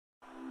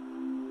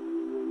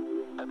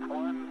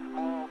one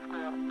small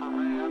step for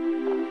man,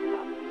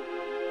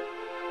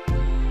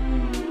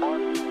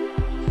 one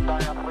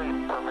giant leap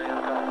for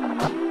mankind.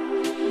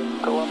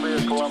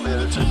 Columbia,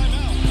 this is...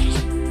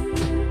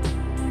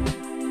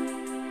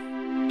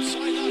 This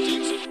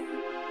is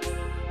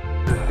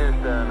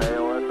Houston,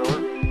 AOS,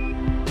 over.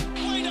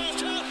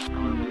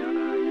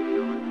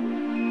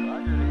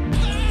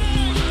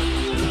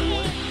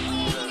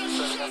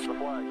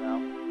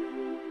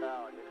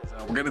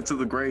 We'll get into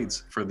the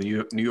grades for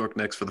the New York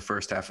Knicks for the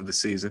first half of the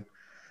season.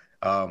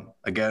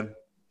 Again,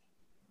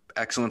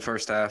 excellent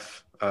first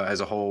half as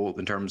a whole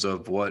in terms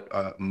of what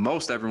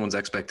most everyone's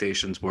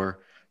expectations were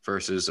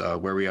versus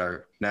where we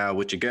are now,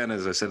 which again,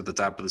 as I said at the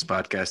top of this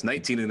podcast,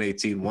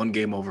 19-18, one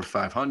game over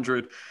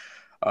 500.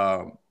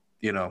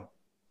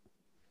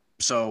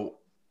 So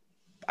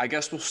I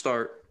guess we'll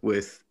start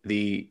with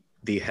the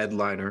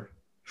headliner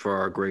for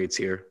our grades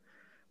here.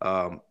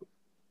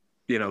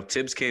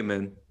 Tibbs came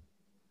in,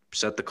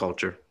 set the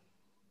culture.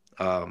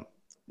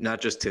 Not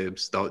just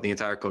Tibbs, the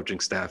entire coaching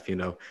staff,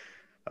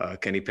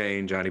 Kenny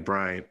Payne, Johnny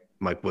Bryant,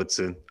 Mike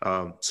Woodson.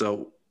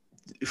 So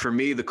for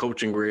me, the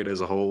coaching grade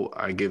as a whole,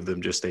 I give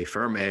them just a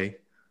firm A.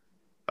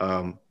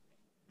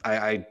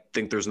 I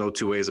think there's no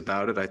two ways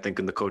about it. I think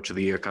in the coach of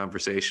the year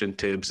conversation,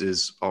 Tibbs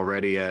is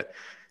already at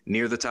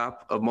near the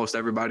top of most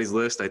everybody's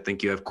list. I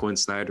think you have Quinn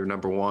Snyder,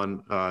 number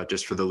one,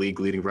 just for the league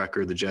leading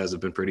record. The Jazz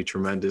have been pretty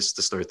tremendous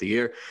to start the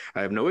year.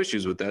 I have no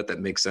issues with that.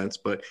 That makes sense.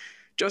 But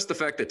just the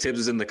fact that Tibbs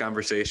is in the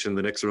conversation,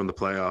 the Knicks are in the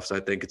playoffs, I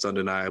think it's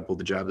undeniable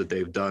the job that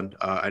they've done.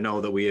 I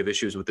know that we have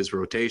issues with his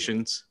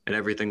rotations and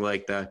everything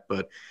like that,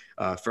 but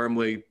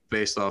firmly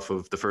based off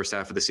of the first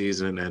half of the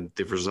season and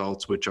the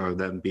results, which are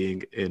them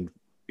being in,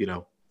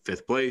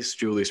 fifth place,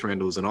 Julius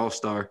Randle is an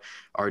all-star.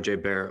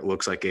 RJ Barrett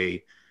looks like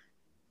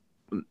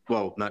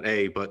not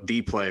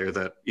the player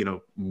that,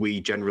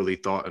 we generally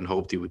thought and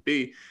hoped he would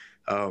be.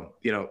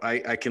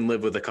 I can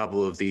live with a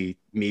couple of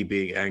me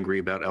being angry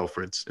about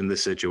Elfrid's in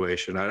this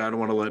situation. I don't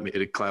want to let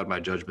it cloud my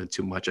judgment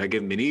too much. I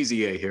give him an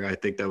easy A here. I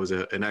think that was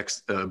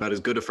about as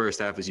good a first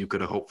half as you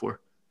could have hoped for.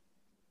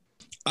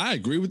 I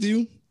agree with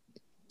you.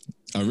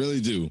 I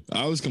really do.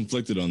 I was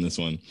conflicted on this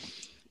one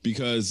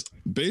because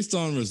based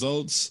on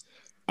results,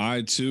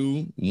 I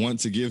too want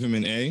to give him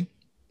an A.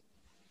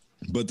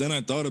 But then I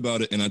thought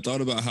about it and I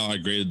thought about how I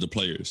graded the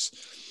players.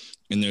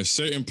 And there's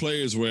certain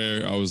players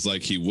where I was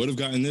like, he would have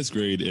gotten this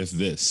grade if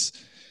this.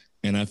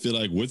 And I feel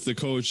like with the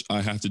coach,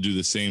 I have to do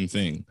the same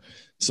thing.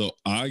 So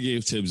I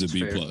gave Tibbs a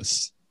B+.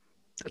 That's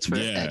fair.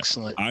 Yeah,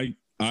 excellent.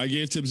 I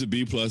gave Tibbs a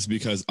B+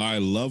 because I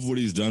love what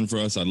he's done for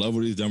us. I love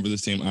what he's done for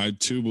this team. I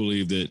too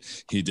believe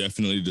that he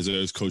definitely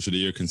deserves Coach of the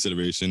Year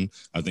consideration.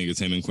 I think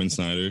it's him and Quinn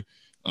Snyder.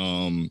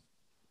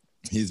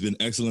 He's been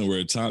excellent.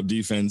 We're a top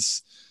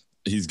defense.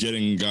 He's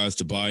getting guys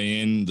to buy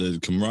in. The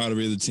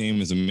camaraderie of the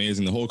team is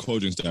amazing. The whole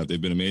coaching staff, they've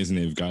been amazing.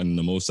 They've gotten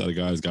the most out of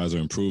guys. Guys are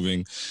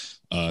improving.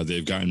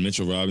 They've gotten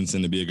Mitchell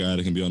Robinson to be a guy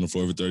that can be on the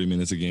floor for 30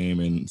 minutes a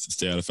game and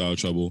stay out of foul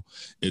trouble.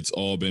 It's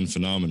all been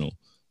phenomenal.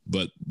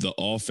 But the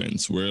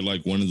offense, we're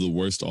like one of the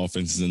worst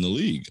offenses in the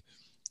league,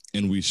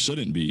 and we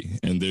shouldn't be.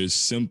 And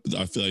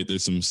I feel like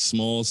there's some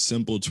small,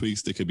 simple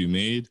tweaks that could be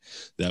made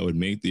that would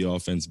make the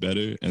offense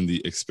better. And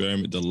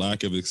the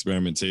lack of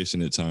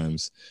experimentation at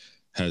times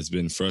has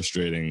been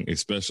frustrating,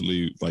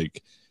 especially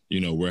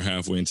we're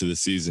halfway into the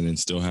season and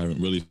still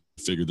haven't really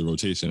figured the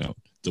rotation out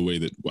the way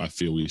that I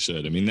feel we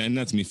should. I mean, and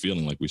that's me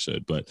feeling like we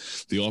should, but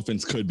the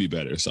offense could be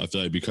better. So I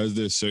feel like because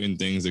there's certain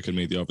things that could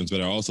make the offense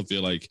better, I also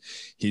feel like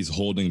he's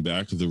holding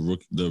back the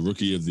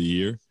rookie of the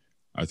year.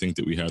 I think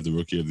that we have the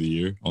rookie of the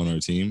year on our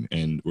team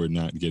and we're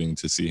not getting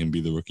to see him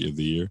be the rookie of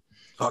the year.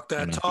 Talk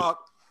that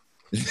talk.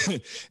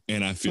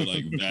 And I feel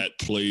like that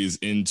plays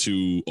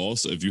into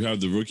also if you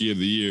have the rookie of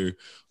the year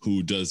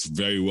who does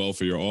very well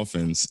for your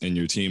offense and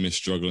your team is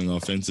struggling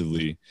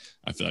offensively,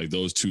 I feel like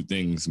those two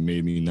things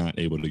made me not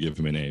able to give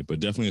him an A, but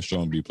definitely a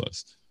strong B+.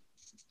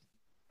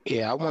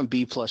 Yeah, I want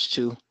B+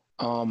 too.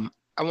 I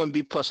want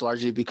B+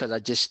 largely because I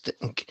just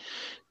think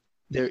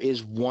there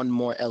is one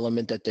more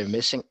element that they're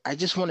missing. I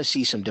just want to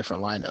see some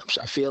different lineups.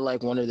 I feel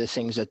like one of the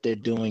things that they're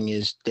doing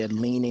is they're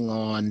leaning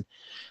on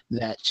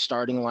that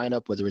starting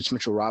lineup, whether it's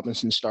Mitchell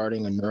Robinson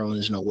starting or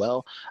Nerlens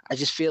Noel. I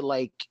just feel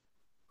like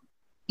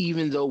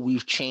even though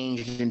we've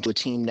changed into a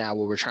team now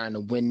where we're trying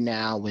to win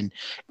now and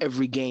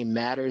every game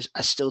matters,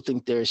 I still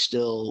think there's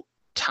still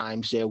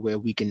times there where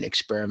we can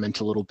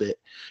experiment a little bit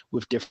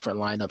with different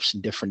lineups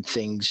and different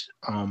things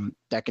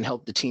that can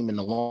help the team in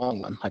the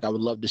long run. Like I would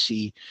love to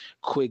see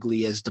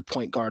Quigley as the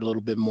point guard a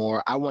little bit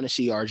more. I want to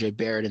see RJ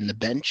Barrett in the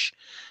bench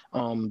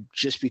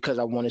just because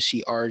I want to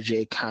see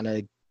RJ kind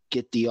of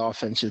get the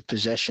offensive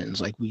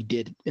possessions like we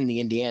did in the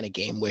Indiana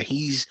game where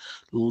he's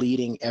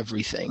leading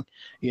everything.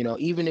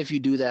 Even if you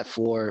do that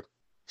for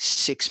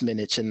 6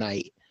 minutes a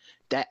night,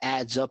 that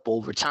adds up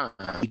over time.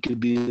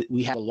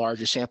 We have a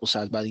larger sample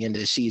size by the end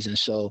of the season.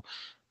 So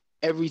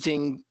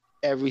everything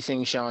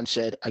Sean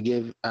said,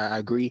 I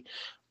agree.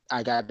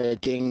 I got to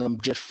ding them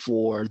just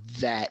for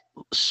that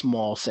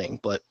small thing,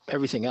 but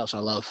everything else I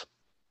love.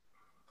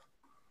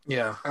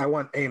 Yeah, I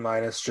want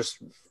A-, just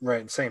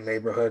right, same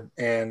neighborhood.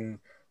 And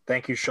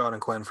Thank you, Sean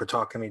and Quentin, for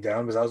talking me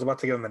down, because I was about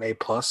to give him an A+,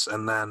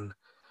 and then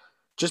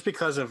just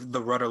because of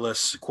the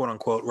rudderless, quote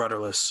unquote,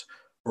 rudderless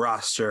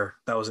roster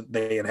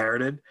they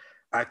inherited,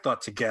 I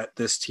thought to get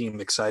this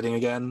team exciting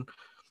again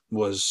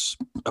was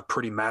a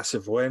pretty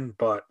massive win,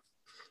 but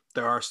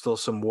there are still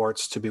some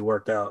warts to be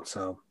worked out.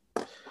 So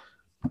I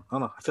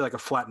don't know. I feel like a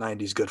flat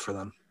 90 is good for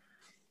them.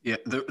 Yeah.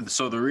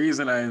 So the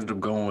reason I ended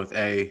up going with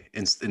A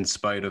in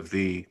spite of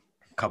the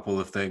couple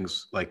of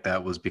things like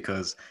that was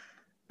because,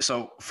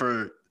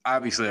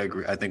 obviously I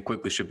agree. I think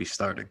Quickly should be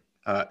starting.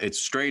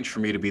 It's strange for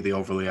me to be the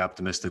overly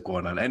optimistic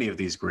one on any of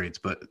these grades,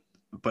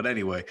 but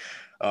anyway,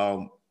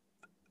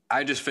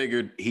 I just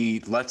figured he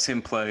lets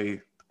him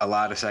play a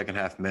lot of second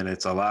half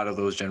minutes. A lot of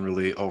those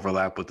generally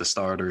overlap with the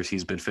starters.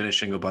 He's been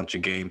finishing a bunch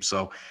of games.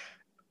 So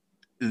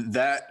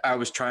that I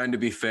was trying to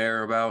be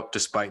fair about,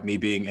 despite me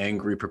being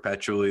angry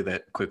perpetually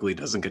that Quickly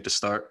doesn't get to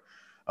start.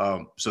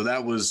 So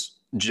that was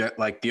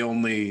like the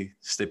only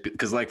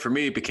because like for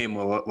me it became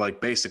like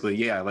basically,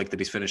 yeah, I like that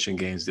he's finishing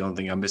games. The only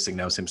thing I'm missing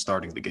now is him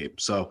starting the game.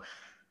 So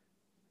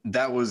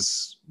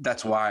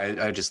that's why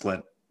I just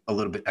went a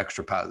little bit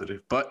extra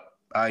positive, but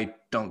I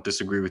don't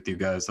disagree with you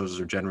guys. Those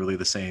are generally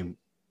the same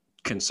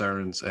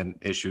concerns and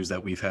issues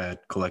that we've had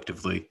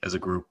collectively as a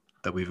group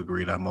that we've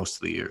agreed on most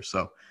of the year.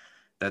 So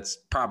that's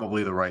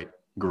probably the right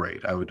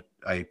grade.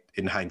 I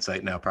in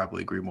hindsight now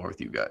probably agree more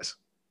with you guys.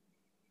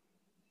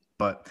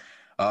 But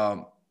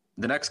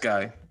the next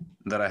guy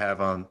that I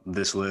have on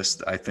this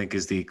list, I think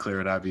is the clear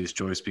and obvious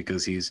choice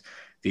because he's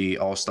the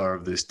all-star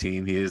of this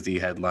team. He is the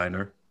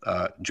headliner,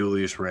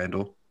 Julius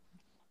Randle.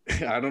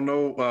 I don't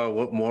know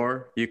what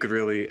more you could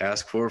really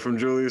ask for from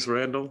Julius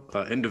Randle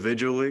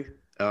individually,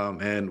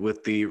 and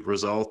with the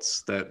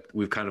results that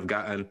we've kind of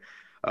gotten,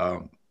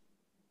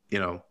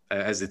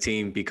 as a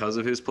team because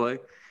of his play.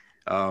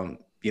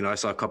 I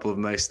saw a couple of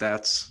nice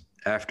stats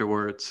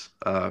afterwards,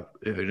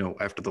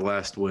 after the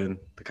last win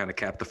to kind of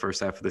cap the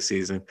first half of the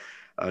season.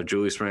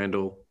 Julius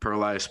Randle, per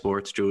Live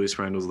Sports, Julius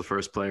Randle is the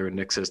first player in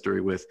Knicks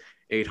history with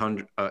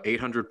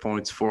 800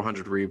 points,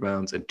 400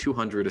 rebounds, and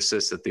 200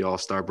 assists at the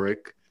All-Star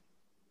break.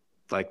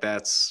 Like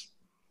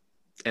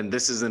and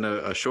this is in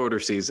a shorter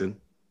season.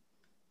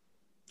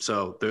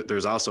 So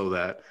there's also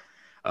that.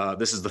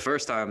 This is the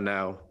first time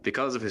now,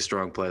 because of his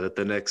strong play, that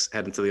the Knicks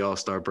head into the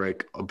All-Star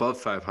break above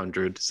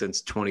 500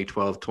 since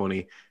 2012,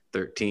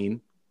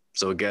 2013.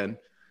 So again,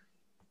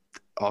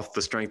 off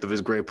the strength of his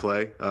great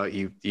play,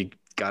 you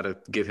got to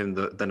give him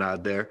the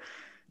nod there.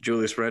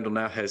 Julius Randle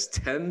now has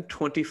 10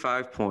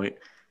 25-point,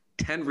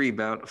 10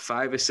 rebound,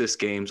 5 assist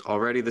games,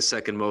 already the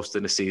second most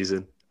in a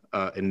season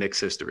in Knicks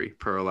history,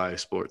 per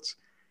Live Sports.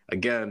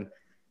 Again,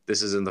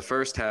 this is in the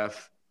first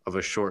half of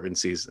a shortened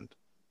season.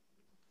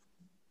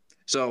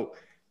 So,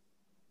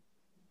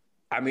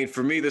 I mean,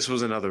 for me, this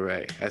was another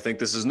A. I think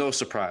this is no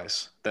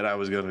surprise that I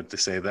was going to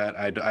say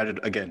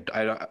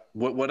that.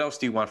 What else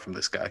do you want from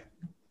this guy?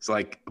 It's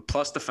like a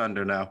plus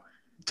defender now,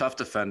 tough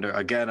defender.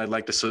 Again, I'd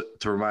like to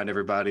remind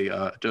everybody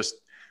just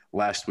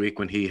last week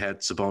when he had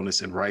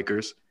Sabonis and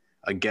Rikers.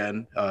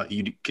 Again,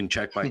 you can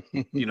check my,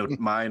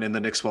 mine and the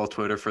Knicks Wall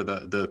Twitter for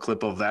the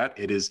clip of that.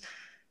 It is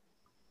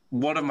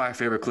one of my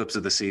favorite clips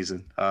of the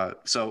season.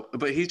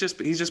 But he's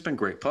just been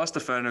great. Plus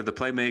defender, the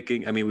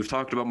playmaking. I mean, we've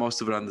talked about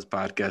most of it on this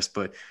podcast,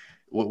 but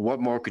what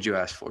more could you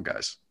ask for,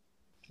 guys?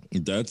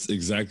 That's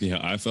exactly how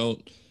I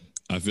felt.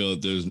 I feel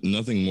that there's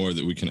nothing more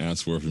that we can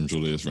ask for from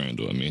Julius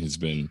Randle. I mean, he's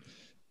been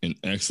an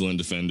excellent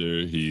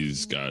defender.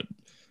 He's got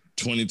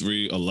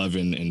 23,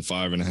 11, and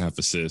 5.5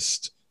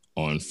 assists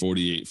on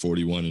 48,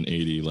 41, and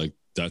 80. Like,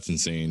 that's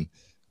insane.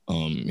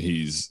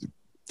 He's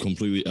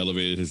completely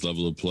elevated his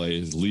level of play,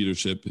 his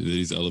leadership that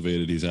he's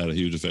elevated. He's had a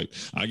huge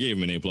effect. I gave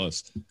him an A+.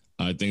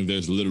 I think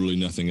there's literally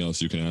nothing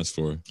else you can ask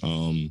for.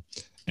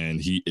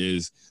 And he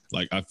is,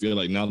 like, I feel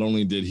like not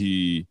only did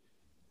he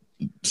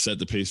set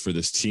the pace for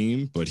this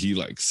team, but he,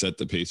 like, set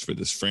the pace for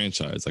this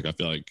franchise. Like, I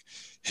feel like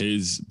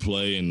his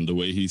play and the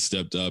way he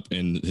stepped up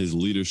and his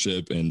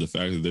leadership and the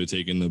fact that they're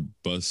taking the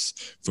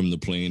bus from the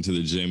plane to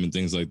the gym and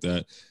things like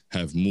that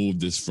have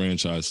moved this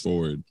franchise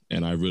forward.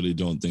 And I really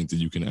don't think that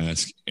you can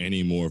ask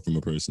any more from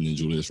a person than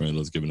Julius Randle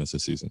has given us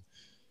this season.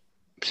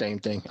 Same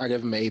thing. I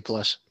give him an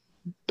A+.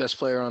 Best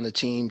player on the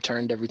team,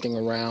 turned everything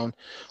around,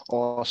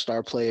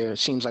 all-star player.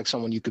 Seems like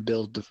someone you could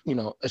build,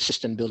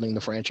 assist in building the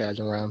franchise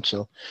around.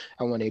 So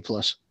I want A+.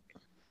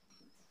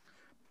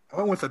 I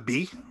went with a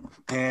B,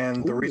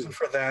 and the reason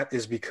for that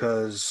is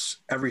because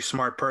every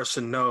smart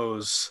person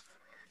knows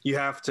you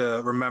have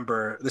to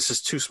remember this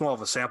is too small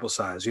of a sample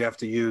size. You have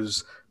to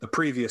use the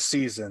previous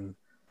season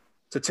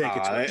to take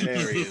it to.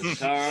 There he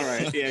is. All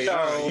right. Yeah,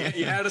 all right.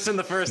 You had us in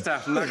the first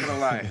half. I'm not going to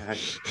lie.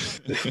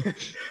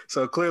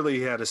 So clearly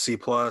he had a C+,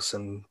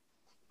 and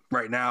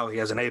right now he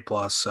has an A+,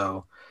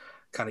 so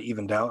kind of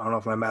evened out. I don't know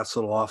if my math's a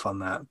little off on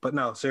that. But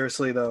no,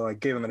 seriously, though, I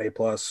gave him an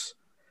A+.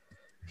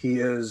 He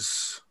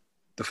is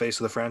the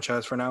face of the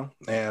franchise for now.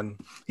 And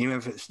even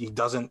if he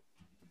doesn't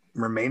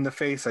remain the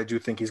face, I do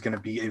think he's going to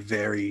be a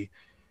very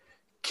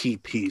key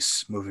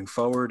piece moving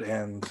forward.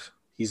 And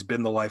he's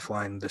been the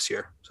lifeline this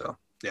year. So,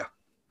 yeah.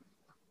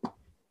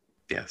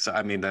 Yeah. So,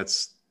 I mean,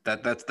 that's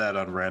that's that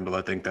on Randall.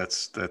 I think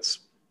that's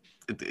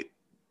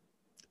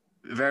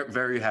very,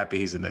 very happy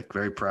he's a Knick.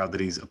 Very proud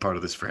that he's a part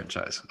of this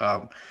franchise.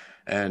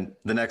 And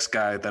the next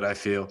guy that I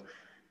feel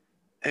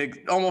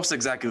almost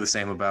exactly the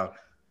same about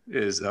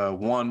is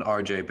one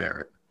RJ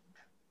Barrett.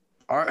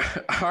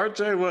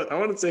 RJ, I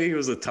wouldn't say he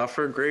was a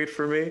tougher grade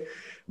for me,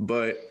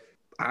 but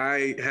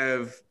I'm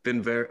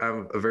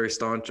a very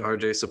staunch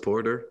RJ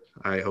supporter.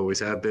 I always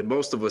have been.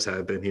 Most of us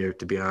have been here,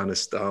 to be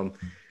honest.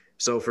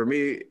 So for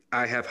me,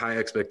 I have high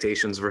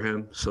expectations for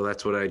him. So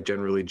that's what I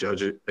generally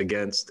judge it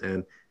against.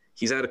 And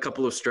he's had a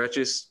couple of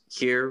stretches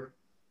here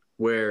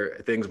where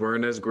things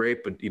weren't as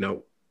great, but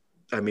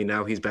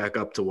now he's back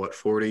up to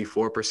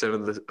 44%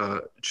 of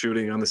the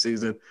shooting on the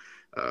season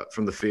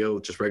from the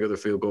field, just regular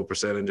field goal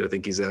percentage. I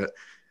think he's at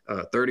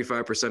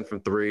 35%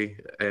 from three.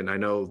 And I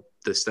know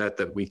the stat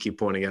that we keep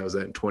pointing out is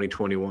that in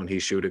 2021,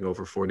 he's shooting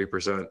over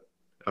 40%,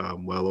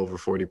 well over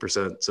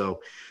 40%.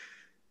 So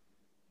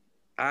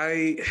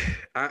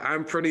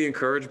I'm pretty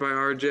encouraged by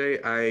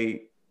RJ.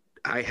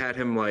 I had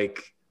him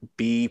like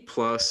B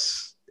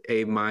plus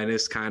A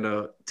minus kind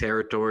of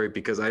territory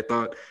because I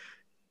thought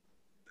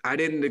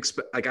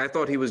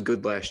he was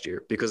good last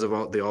year because of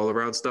all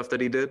around stuff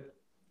that he did,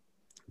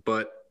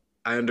 but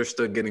I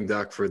understood getting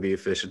docked for the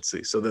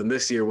efficiency. So then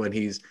this year when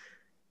he's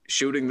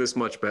shooting this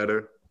much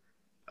better,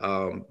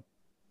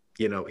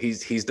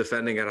 he's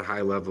defending at a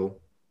high level.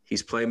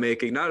 He's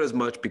playmaking, not as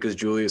much because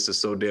Julius is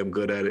so damn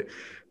good at it,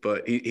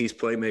 but he's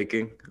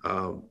playmaking.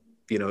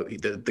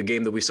 The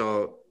game that we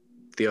saw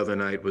the other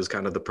night was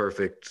kind of the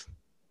perfect,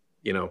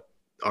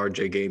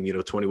 RJ game,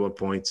 21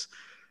 points,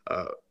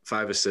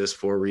 5 assists,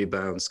 4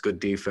 rebounds, good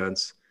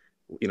defense,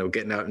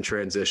 getting out in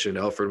transition.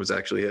 Alfred was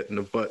actually hitting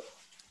him. But,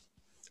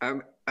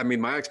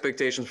 my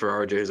expectations for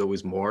RJ is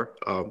always more.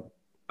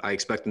 I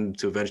expect him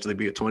to eventually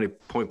be a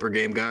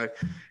 20-point-per-game guy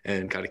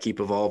and kind of keep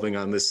evolving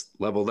on this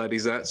level that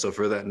he's at. So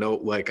for that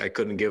note, I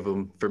couldn't give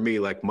him, for me,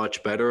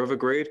 much better of a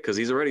grade because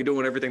he's already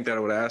doing everything that I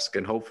would ask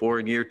and hope for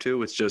in year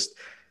 2. It's just,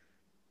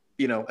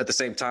 at the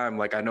same time,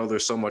 I know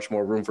there's so much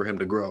more room for him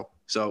to grow.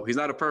 So he's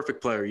not a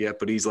perfect player yet,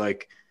 but he's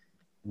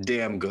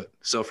damn good.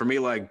 So for me,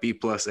 B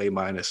plus A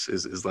minus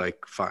is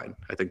fine.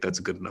 I think that's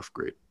a good enough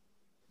grade.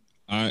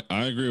 I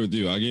agree with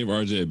you. I gave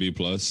RJ a B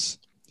plus.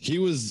 He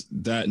was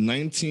that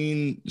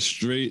 19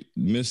 straight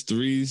missed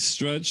threes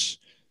stretch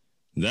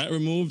that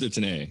removed. It's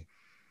an A.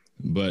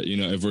 But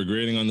if we're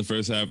grading on the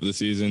first half of the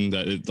season,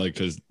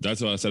 because that's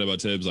what I said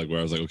about Tibbs, where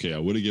I was okay, I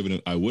would have given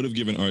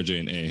RJ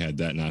an A had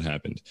that not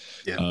happened.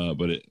 Yeah.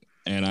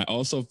 And I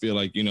also feel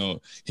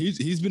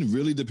he's been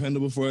really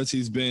dependable for us.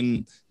 He's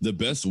been the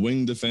best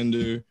wing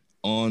defender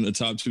on a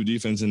top 2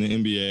 defense in the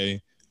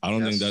NBA. I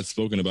don't think that's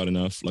spoken about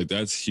enough.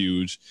 That's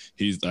huge.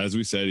 He's, as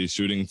we said, he's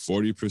shooting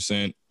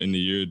 40% in the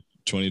year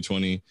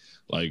 2020.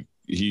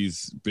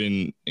 He's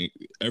been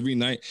every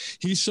night.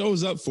 He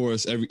shows up for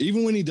us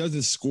even when he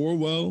doesn't score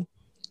well,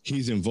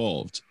 he's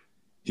involved.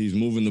 He's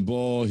moving the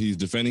ball. He's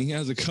defending. He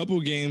has a couple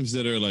games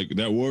that are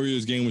that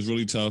Warriors game was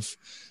really tough.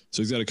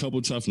 So he's got a couple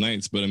tough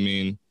nights, but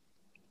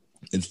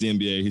it's the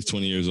NBA. He's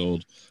 20 years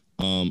old.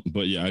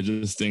 But yeah, I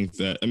just think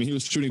that, he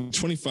was shooting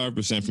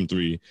 25% from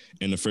 3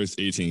 in the first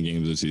 18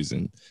 games of the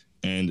season.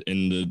 And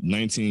in the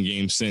 19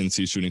 games since,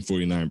 he's shooting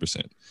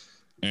 49%.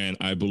 And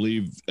I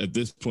believe at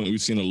this point,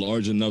 we've seen a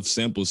large enough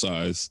sample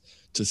size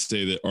to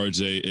say that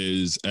RJ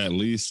is at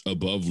least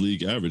above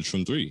league average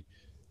from 3.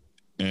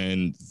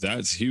 And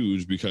that's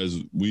huge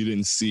because we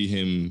didn't see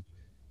him.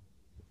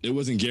 It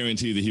wasn't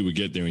guaranteed that he would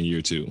get there in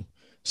year 2.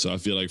 So I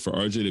feel for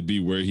RJ to be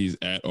where he's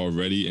at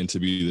already and to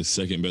be the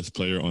second best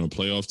player on a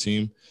playoff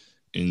team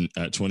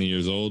at 20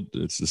 years old,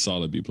 it's a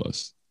solid B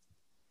plus.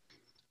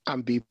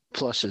 I'm B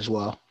plus as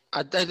well.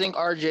 I think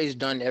RJ's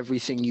done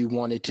everything you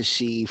wanted to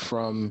see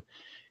from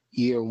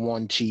year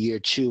 1 to year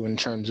 2 in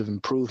terms of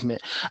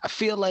improvement. I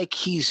feel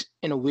he's,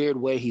 in a weird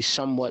way, he's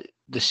somewhat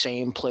the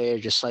same player,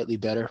 just slightly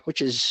better,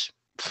 which is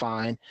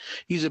fine.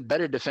 He's a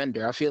better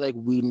defender. I feel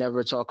we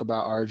never talk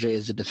about RJ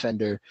as a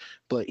defender,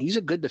 but he's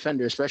a good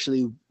defender,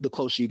 especially the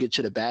closer you get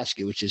to the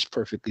basket, which is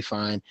perfectly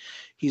fine.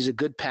 He's a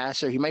good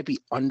passer. He might be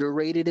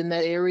underrated in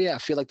that area. I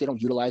feel they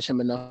don't utilize him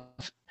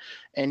enough.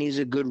 And he's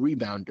a good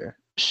rebounder.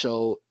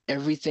 So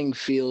everything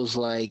feels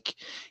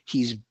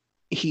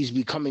he's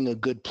becoming a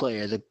good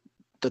player.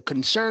 The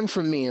concern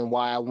for me and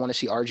why I want to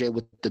see RJ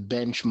with the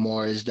bench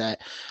more is that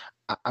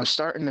I'm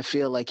starting to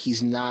feel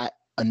he's not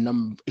a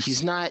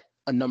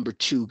number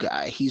 2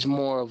 guy. He's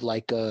more of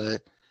a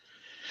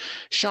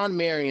Sean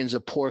Marion's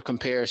a poor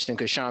comparison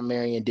because Sean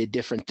Marion did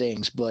different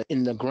things, but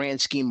in the grand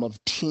scheme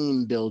of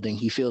team building,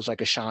 he feels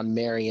like a Sean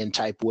Marion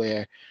type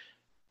where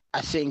I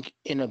think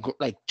in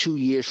 2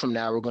 years from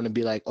now, we're going to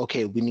be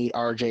okay, we need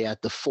RJ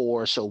at the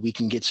 4 so we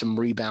can get some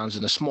rebounds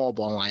in the small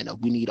ball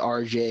lineup. We need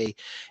RJ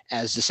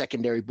as the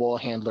secondary ball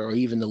handler or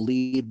even the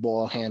lead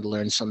ball handler.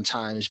 And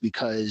sometimes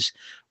because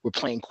we're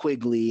playing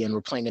Quigley and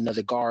we're playing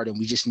another guard and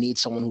we just need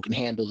someone who can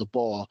handle the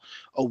ball.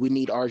 Oh, we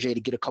need RJ to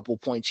get a couple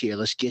points here.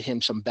 Let's get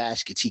him some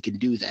baskets. He can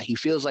do that. He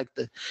feels like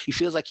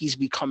he's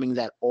becoming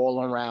that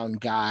all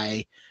around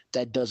guy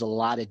that does a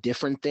lot of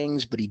different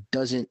things, but he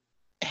doesn't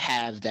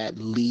have that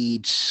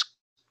lead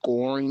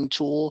scoring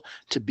tool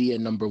to be a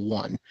number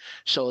one.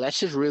 So that's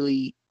just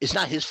really, it's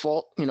not his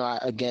fault.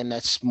 Again,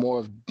 that's more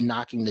of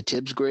knocking the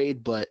Tibbs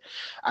grade, but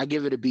I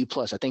give it a B+.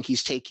 I think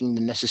he's taking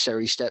the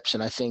necessary steps,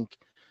 and I think,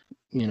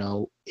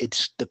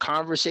 it's the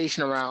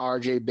conversation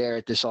around RJ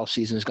Barrett this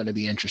offseason is going to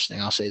be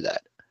interesting. I'll say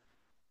that.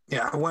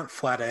 Yeah, I went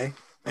flat A,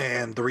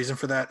 and the reason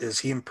for that is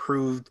he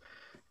improved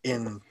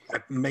I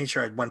made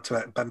sure I went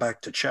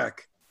back to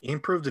check. He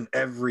improved in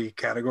every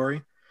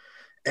category.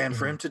 And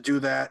for him to do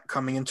that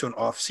coming into an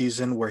off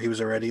season where he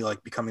was already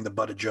like becoming the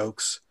butt of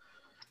jokes,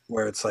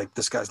 where it's like,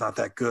 this guy's not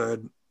that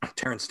good.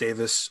 Terrence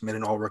Davis made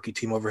an all rookie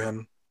team over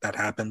him. That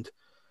happened.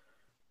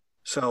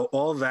 So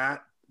all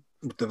that,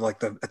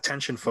 the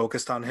attention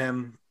focused on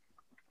him.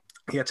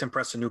 He had to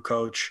impress a new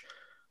coach.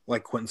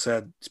 Like Quentin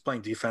said, he's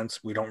playing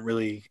defense. We don't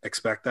really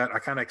expect that. I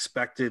kind of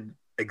expected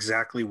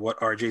exactly what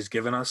RJ's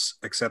given us,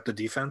 except the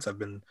defense. I've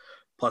been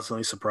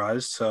pleasantly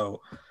surprised.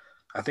 So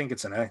I think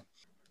it's an A.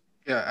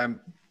 Yeah,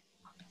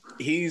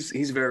 he's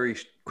very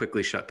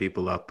quickly shut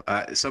people up.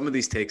 Some of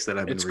these takes that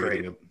I've been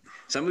reading,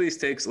 some of these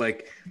takes,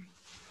 like,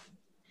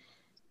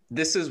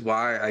 this is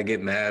why I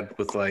get mad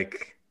with,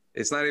 like,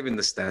 it's not even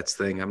the stats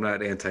thing. I'm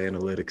not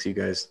anti-analytics. You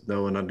guys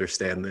know and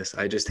understand this.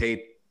 I just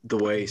hate the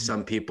way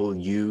some people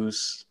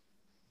use,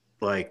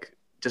 like,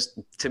 just,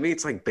 to me,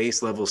 it's like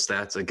base level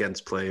stats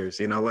against players,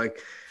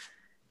 like,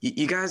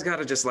 you guys got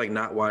to just, like,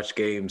 not watch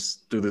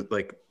games through the,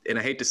 like, and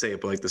I hate to say it,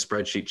 but like the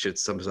spreadsheet shit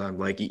sometimes,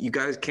 like, you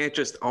guys can't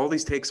just, all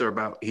these takes are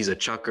about, he's a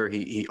chucker.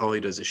 He all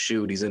he does is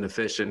shoot. He's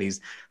inefficient.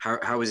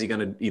 How is he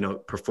going to,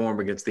 perform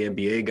against the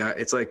NBA guy?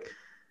 It's like,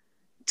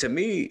 to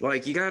me,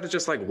 like, you got to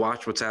just, like,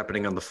 watch what's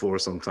happening on the floor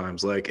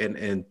sometimes, like,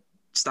 and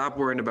stop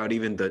worrying about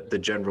even the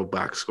general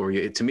box score.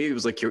 To me, it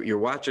was like you're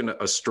watching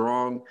a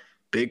strong,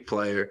 big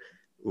player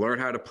learn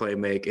how to play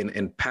make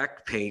and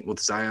pack paint with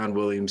Zion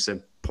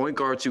Williamson, point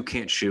guards who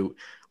can't shoot.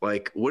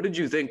 Like, what did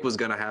you think was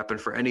going to happen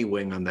for any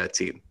wing on that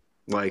team?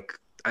 Like,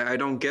 I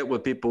don't get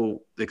what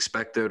people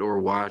expected or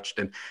watched.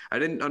 And I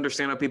didn't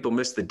understand how people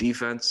missed the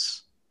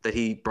defense that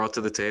he brought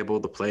to the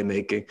table, the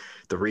playmaking,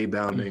 the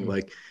rebounding.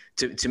 Like,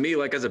 to me,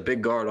 like, as a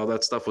big guard, all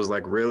that stuff was,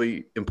 like,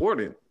 really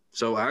important.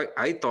 So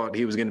I thought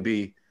he was going to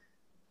be,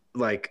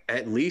 like,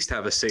 at least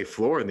have a safe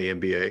floor in the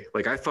NBA.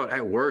 Like, I thought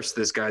at worst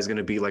this guy's going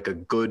to be, like, a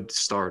good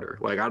starter.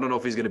 Like, I don't know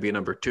if he's going to be a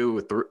number 2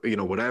 or 3,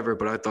 whatever,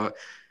 but I thought,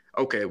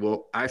 okay,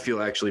 well, I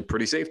feel actually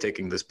pretty safe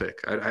taking this pick.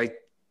 I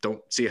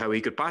don't see how he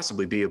could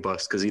possibly be a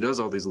bust because he does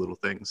all these little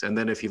things. And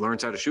then if he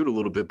learns how to shoot a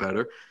little bit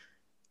better,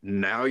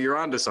 now you're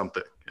onto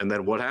something. And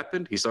then what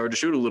happened? He started to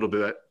shoot a little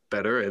bit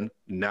better, and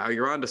now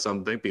you're onto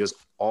something because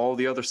all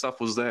the other stuff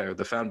was there.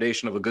 The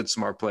foundation of a good,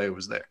 smart player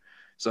was there.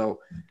 So,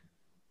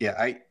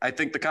 yeah, I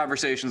think the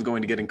conversation is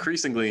going to get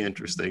increasingly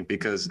interesting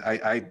because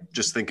I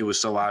just think it was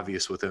so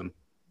obvious with him.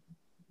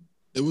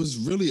 It was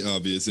really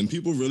obvious, and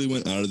people really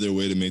went out of their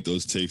way to make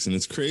those takes, and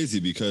it's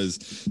crazy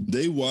because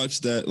they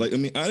watched that. Like, I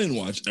mean, I didn't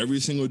watch every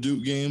single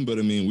Duke game, but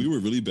I mean, we were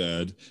really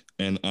bad,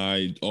 and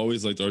I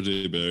always liked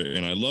RJ Barrett,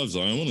 and I love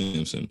Zion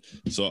Williamson,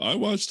 so I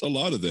watched a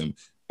lot of them.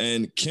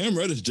 And Cam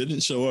Reddish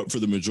didn't show up for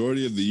the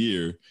majority of the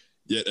year,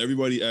 yet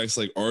everybody acts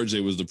like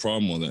RJ was the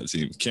problem on that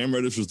team. Cam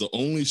Reddish was the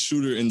only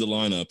shooter in the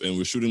lineup and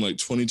was shooting like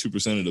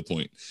 22% of the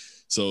point,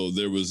 so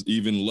there was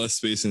even less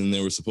spacing than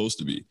there was supposed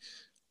to be.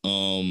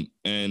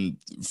 And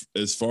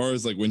as far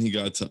as like when he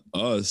got to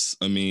us,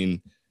 I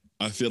mean,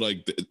 I feel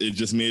like it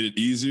just made it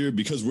easier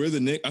because we're the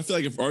Knicks. I feel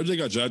like if RJ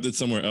got drafted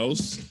somewhere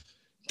else,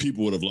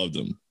 people would have loved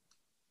him.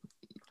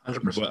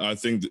 100%. But I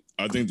think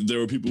that there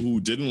were people who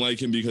didn't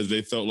like him because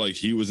they felt like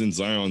he was in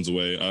Zion's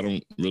way. I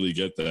don't really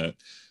get that.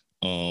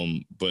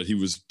 But he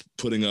was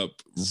putting up,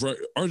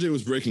 RJ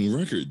was breaking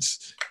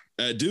records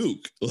at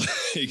Duke,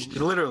 like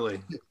literally,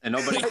 and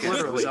nobody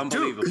cared. It was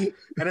unbelievable. Duke.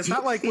 And it's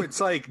not like it's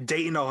like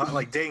Dayton,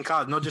 like Dayton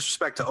College. No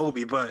disrespect to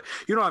Obi, but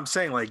you know what I'm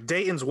saying. Like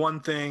Dayton's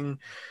one thing.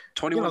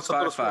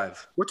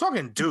 21-5. We're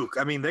talking Duke.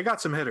 I mean, they got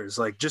some hitters.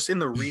 Like just in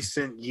the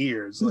recent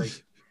years,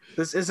 like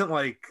this isn't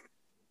like.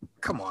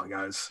 Come on,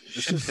 guys.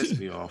 This just pissed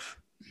me off.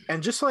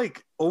 And just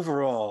like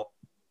overall,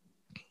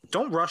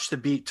 don't rush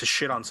to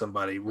shit on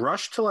somebody.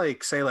 Rush to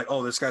like say like,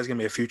 oh, this guy's gonna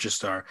be a future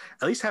star.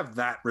 At least have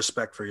that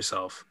respect for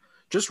yourself.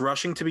 Just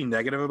rushing to be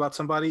negative about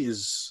somebody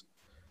it's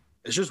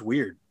just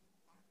weird.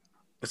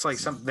 It's like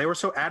they were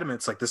so adamant.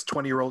 It's like this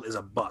 20-year-old is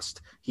a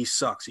bust. He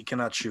sucks. He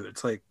cannot shoot.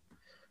 It's like,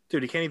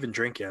 dude, he can't even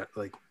drink yet.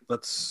 Like,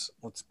 let's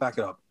back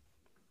it up.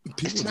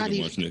 People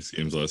didn't watch Knicks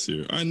games last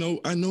year. I know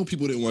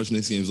people didn't watch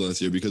Knicks games last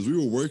year because we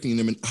were working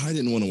them and I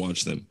didn't want to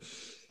watch them.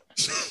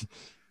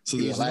 So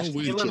there's no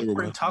way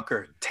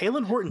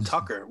Taylor Horton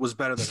Tucker was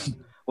better than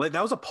him. Like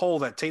that was a poll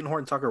that Taylor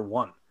Horton Tucker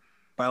won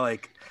by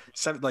like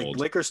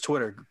Lakers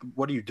Twitter.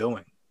 What are you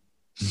doing?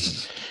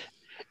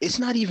 It's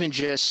not even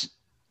just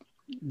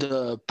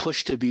the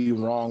push to be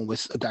wrong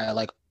with a guy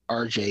like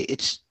RJ.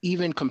 It's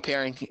even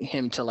comparing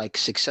him to like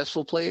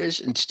successful players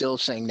and still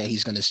saying that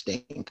he's going to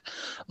stink.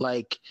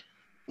 Like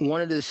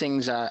one of the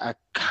things I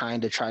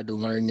kind of tried to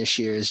learn this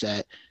year is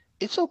that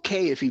it's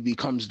okay if he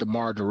becomes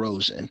DeMar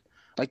DeRozan.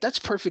 Like that's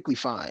perfectly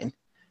fine.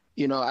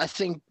 You know, I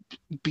think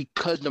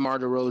because DeMar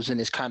DeRozan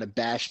is kind of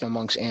bashed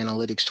amongst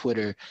analytics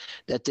Twitter,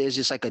 that there's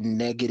just like a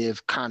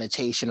negative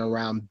connotation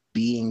around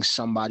being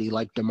somebody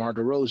like DeMar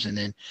DeRozan.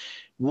 And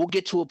we'll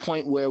get to a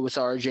point where with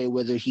RJ,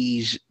 whether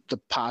he's the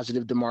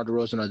positive DeMar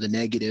DeRozan or the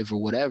negative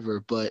or whatever,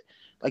 but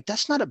like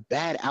that's not a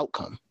bad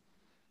outcome.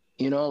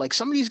 You know, like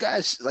some of these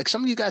guys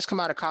come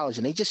out of college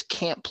and they just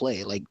can't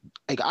play. Like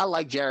I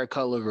like Jared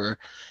Culver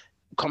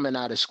coming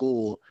out of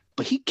school,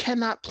 but he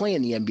cannot play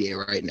in the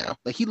NBA right now.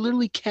 Like he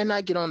literally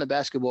cannot get on the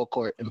basketball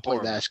court and play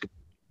basketball.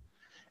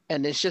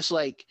 And it's just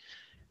like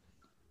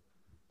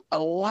a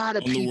lot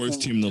of people. The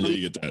worst team in the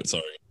league at that.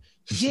 Sorry.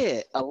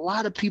 Yeah, a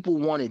lot of people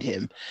wanted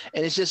him,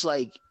 and it's just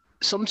like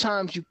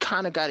sometimes you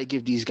kind of got to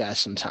give these guys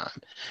some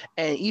time.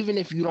 And even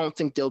if you don't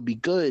think they'll be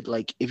good,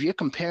 like if you're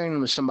comparing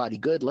them to somebody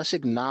good, let's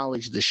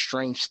acknowledge the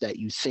strengths that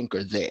you think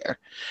are there.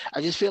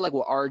 I just feel like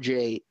with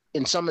RJ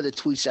in some of the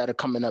tweets that are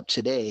coming up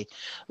today,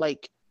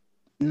 like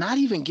not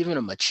even giving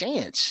him a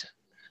chance.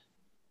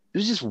 It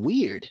was just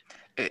weird.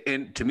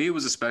 And to me, it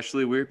was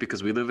especially weird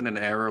because we live in an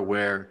era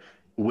where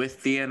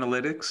with the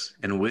analytics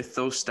and with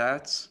those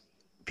stats,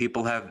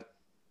 people have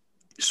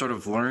sort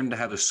of learned to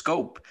have a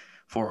scope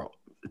for,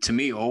 to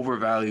me,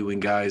 overvaluing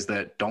guys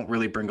that don't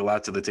really bring a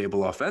lot to the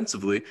table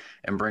offensively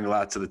and bring a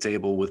lot to the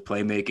table with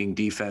playmaking,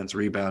 defense,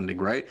 rebounding,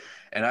 right?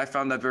 And I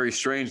found that very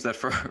strange that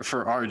for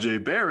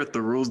RJ Barrett,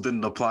 the rules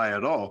didn't apply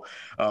at all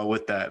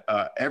with that.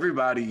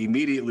 Everybody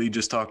immediately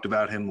just talked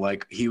about him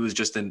like he was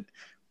just an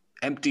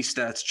empty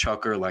stats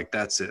chucker, like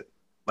that's it.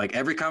 Like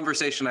every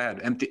conversation I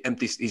had, empty.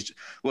 He's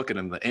look at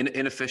him,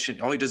 inefficient.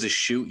 All he does is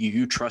shoot.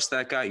 You trust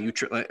that guy?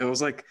 It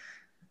was like,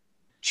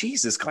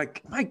 Jesus,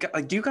 like my God,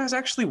 like do you guys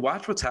actually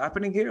watch what's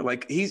happening here?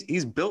 Like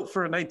he's built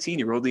for a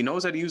 19-year-old. He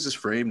knows how to use his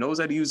frame, knows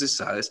how to use his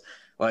size.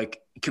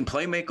 Like can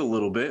play make a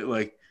little bit.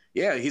 Like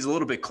yeah, he's a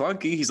little bit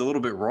clunky, he's a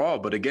little bit raw,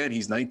 but again,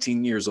 he's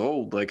 19 years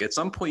old. Like at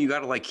some point, you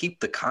got to like keep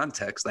the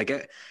context.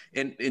 Like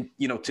and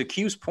you know, to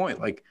Q's point,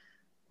 like.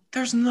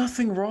 There's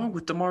nothing wrong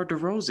with DeMar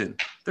DeRozan.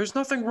 There's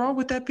nothing wrong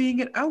with that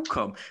being an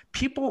outcome.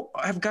 People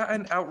have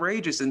gotten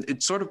outrageous, and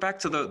it's sort of back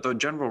to the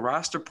general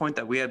roster point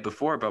that we had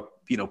before about,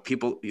 you know,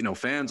 people, you know,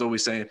 fans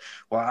always saying,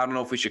 well, I don't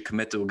know if we should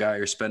commit to a guy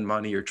or spend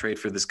money or trade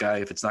for this guy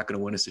if it's not going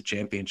to win us a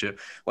championship.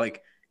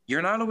 Like,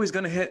 you're not always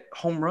going to hit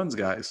home runs,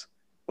 guys.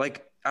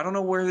 Like, I don't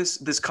know where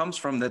this comes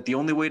from, that the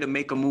only way to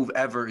make a move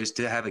ever is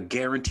to have a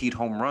guaranteed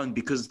home run,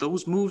 because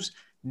those moves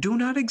do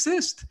not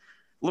exist.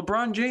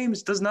 LeBron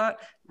James does not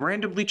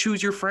randomly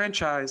choose your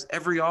franchise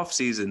every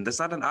offseason. That's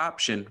not an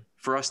option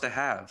for us to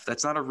have.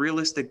 That's not a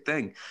realistic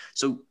thing.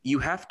 So you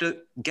have to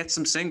get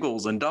some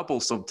singles and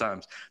doubles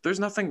sometimes. There's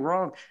nothing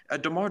wrong.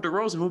 DeMar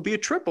DeRozan would be a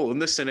triple in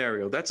this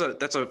scenario. That's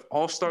a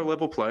all-star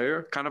level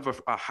player, kind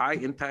of a high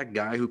impact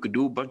guy who could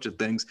do a bunch of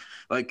things.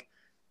 Like,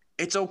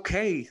 it's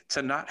okay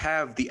to not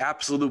have the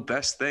absolute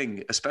best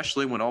thing,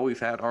 especially when all we've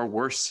had are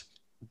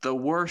the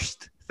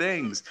worst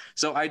things.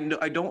 So I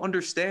don't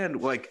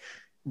understand, like,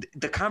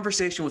 the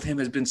conversation with him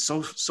has been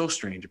so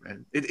strange,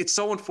 man. It's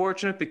so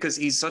unfortunate because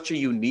he's such a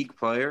unique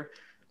player.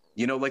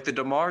 You know, like the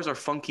DeMars are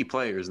funky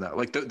players now.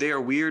 Like they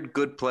are weird,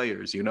 good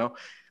players, you know?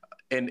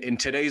 And in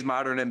today's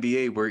modern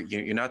NBA where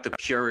you're not the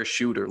purest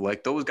shooter,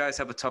 like those guys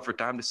have a tougher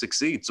time to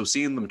succeed. So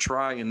seeing them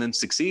try and then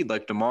succeed,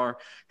 like DeMar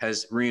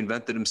has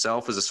reinvented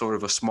himself as a sort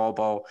of a small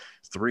ball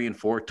 3 and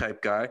 4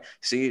 type guy.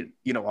 See,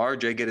 you know,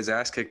 RJ get his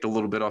ass kicked a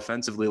little bit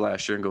offensively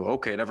last year and go,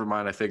 okay, never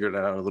mind. I figured it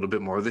out a little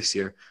bit more this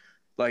year.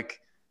 Like,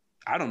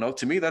 I don't know.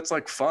 To me, that's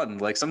like fun.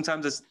 Like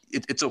sometimes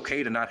it's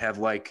okay to not have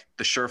like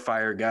the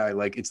surefire guy.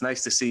 Like it's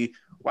nice to see,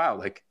 wow,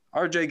 like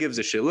RJ gives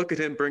a shit. Look at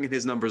him bringing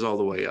his numbers all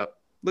the way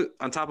up. Look,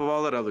 on top of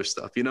all that other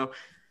stuff, you know,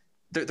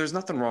 there's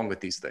nothing wrong with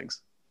these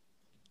things.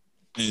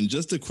 And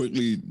just to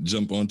quickly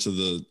jump onto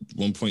the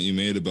one point you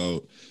made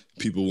about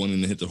people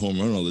wanting to hit the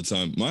home run all the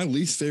time, my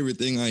least favorite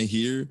thing I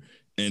hear,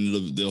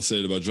 and they'll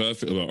say it about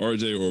draft, about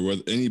RJ or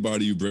whether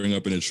anybody you bring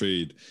up in a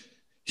trade,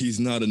 he's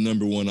not a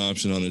number one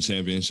option on a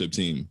championship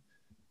team.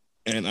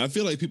 And I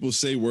feel like people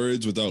say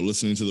words without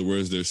listening to the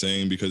words they're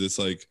saying, because it's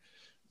like,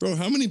 bro,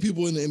 how many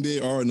people in the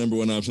NBA are a number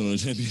one option on a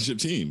championship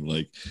team?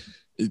 Like,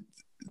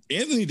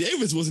 Anthony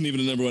Davis wasn't even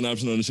a number one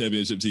option on a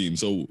championship team.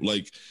 So,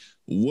 like,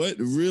 what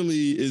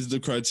really is the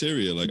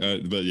criteria? Like, I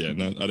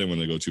didn't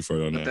want to go too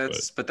far on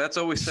that. But that's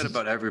always said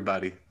about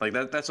everybody. Like,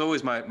 that's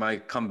always my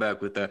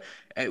comeback with that.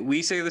 And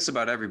we say this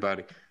about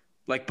everybody.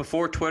 Like,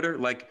 before Twitter,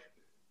 like,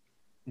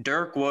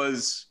 Dirk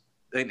was –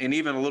 and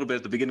even a little bit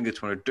at the beginning of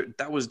Twitter,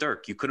 that was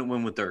Dirk. You couldn't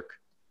win with Dirk.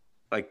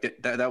 Like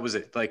that was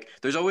it. Like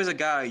there's always a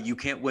guy you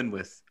can't win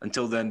with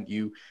until then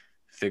you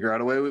figure out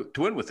a way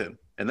to win with him.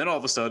 And then all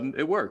of a sudden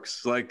it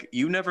works. Like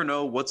you never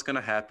know what's going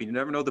to happen. You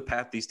never know the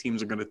path these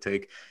teams are going to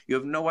take. You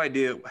have no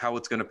idea how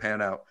it's going to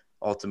pan out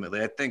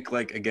ultimately. I think,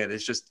 like, again,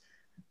 it's just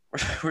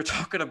we're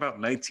talking about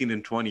 19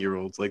 and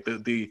 20-year-olds. Like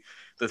the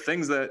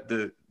things that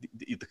the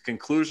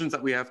conclusions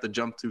that we have to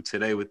jump to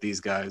today with these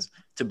guys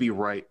to be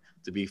right,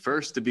 to be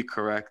first, to be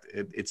correct,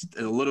 it's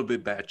a little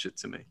bit batshit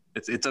to me.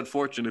 It's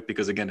unfortunate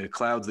because, again, it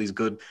clouds these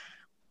good,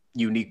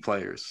 unique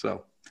players.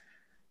 So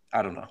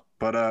I don't know.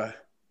 But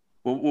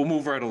we'll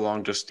move right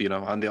along. Just,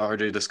 on the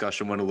RJ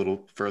discussion went a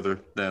little further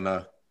than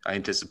I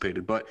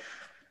anticipated. But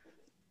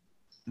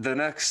the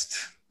next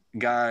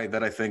guy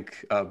that I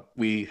think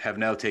we have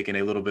now taken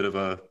a little bit of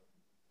a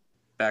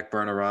back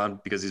burner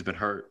on because he's been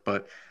hurt,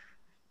 but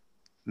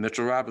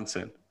Mitchell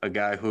Robinson, a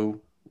guy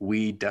who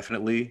we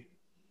definitely,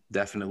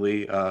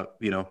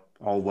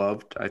 all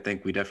loved. I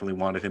think we definitely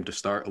wanted him to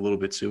start a little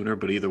bit sooner,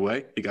 but either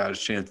way, he got his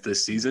chance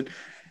this season,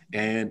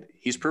 and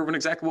he's proven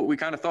exactly what we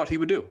kind of thought he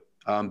would do,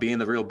 being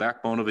the real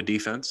backbone of a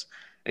defense,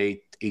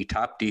 a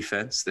top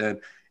defense. That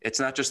it's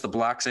not just the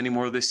blocks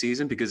anymore this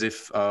season, because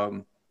if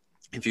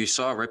you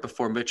saw right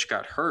before Mitch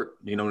got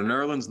hurt,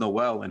 Nerlens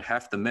Noel in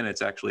half the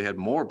minutes actually had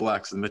more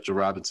blocks than Mitchell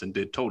Robinson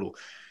did total.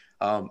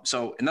 And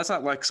that's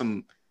not like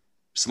some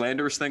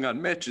slanderous thing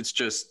on Mitch. It's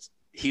just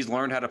he's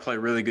learned how to play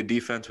really good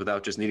defense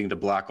without just needing to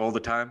block all the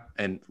time.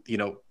 And,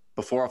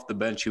 before off the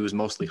bench, he was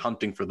mostly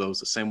hunting for those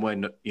the same way,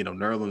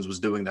 Nerlens was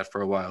doing that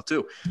for a while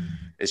too.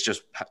 It's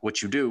just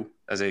what you do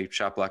as a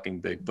shot blocking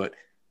big. But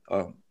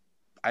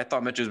I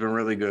thought Mitch has been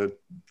really good.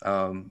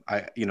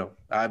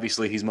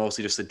 Obviously he's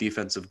mostly just a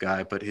defensive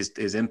guy, but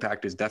his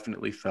impact is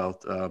definitely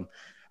felt.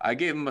 I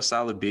gave him a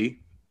solid B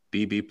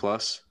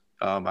plus.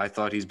 I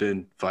thought he's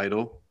been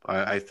vital.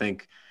 I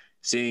think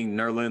seeing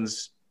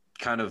Nerlens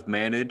kind of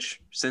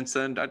manage since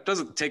then, that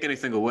doesn't take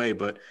anything away,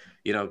 but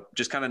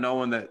just kind of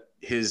knowing that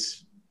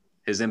his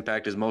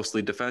impact is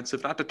mostly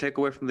defensive, not to take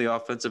away from the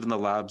offensive and the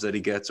lobs that he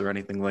gets or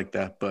anything like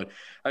that. But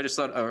I just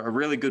thought a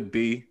really good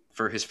B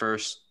for his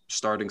first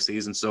starting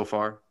season so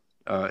far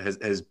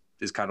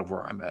is kind of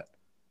where I'm at.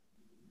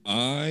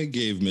 I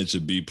gave Mitch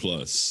a B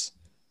plus.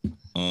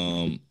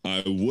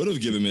 I would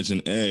have given Mitch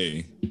an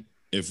A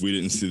if we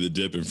didn't see the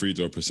dip in free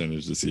throw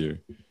percentage this year.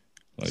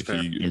 Like,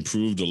 he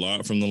improved a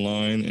lot from the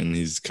line, and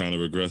he's kind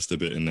of regressed a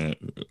bit in that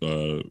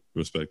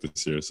respect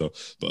this year. So,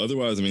 but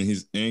otherwise,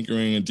 he's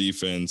anchoring a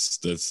defense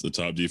that's the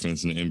top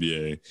defense in the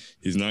NBA.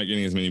 He's not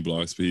getting as many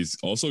blocks, but he's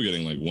also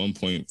getting like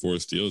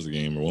 1.4 steals a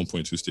game or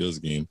 1.2 steals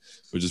a game,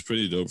 which is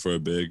pretty dope for a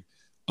big.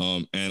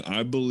 And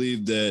I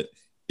believe that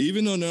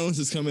even though Nerlens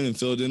has come in and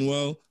filled in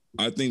well,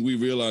 I think we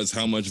realize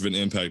how much of an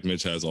impact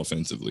Mitch has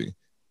offensively.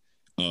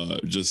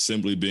 Just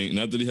simply being,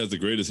 not that he has the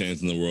greatest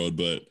hands in the world,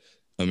 but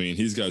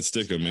he's got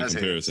Stickum in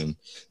comparison.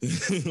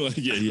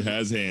 He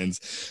has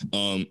hands.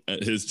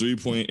 At his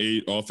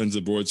 3.8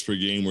 offensive boards per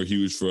game were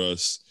huge for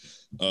us.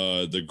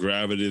 The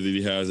gravity that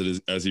he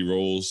has as he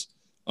rolls.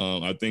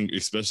 I think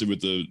especially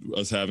with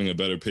us having a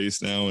better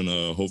pace now and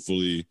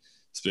hopefully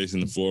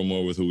spacing the floor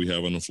more with who we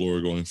have on the floor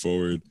going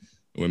forward.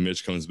 When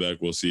Mitch comes back,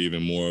 we'll see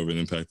even more of an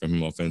impact from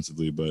him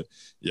offensively. But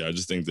yeah, I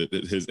just think that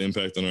his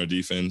impact on our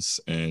defense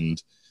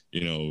and,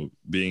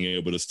 being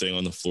able to stay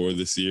on the floor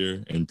this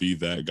year and be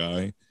that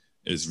guy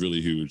is really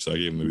huge. So I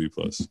gave him a B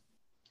plus.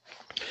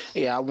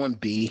 Yeah, I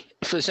went B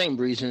for the same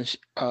reasons.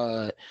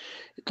 The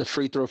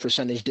free throw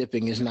percentage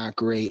dipping is not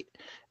great.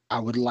 I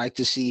would like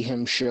to see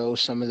him show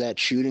some of that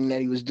shooting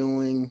that he was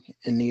doing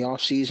in the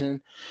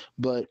offseason,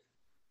 but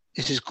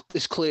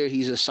it's clear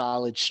he's a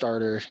solid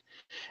starter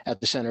at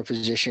the center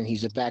position.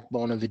 He's the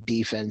backbone of the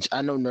defense.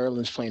 I know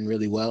Nerlens playing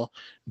really well,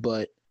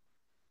 but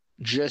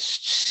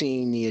just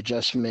seeing the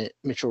adjustment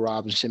Mitchell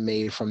Robinson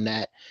made from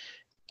that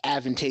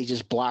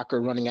advantageous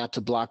blocker running out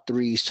to block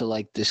threes to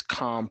like this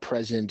calm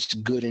presence,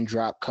 good in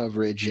drop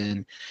coverage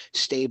and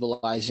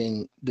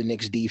stabilizing the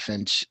Knicks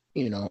defense.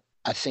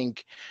 I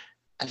think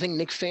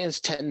Knicks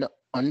fans tend to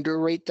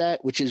underrate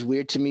that, which is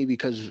weird to me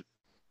because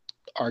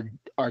our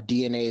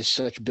DNA is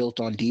such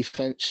built on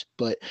defense,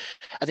 but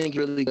I think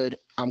really good.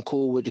 I'm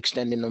cool with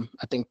extending them.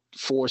 I think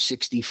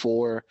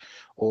 464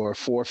 or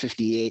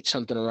 458,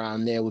 something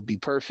around there would be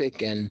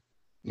perfect. And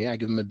yeah, I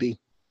give him a B.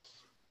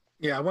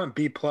 Yeah, I went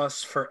B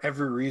plus for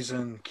every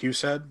reason Q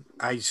said.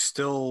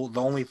 The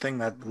only thing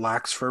that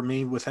lacks for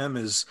me with him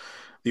is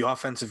the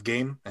offensive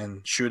game,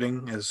 and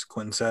shooting, as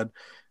Quentin said,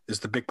 is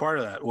the big part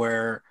of that,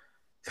 where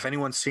if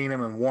anyone's seen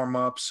him in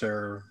warm-ups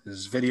or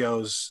his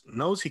videos,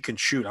 knows he can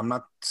shoot. I'm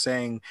not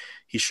saying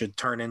he should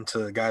turn into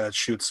the guy that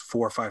shoots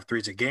 4 or 5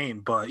 threes a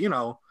game, but,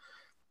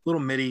 little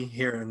midi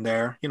here and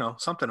there,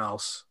 something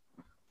else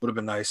would have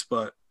been nice.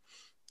 But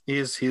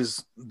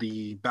he's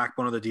the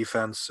backbone of the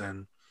defense,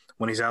 and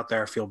when he's out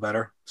there, I feel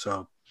better.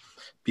 So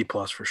B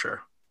plus for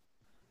sure.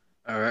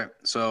 All right.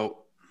 So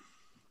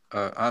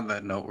on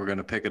that note, we're going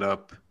to pick it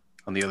up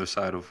on the other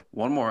side of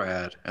one more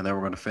ad, and then we're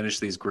going to finish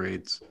these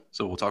grades.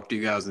 So we'll talk to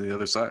you guys on the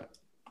other side.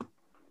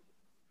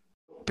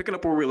 Picking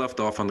up where we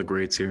left off on the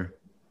grades here.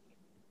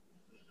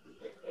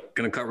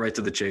 Going to cut right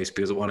to the chase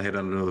because I want to hit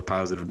on another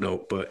positive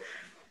note. But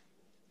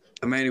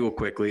Emmanuel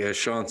quickly, as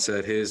Sean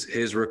said,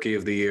 his rookie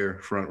of the year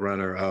front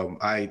runner.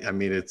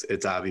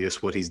 It's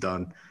obvious what he's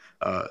done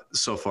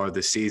so far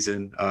this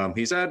season.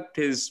 He's had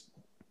his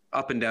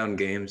up and down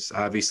games.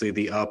 Obviously,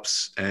 the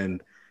ups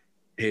and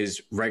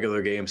his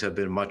regular games have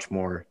been much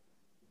more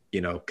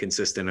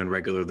consistent and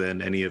regular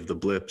than any of the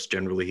blips.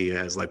 Generally, he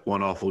has like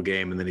one awful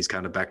game and then he's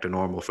kind of back to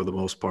normal for the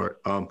most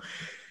part.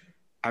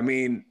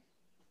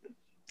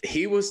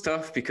 He was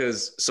tough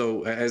because,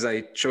 so as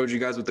I showed you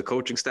guys with the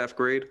coaching staff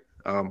grade,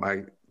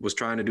 I was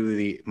trying to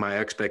do my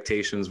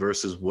expectations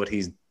versus what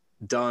he's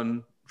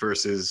done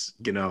versus,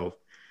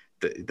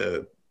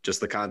 the just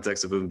the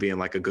context of him being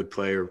like a good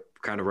player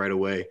kind of right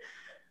away.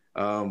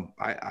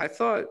 I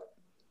thought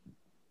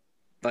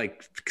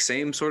like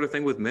same sort of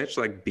thing with Mitch,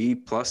 like B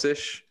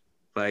plus-ish.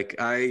 Like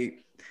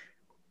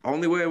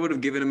only way I would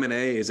have given him an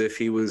A is if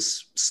he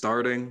was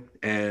starting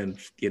and,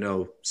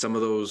 some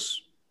of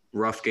those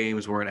rough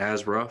games weren't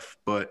as rough.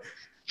 But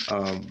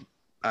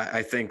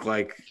I think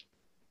like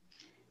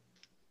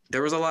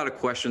there was a lot of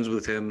questions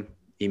with him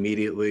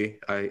immediately.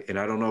 I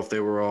don't know if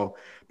they were all,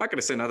 I'm not going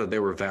to say not that they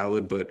were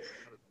valid, but,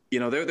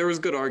 there was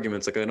good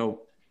arguments. Like I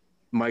know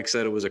Mike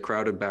said it was a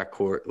crowded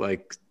backcourt,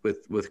 like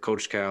with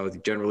Coach Cal.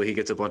 Generally, he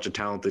gets a bunch of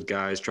talented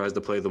guys, tries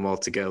to play them all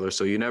together.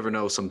 So you never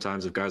know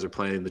sometimes if guys are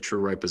playing in the true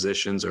right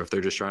positions or if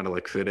they're just trying to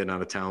like fit in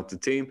on a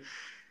talented team.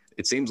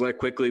 It seems like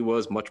Quickly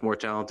was much more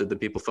talented than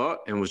people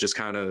thought and was just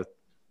kind of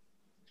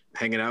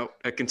hanging out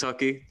at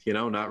Kentucky,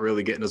 not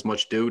really getting as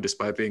much due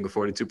despite being a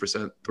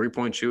 42%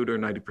 three-point shooter,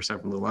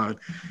 90% from the line.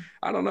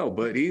 I don't know,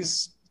 but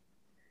he's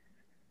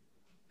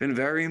been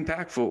very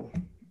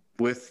impactful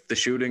with the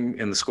shooting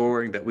and the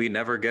scoring that we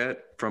never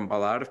get from a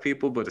lot of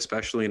people, but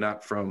especially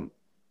not from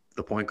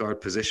the point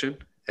guard position.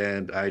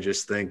 And I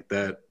just think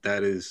that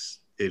it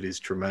is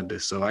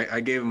tremendous. So I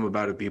gave him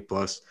about a B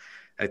plus.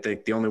 I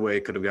think the only way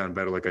it could have gotten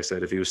better, like I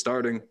said, if he was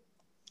starting,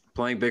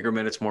 playing bigger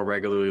minutes more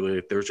regularly,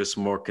 if there was just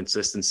more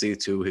consistency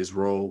to his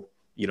role,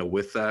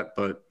 with that.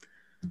 But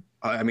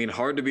I mean,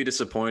 hard to be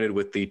disappointed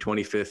with the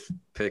 25th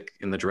pick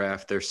in the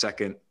draft, their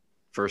second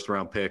first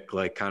round pick,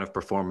 like kind of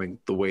performing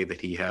the way that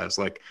he has.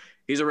 Like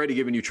he's already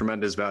given you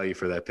tremendous value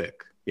for that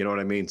pick. You know what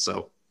I mean?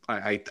 So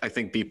I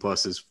think B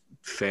plus is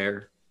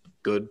fair,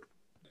 good.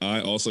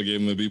 I also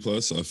gave him a B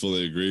plus. I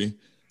fully agree.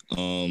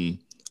 I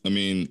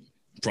mean,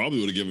 probably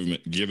would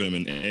have given him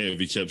an A if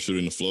he kept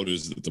shooting the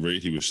floaters at the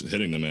rate he was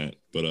hitting them at.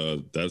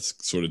 But that's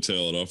sort of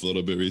tailed off a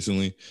little bit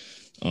recently.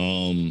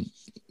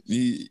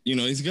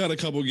 He's got a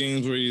couple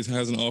games where he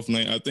has an off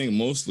night. I think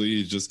mostly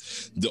he's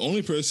just the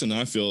only person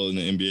I feel in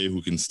the NBA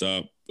who can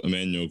stop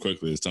Emmanuel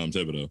quickly is Tom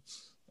Thibodeau.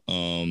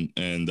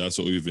 And that's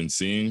what we've been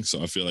seeing.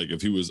 So I feel like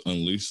if he was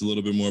unleashed a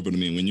little bit more, but I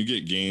mean, when you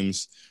get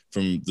games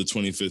from the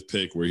 25th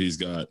pick where he's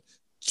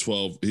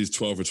 12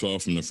 for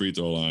 12 from the free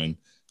throw line,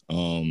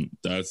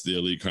 that's the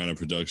elite kind of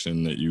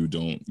production that you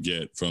don't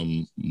get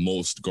from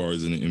most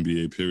guards in the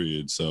NBA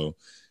period. So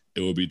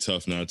it will be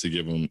tough not to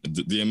give him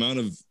the amount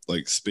of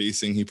like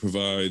spacing he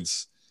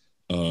provides,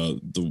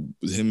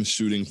 him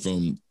shooting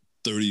from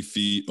 30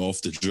 feet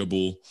off the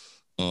dribble.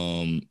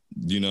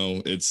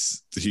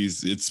 It's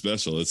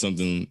special. It's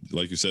something,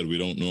 like you said, we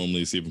don't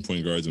normally see from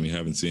point guards and we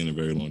haven't seen in a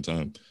very long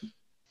time.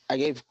 I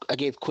gave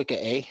Quick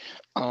a A.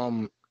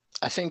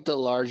 I think the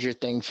larger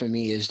thing for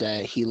me is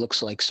that he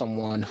looks like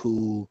someone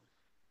who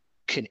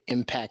can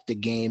impact the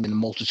game in a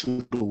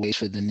multitude of ways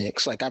for the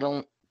Knicks. Like, I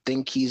don't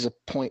think he's a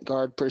point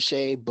guard per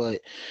se,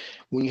 but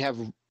when you have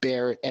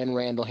Barrett and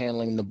Randall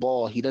handling the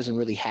ball, he doesn't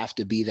really have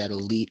to be that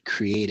elite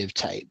creative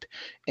type.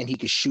 And he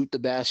can shoot the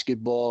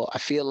basketball. I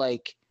feel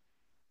like,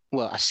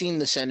 well, I've seen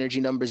the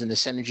synergy numbers, and the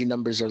synergy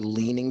numbers are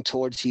leaning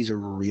towards he's a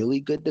really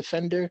good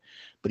defender,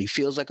 but he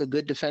feels like a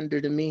good defender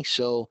to me.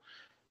 So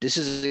this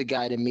is a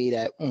guy to me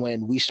that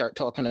when we start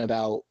talking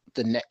about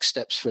the next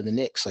steps for the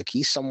Knicks, like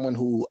he's someone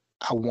who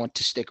I want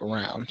to stick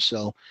around.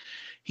 So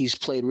he's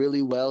played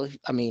really well.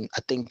 I mean,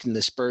 I think in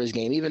the Spurs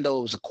game, even though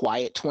it was a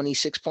quiet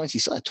 26 points, he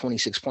still had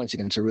 26 points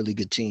against a really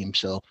good team.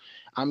 So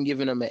I'm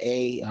giving him an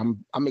A.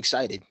 I'm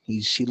excited.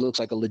 He looks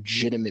like a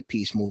legitimate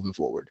piece moving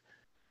forward.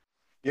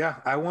 Yeah,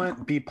 I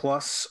went B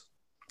plus,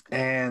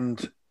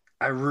 and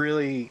I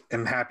really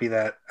am happy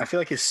that I feel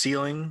like his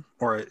ceiling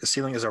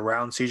is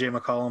around CJ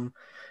McCollum,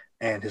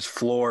 and his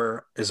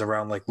floor is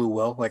around like Lou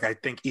Will. Like I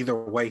think either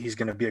way he's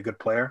going to be a good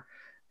player,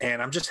 and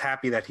I'm just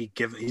happy that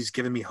he's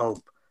given me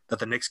hope that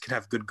the Knicks can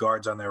have good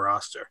guards on their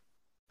roster,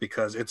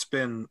 because it's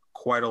been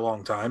quite a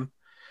long time.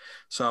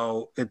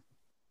 So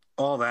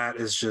all that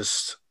is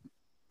just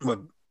what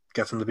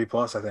gets him to B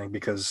plus, I think,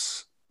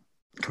 because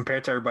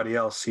compared to everybody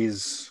else, he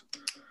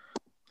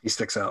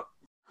sticks out.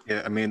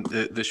 Yeah, I mean,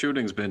 the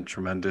shooting's been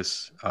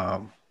tremendous.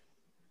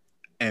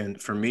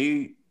 And for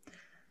me,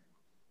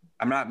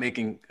 I'm not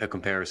making a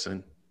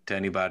comparison to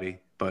anybody,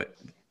 but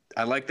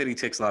I like that he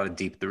takes a lot of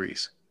deep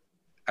threes.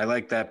 I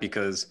like that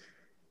because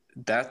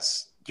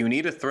you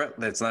need a threat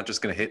that's not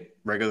just going to hit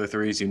regular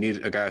threes. You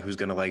need a guy who's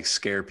going to like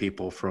scare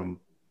people from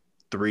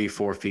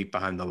 3-4 feet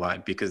behind the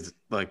line, because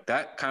like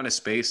that kind of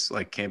space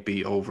like can't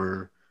be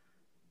over.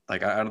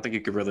 Like I don't think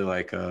you could really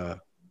like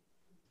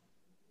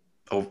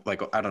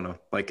I don't know.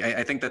 Like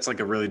I think that's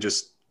like a really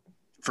just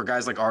for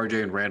guys like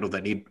RJ and Randall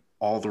that need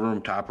all the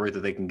room to operate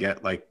that they can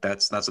get. Like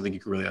that's not something you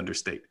can really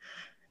understate.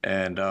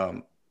 And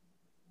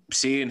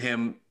seeing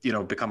him,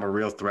 become a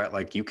real threat,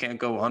 like you can't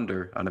go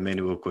under on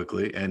Emmanuel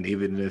quickly. And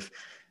even if,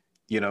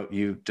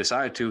 you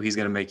decide to, he's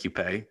going to make you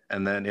pay.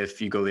 And then if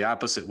you go the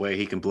opposite way,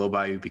 he can blow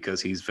by you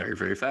because he's very,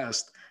 very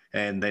fast.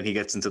 And then he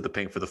gets into the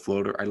paint for the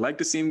floater. I'd like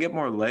to see him get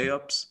more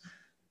layups,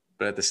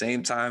 but at the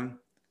same time,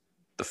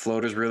 the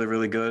floater's really,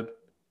 really good.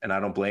 and I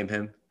don't blame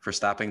him for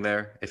stopping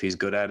there if he's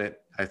good at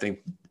it. I think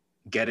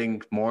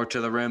getting more to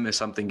the rim is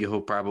something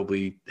he'll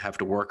probably have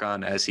to work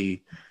on as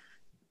he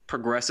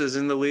progresses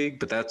in the league,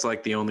 but that's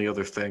like the only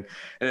other thing.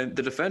 And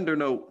the defender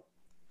note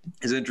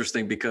is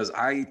interesting because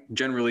I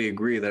generally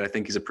agree that I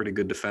think he's a pretty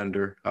good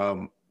defender.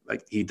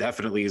 Like he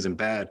definitely isn't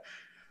bad,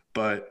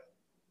 but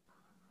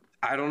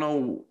I don't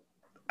know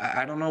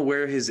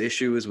where his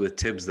issue is with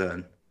Tibbs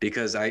then,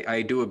 because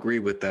I do agree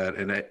with that.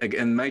 And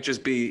it might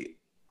just be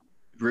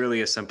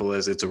really as simple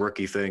as it's a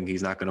rookie thing.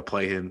 He's not going to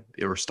play him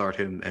or start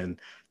him. And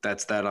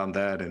that's that on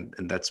that. And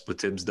that's what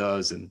Tibbs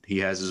does. And he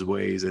has his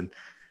ways. And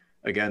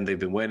again, they've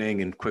been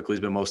winning and Quickly's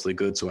been mostly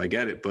good. So I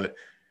get it. But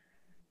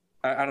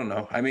I don't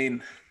know. I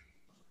mean,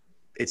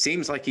 it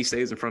seems like he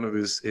stays in front of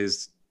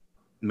his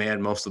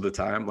man most of the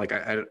time. Like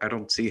I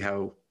don't see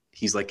how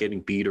he's like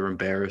getting beat or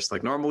embarrassed.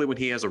 Like normally when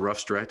he has a rough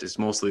stretch, it's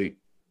mostly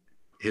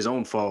his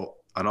own fault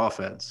on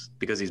offense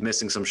because he's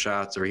missing some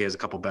shots or he has a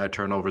couple bad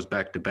turnovers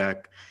back to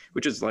back,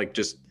 which is like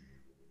just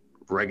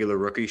regular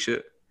rookie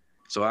shit.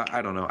 So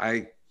I don't know.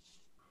 I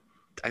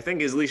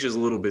think his leash is a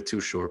little bit too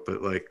short,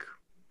 but like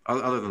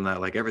other than that,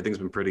 like everything's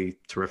been pretty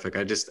terrific.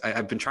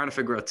 I've been trying to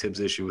figure out Tibbs'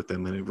 issue with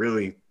him, and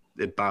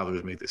it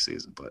bothers me this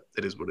season, but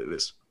it is what it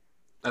is.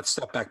 That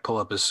step back pull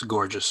up is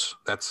gorgeous.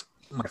 That's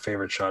my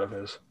favorite shot of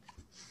his.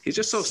 He's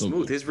just so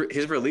smooth.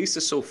 His release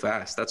is so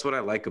fast. That's what I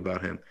like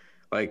about him.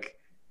 Like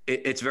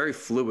it's very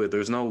fluid.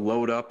 There's no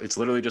load up. It's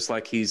literally just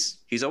like he's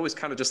always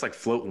kind of just like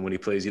floating when he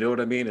plays. You know what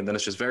I mean? And then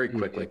it's just very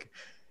quick.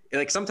 Mm-hmm.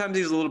 Like sometimes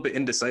he's a little bit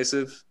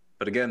indecisive,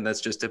 but again,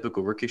 that's just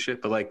typical rookie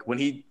shit. But like when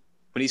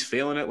he's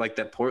feeling it, like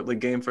that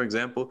Portland game, for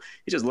example,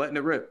 he's just letting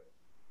it rip.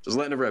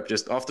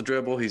 Just off the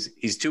dribble.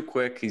 He's too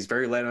quick. He's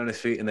very light on his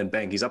feet, and then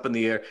bang, he's up in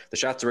the air. The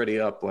shot's already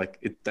up.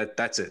 Like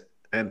that's it.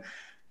 And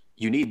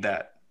you need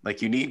that.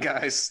 Like you need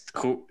guys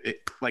who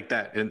like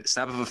that. And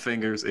snap of a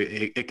fingers,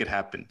 it could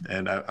happen.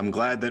 And I'm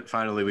glad that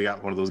finally we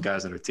got one of those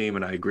guys on our team.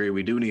 And I agree,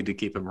 we do need to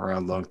keep him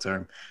around long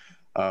term.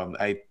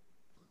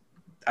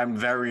 I'm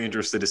very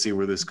interested to see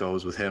where this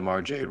goes with him,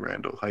 RJ, and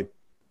Randall.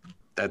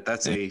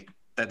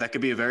 That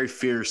could be a very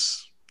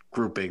fierce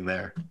grouping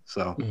there.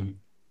 So. Mm-hmm.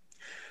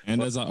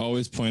 And as I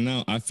always point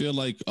out, I feel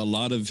like a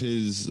lot of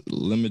his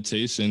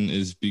limitation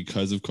is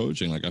because of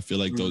coaching. Like I feel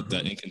like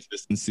that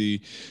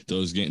inconsistency,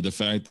 the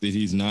fact that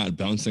he's not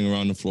bouncing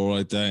around the floor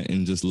like that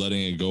and just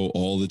letting it go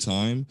all the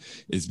time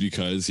is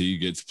because he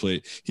gets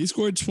played. He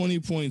scored 20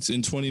 points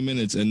in 20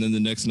 minutes, and then the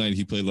next night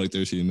he played like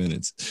 13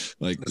 minutes.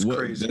 Like that's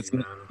crazy.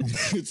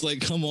 It's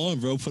like, come on,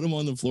 bro, put him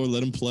on the floor,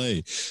 let him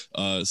play.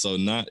 So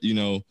not,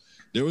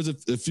 there was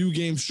a few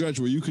game stretch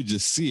where you could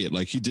just see it.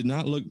 Like he did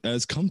not look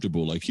as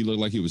comfortable. Like he looked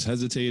like he was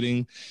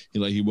hesitating.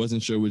 He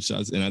wasn't sure which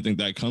shots. And I think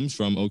that comes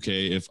from,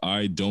 okay, if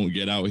I don't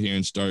get out here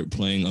and start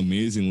playing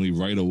amazingly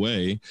right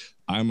away,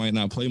 I might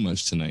not play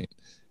much tonight.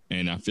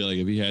 And I feel like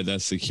if he had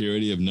that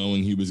security of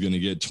knowing he was going to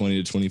get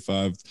 20 to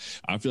 25,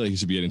 I feel like he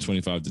should be getting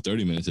 25 to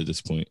 30 minutes at this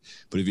point.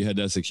 But if he had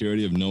that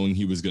security of knowing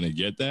he was going to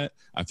get that,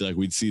 I feel like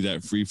we'd see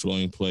that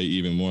free-flowing play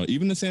even more.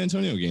 Even the San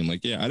Antonio game,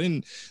 like, yeah,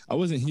 I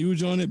wasn't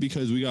huge on it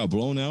because we got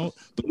blown out,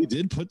 but he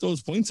did put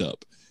those points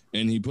up.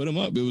 And he put them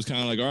up. It was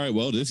kind of like, all right,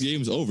 well, this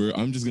game's over.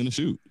 I'm just going to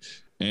shoot.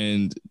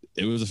 And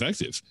it was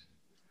effective.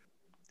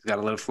 He's got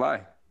to let it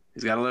fly.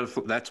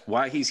 That's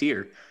why he's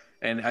here.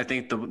 And I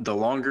think the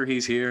longer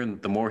he's here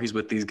and the more he's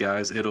with these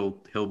guys, he'll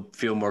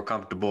feel more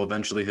comfortable.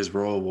 Eventually his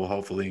role will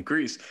hopefully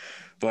increase.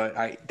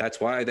 But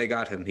that's why they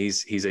got him.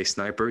 He's a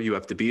sniper. You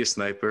have to be a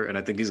sniper. And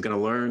I think he's going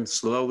to learn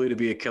slowly to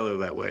be a killer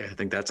that way. I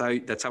think that's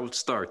how it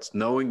starts.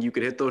 Knowing you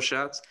could hit those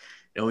shots,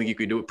 knowing you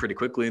could do it pretty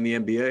quickly in the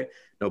NBA.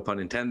 No pun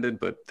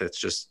intended, but that's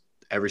just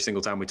every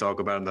single time we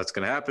talk about him, that's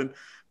going to happen.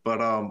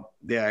 But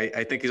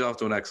I think he's off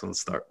to an excellent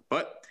start.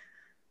 But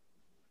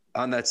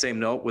on that same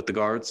note, with the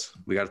guards,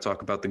 we got to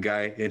talk about the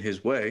guy in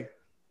his way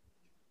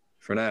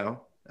for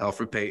now,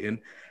 Elfrid Payton.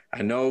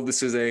 I know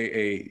this is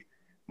a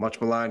much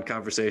maligned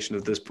conversation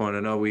at this point. I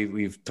know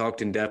we've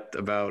talked in depth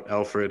about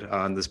Elfrid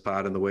on this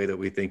pod and the way that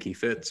we think he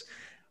fits.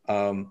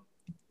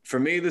 For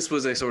me, this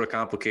was a sort of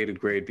complicated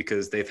grade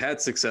because they've had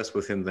success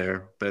with him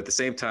there. But at the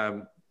same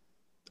time,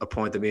 a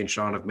point that me and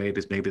Sean have made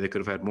is maybe they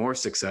could have had more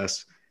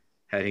success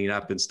had he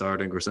not been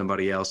starting or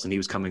somebody else and he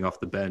was coming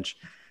off the bench.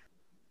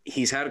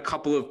 He's had a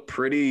couple of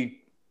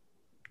pretty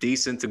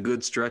decent to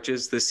good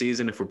stretches this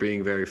season, if we're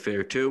being very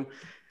fair too.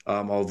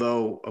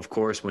 Although, of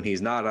course, when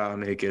he's not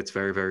on, it gets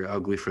very, very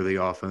ugly for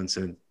the offense.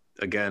 And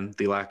again,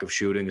 the lack of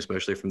shooting,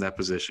 especially from that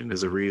position,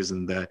 is a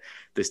reason that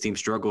this team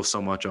struggles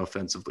so much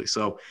offensively.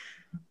 So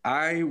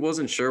I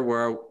wasn't sure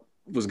where I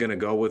was going to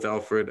go with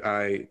Elfrid.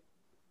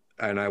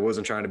 I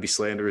wasn't trying to be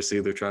slanderous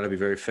either, trying to be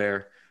very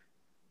fair.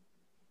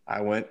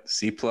 I went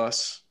C+.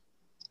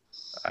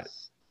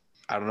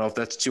 I don't know if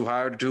that's too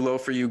high or too low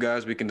for you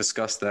guys. We can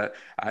discuss that.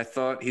 I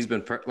thought he's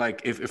been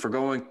if we're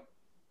going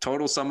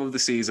total sum of the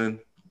season,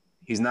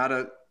 he's not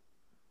a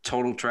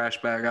total trash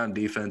bag on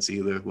defense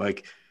either.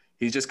 Like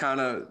he's just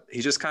kind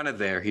of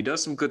there. He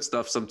does some good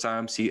stuff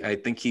sometimes. I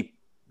think he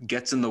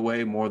gets in the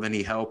way more than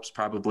he helps,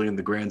 probably in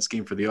the grand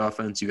scheme for the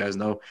offense. You guys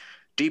know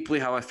deeply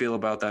how I feel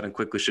about that, and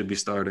quickly should be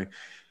starting.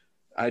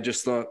 I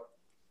just thought,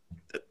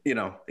 he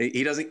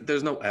doesn't.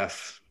 There's no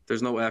F.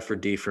 There's no F or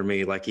D for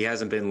me. Like, he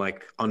hasn't been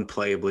like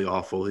unplayably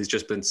awful. He's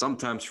just been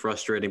sometimes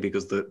frustrating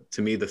because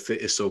to me the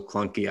fit is so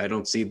clunky. I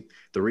don't see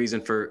the reason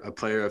for a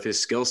player of his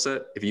skill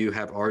set. If you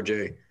have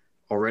RJ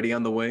already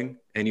on the wing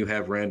and you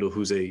have Randall,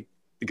 who's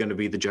going to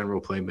be the general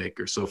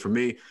playmaker. So for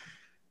me,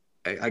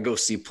 I go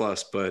C+,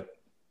 but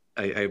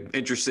I'm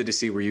interested to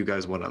see where you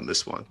guys went on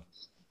this one.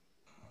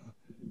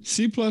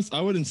 C+,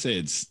 I wouldn't say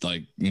it's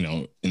like,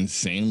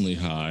 insanely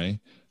high.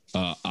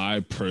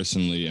 I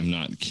personally am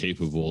not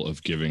capable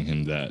of giving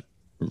him that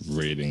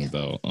rating,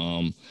 though.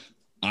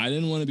 I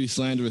didn't want to be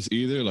slanderous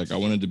either. Like, I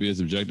wanted to be as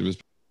objective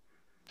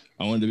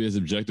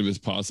as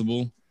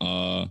possible.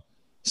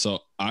 So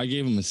I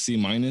gave him a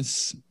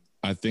C-.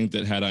 I think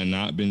that had I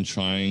not been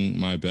trying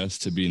my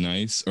best to be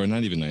nice, or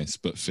not even nice,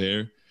 but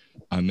fair,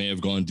 I may have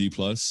gone D+.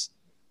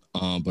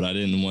 But I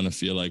didn't want to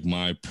feel like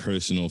my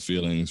personal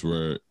feelings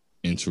were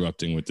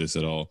interrupting with this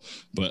at all.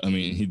 But I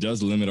mean, he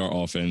does limit our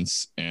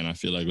offense, and I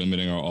feel like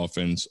limiting our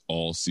offense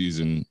all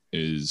season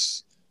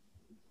is,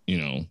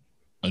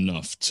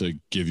 enough to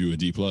give you a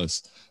D+.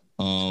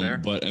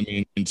 But I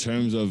mean, in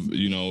terms of,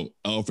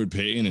 Elfrid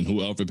Payton and who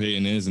Elfrid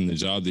Payton is and the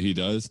job that he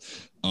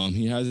does,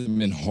 he hasn't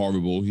been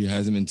horrible. He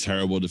hasn't been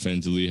terrible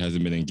defensively. He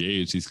hasn't been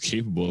engaged. He's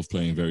capable of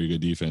playing very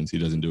good defense. He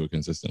doesn't do it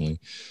consistently.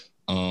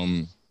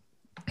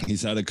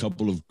 He's had a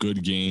couple of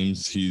good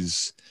games.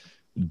 He's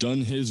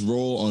done his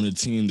role on a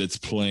team that's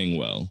playing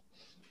well.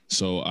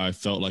 So I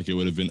felt like it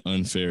would have been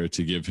unfair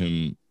to give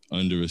him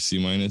under a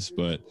C-.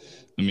 But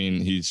I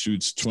mean, he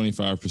shoots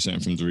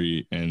 25% from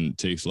three and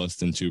takes less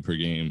than 2 per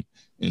game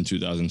in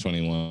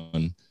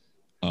 2021.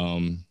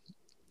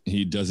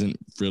 He doesn't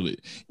really,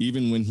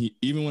 even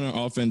when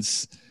our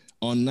offense,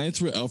 on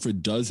nights where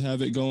Elfrid does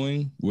have it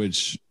going,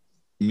 which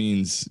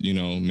means,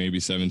 maybe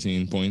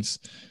 17 points,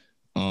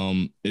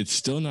 it's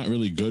still not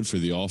really good for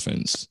the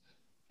offense.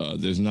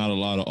 There's not a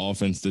lot of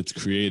offense that's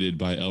created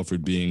by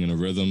Elfrid being in a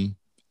rhythm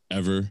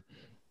ever.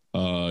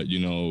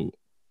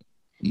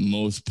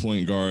 Most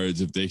point guards,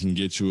 if they can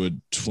get you a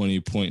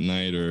 20-point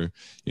night, or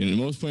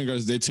most point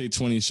guards, they take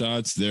 20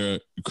 shots, they're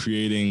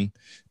creating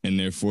and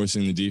they're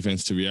forcing the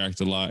defense to react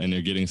a lot, and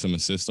they're getting some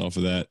assists off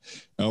of that.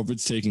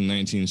 Elfrid's taking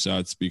 19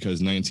 shots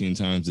because 19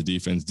 times the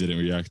defense didn't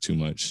react too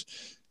much,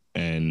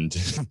 and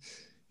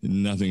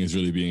nothing is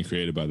really being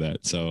created by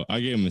that. So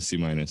I gave him a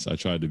C-. I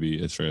tried to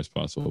be as fair as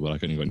possible, but I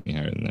couldn't go any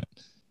higher than that.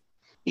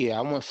 Yeah,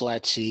 I went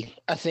flat C.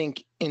 I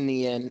think in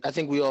the end, I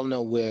think we all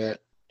know where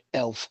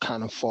Elf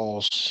kind of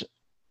falls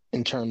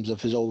in terms of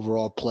his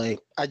overall play.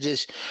 I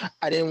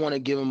didn't want to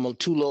give him a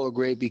too low a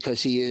grade because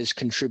he is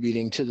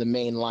contributing to the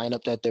main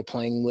lineup that they're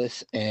playing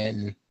with,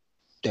 and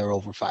they're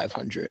over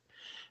 500.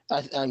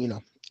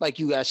 Like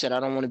you guys said, I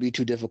don't want to be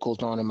too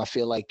difficult on him. I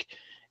feel like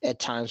at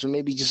times, or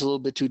maybe just a little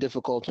bit too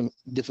difficult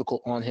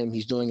on him.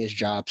 He's doing his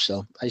job,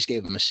 so I just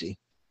gave him a C.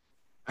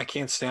 I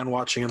can't stand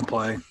watching him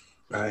play.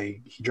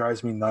 He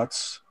drives me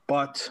nuts,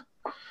 but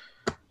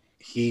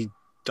he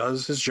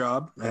does his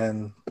job,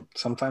 and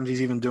sometimes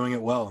he's even doing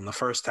it well. In the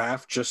first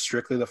half, just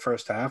strictly the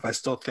first half, I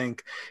still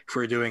think if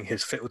we're doing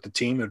his fit with the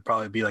team, it would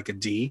probably be like a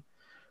D.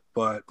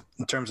 But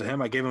in terms of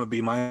him, I gave him a B-,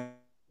 and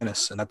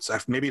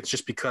maybe it's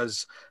just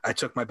because I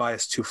took my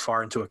bias too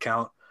far into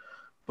account.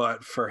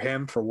 But for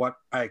him, for what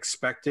I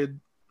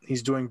expected,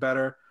 he's doing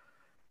better.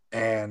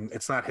 And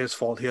it's not his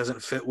fault. He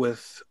doesn't fit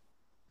with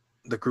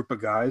the group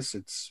of guys.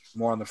 It's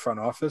more on the front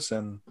office.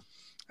 And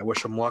I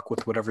wish him luck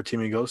with whatever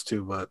team he goes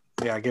to. But,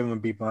 yeah, I gave him a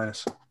B-.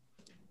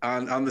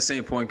 On the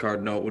same point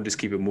guard note, we'll just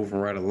keep it moving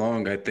right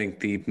along. I think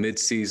the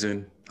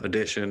midseason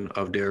edition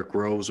of Derrick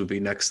Rose would be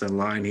next in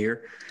line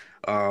here.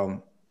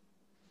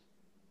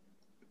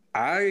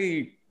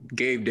 I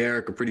gave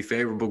Derrick a pretty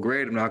favorable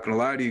grade. I'm not going to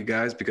lie to you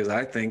guys, because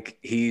I think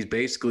he's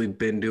basically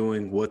been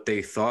doing what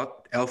they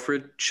thought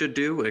Elfrid should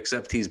do,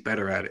 except he's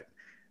better at it.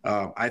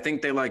 I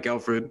think they like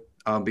Elfrid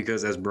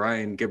because, as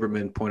Brian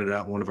Gibberman pointed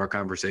out in one of our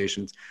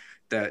conversations,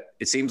 that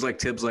it seems like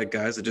Tibbs like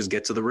guys that just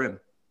get to the rim.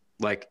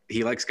 Like,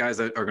 he likes guys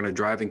that are going to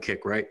drive and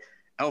kick, right?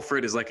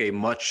 Elfrid is like a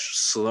much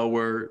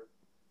slower,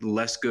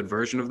 less good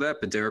version of that,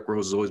 but Derrick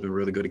Rose has always been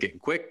really good at getting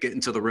quick, getting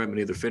to the rim, and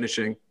either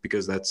finishing,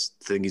 because that's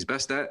the thing he's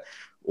best at,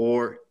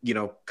 or,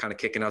 kind of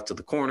kicking out to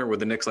the corner where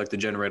the Knicks like to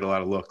generate a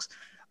lot of looks.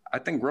 I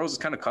think Rose has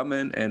kind of come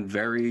in and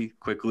very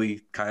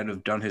quickly kind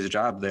of done his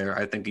job there.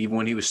 I think even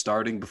when he was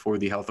starting before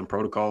the health and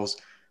protocols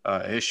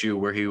issue,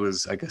 where he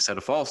was, I guess, at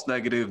a false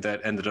negative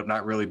that ended up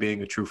not really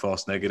being a true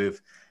false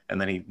negative,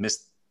 and then he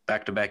missed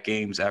back-to-back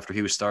games after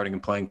he was starting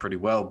and playing pretty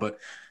well. But,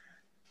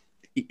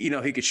 he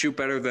could shoot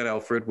better than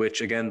Elfrid,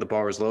 which, again, the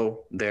bar is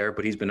low there,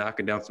 but he's been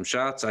knocking down some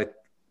shots.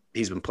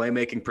 He's been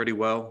playmaking pretty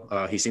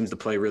well. He seems to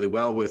play really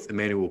well with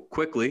Emmanuel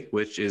Quickley,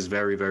 which is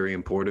very, very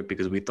important,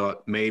 because we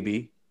thought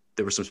maybe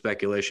there was some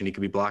speculation he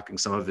could be blocking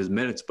some of his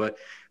minutes, but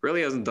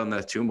really hasn't done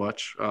that too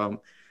much.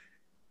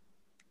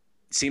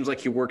 Seems like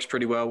he works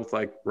pretty well with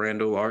like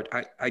Randall Art.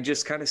 I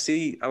just kind of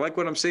I like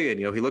what I'm seeing.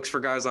 He looks for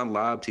guys on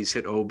lobs. He's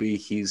hit Obi.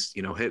 He's,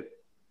 hit.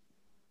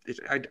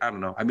 I don't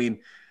know. I mean,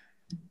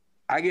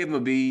 I gave him a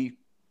B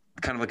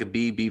kind of like a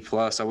B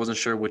plus. I wasn't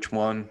sure which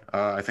one.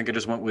 I think I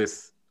just went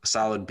with a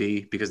solid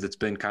B because it's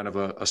been kind of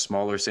a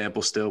smaller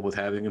sample still with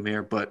having him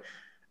here. But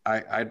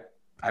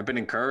I've been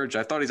encouraged.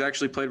 I thought he's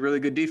actually played really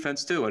good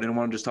defense too. I didn't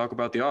want to just talk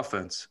about the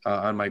offense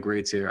on my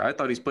grades here. I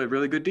thought he's played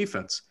really good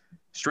defense.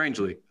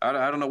 Strangely, I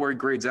don't know where he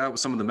grades out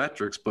with some of the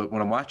metrics, but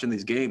when I'm watching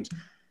these games,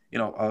 a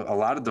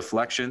lot of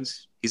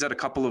deflections. He's had a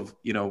couple of,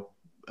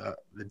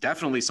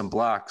 definitely some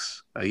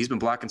blocks. He's been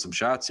blocking some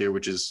shots here,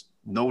 which is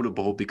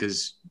notable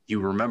because you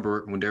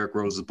remember when Derrick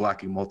Rose is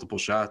blocking multiple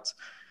shots,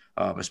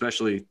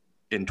 especially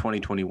in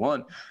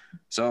 2021.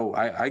 So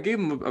I gave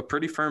him a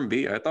pretty firm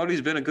B. I thought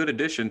he's been a good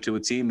addition to a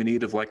team in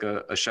need of like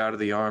a shot of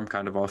the arm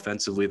kind of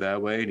offensively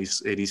that way. And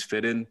he's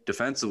fit in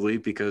defensively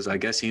because I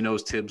guess he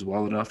knows Tibbs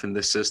well enough in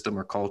this system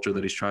or culture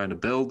that he's trying to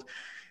build.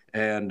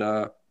 And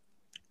the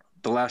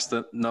last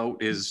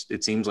note is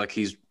it seems like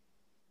he's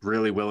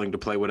really willing to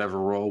play whatever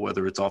role,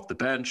 whether it's off the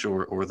bench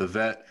or the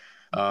vet,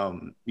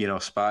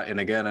 spot. And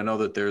again, I know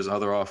that there's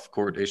other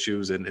off-court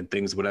issues and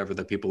things, whatever,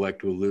 that people like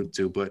to allude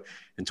to. But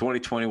in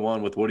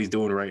 2021, with what he's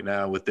doing right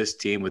now, with this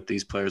team, with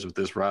these players, with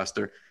this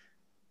roster,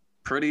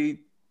 pretty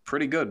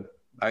good.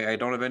 I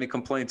don't have any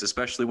complaints,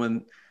 especially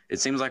when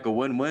it seems like a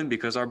win-win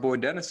because our boy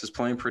Dennis is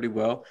playing pretty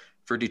well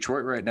for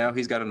Detroit right now.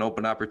 He's got an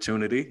open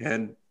opportunity,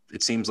 and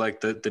it seems like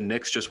the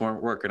Knicks just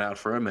weren't working out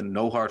for him, and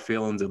no hard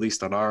feelings, at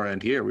least on our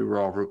end here. We were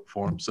all rooting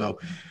for him. So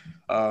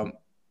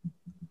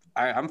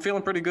I'm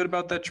feeling pretty good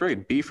about that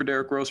trade. B for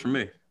Derrick Rose for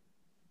me.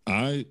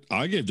 I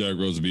gave Derrick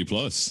Rose a B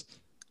plus.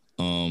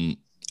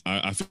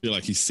 I feel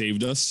like he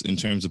saved us in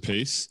terms of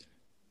pace.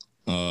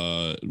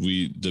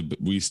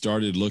 We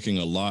started looking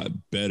a lot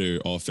better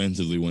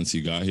offensively once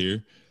he got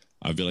here.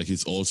 I feel like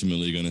he's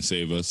ultimately going to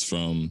save us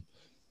from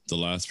the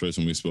last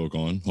person we spoke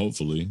on.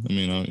 Hopefully, I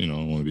mean, I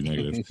don't want to be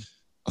negative.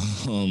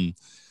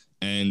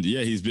 And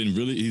yeah, he's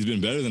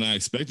been better than I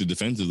expected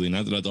defensively.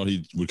 Not that I thought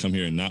he would come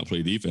here and not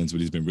play defense, but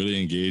he's been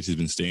really engaged. He's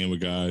been staying with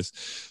guys.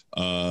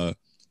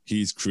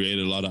 He's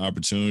created a lot of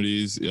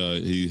opportunities.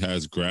 He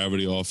has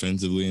gravity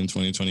offensively in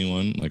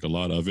 2021, like a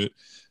lot of it.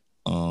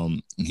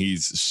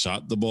 He's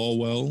shot the ball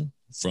well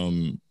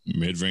from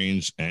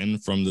mid-range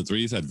and from the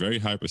three. He's had very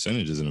high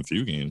percentages in a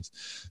few games.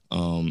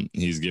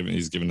 He's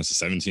given us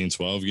a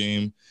 17-12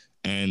 game.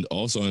 And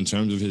also in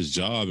terms of his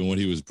job and what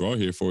he was brought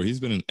here for, he's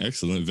been an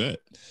excellent vet.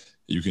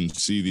 You can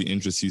see the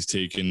interest he's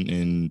taken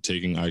in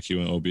taking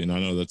IQ and OB. And I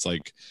know that's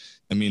like,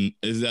 I mean,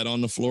 is that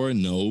on the floor?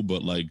 No,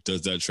 but like,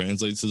 does that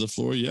translate to the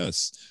floor?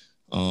 Yes.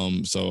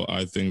 So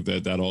I think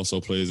that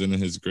also plays into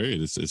his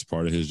grade. It's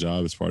part of his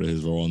job. It's part of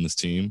his role on this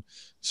team.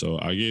 So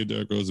I gave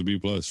Derrick Rose a B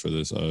plus for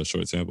this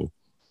short sample.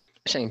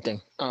 Same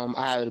thing.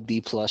 I had a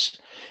B plus.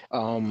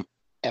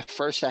 At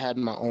first I had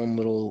my own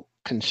little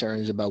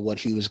concerns about what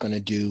he was going to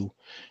do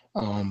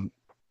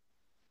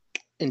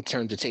in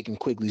terms of taking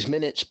Quigley's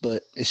minutes,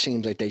 but it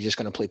seems like they're just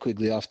going to play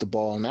Quigley off the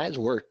ball, and that has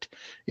worked.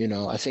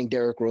 I think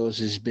Derrick Rose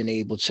has been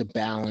able to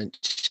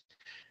balance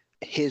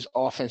his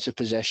offensive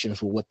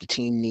possessions with what the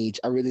team needs.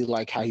 I really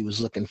like how he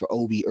was looking for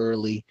Obi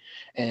early,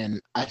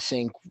 and I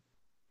think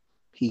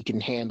he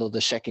can handle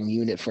the second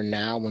unit for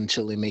now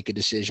until they make a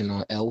decision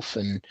on Elf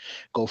and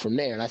go from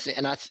there.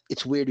 And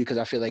it's weird because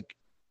I feel like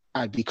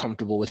I'd be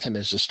comfortable with him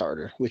as a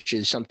starter, which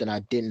is something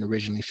I didn't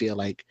originally feel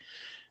like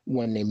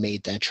when they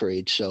made that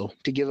trade. So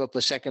to give up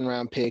a second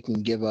round pick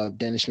and give up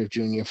Dennis Smith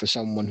Jr. for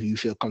someone who you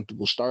feel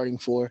comfortable starting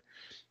for,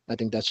 I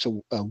think that's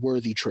a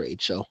worthy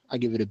trade. So I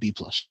give it a B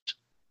plus.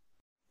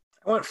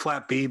 I went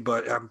flat B,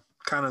 but I'm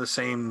kind of the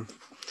same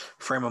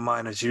frame of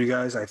mind as you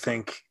guys. I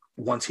think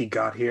once he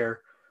got here,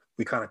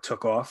 we kind of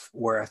took off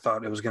where I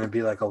thought it was going to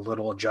be like a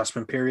little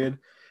adjustment period.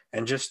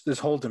 And just this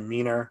whole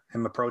demeanor,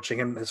 him approaching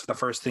him, is the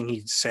first thing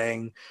he's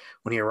saying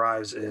when he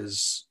arrives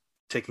is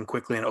taking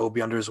Quickly and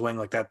Obi under his wing.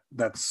 Like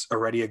that's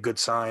already a good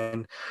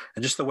sign.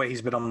 And just the way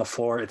he's been on the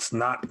floor, it's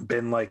not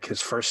been like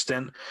his first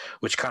stint,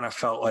 which kind of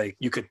felt like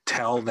you could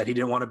tell that he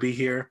didn't want to be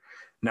here.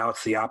 Now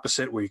it's the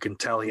opposite where you can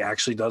tell he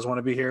actually does want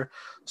to be here.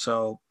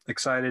 So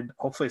excited.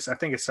 Hopefully, I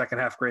think his second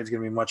half grade is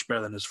going to be much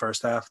better than his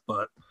first half,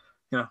 but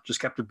just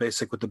kept it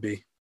basic with the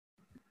B.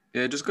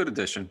 Yeah, just good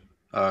addition.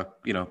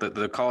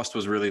 The cost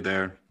was really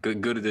there.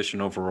 Good addition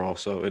overall.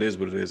 So it is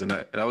what it is. And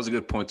that was a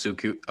good point too,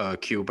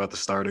 Q, about the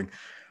starting.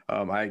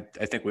 I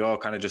think we all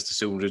kind of just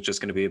assumed it was just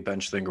going to be a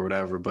bench thing or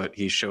whatever, but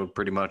he showed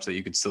pretty much that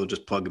you could still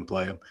just plug and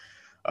play him.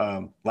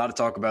 A lot of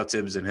talk about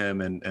Tibbs and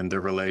him and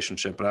their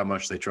relationship, but how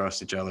much they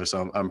trust each other.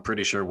 So I'm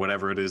pretty sure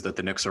whatever it is that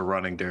the Knicks are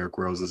running, Derrick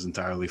Rose is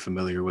entirely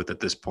familiar with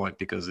at this point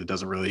because it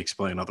doesn't really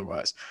explain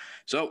otherwise.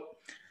 So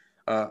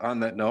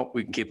on that note,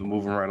 we can keep it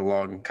moving right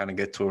along and kind of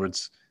get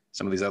towards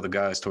some of these other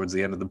guys towards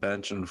the end of the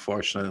bench. And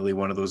unfortunately,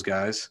 one of those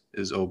guys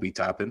is Obi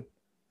Toppin.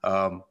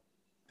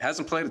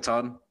 Hasn't played a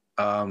ton.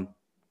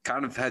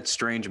 Kind of had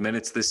strange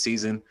minutes this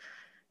season.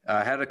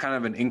 Had a kind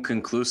of an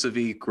inconclusive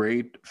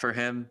grade for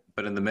him,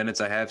 but in the minutes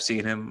I have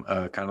seen him,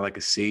 kind of like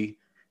a C.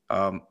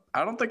 I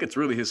don't think it's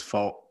really his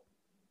fault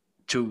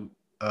to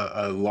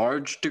a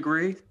large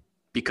degree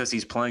because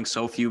he's playing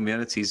so few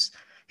minutes. He's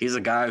a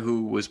guy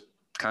who was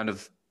kind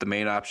of the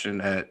main option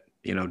at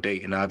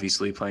Dayton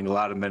obviously playing a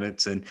lot of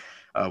minutes and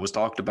was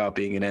talked about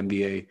being an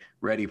NBA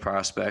ready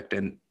prospect.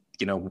 And,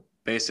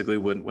 basically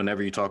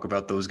whenever you talk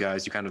about those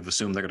guys, you kind of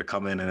assume they're going to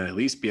come in and at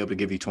least be able to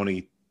give you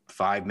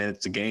 25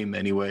 minutes a game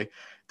anyway.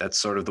 That's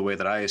sort of the way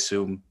that I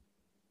assume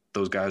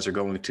those guys are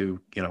going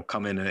to,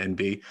 come in and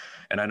be.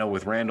 And I know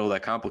with Randall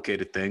that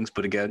complicated things,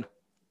 but again,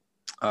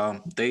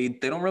 they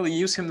don't really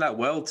use him that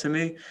well to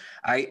me.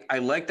 I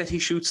like that he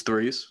shoots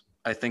threes.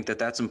 I think that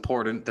that's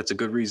important. That's a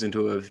good reason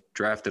to have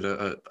drafted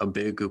a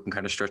big who can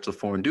kind of stretch the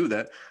floor and do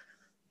that.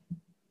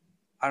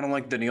 I don't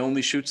like that he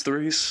only shoots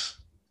threes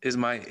is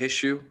my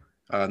issue.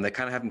 They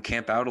kind of have him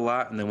camp out a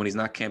lot. And then when he's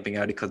not camping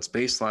out, he cuts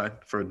baseline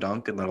for a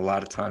dunk. And then a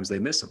lot of times they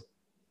miss him.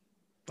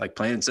 Like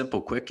plain and simple,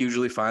 Quick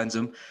usually finds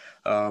him.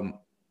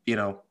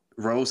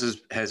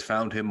 Rose has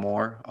found him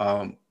more.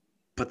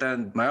 But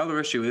then my other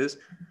issue is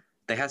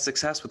they had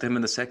success with him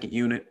in the second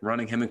unit,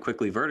 running him in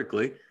quickly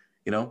vertically,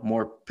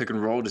 more pick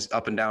and roll, just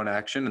up and down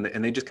action.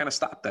 And they just kind of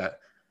stopped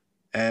that.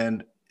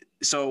 And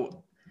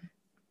so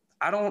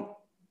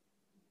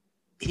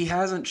he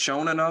hasn't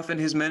shown enough in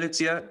his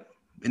minutes yet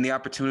in the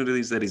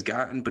opportunities that he's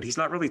gotten, but he's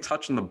not really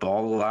touching the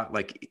ball a lot.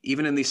 Like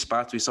even in these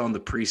spots we saw in the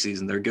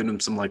preseason, they're giving him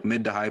some like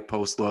mid to high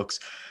post looks.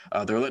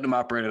 They're letting him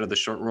operate out of the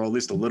short roll at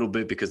least a little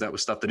bit because that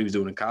was stuff that he was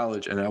doing in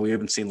college. And now we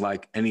haven't seen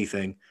like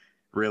anything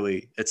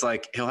really. It's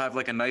like he'll have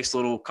like a nice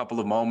little couple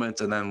of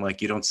moments and then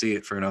like you don't see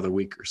it for another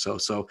week or so.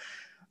 So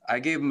I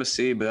gave him a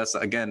C, but that's,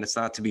 again, it's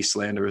not to be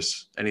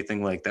slanderous,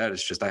 anything like that.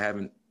 It's just I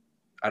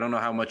don't know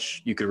how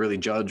much you could really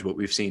judge what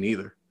we've seen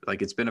either.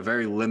 Like it's been a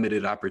very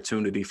limited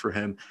opportunity for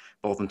him,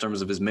 both in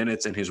terms of his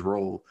minutes and his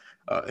role,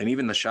 and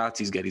even the shots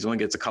he only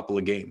gets a couple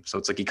of games. So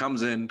it's like he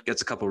comes in,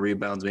 gets a couple of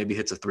rebounds, maybe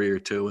hits a 3 or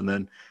 2, and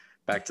then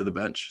back to the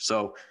bench.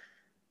 So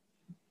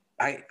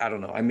I don't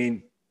know. I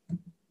mean,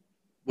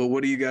 well,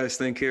 what do you guys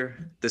think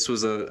here? This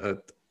was an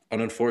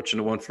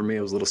unfortunate one for me.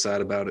 I was a little sad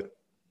about it.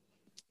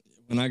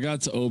 When I got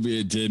to Obi,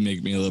 it did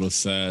make me a little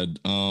sad.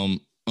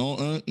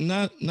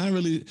 Not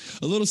really.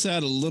 A little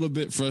sad, a little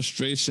bit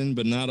frustration,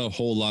 but not a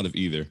whole lot of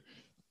either.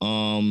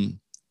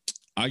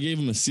 I gave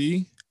him a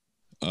C.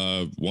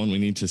 One, we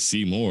need to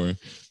see more,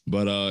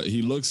 but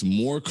he looks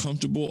more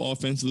comfortable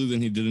offensively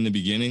than he did in the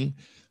beginning.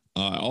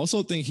 I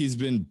also think he's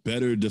been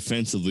better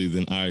defensively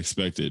than I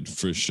expected,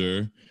 for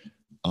sure.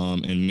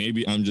 And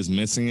maybe I'm just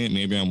missing it.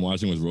 Maybe I'm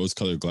watching with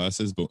rose-colored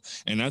glasses,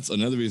 and that's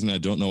another reason I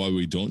don't know why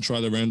we don't try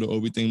the Randall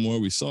Obi thing more.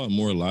 We saw it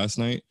more last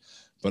night,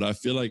 but I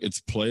feel like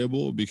it's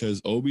playable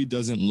because Obi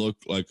doesn't look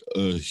like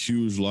a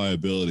huge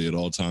liability at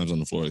all times on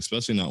the floor,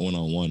 especially not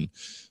one-on-one.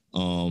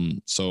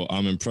 So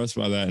I'm impressed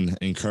by that and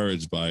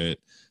encouraged by it.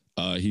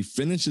 He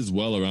finishes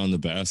well around the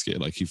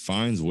basket. Like he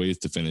finds ways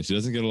to finish. He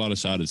doesn't get a lot of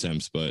shot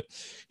attempts, but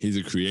he's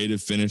a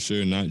creative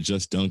finisher, not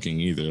just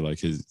dunking either. Like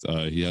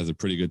he has a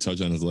pretty good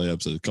touch on his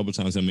layups. A couple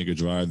times he'll make a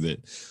drive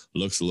that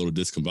looks a little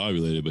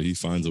discombobulated, but he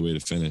finds a way to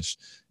finish.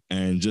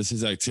 And just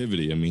his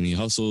activity. I mean, he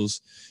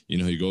hustles,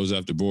 he goes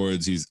after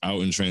boards. He's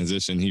out in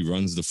transition. He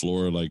runs the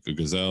floor like a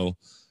gazelle.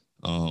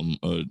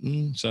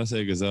 Should I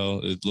say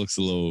gazelle? It looks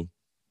a little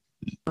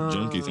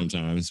junky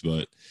sometimes,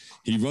 but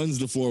he runs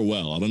the floor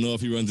well. I don't know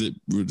if he runs it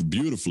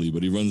beautifully,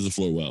 but he runs the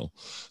floor well.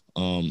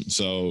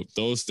 So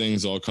those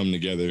things all come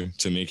together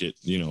to make it,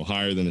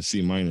 higher than a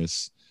C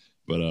minus.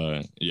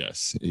 But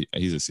yes,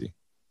 he's a C.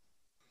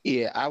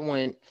 Yeah, I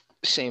went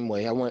same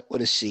way. I went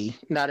with a C.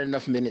 Not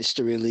enough minutes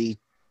to really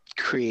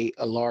create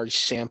a large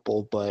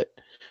sample, but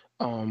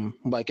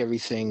like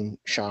everything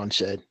Sean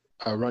said,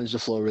 runs the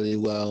floor really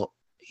well.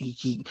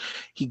 He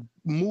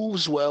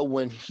moves well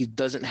when he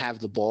doesn't have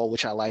the ball,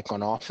 which I like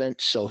on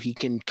offense. So he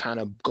can kind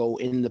of go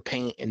in the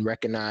paint and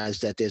recognize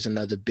that there's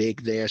another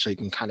big there, so he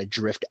can kind of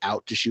drift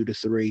out to shoot a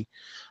 3.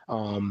 I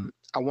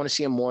want to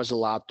see him more as a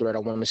lob threat. I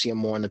want to see him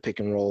more in the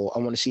pick and roll. I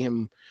want to see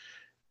him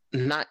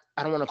I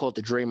don't want to call it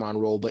the Draymond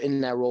role, but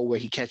in that role where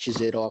he catches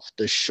it off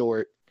the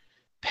short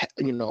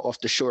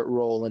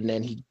roll, and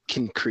then he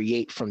can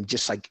create from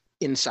just like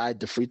inside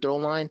the free throw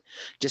line,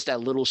 just that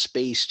little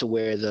space to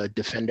where the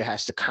defender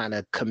has to kind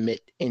of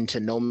commit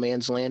into no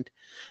man's land.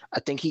 I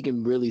think he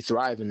can really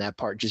thrive in that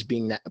part, just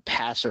being that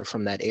passer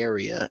from that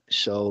area.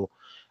 So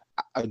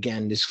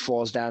again, this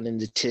falls down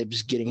into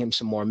Tibbs getting him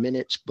some more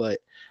minutes, but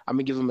I'm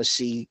gonna give him a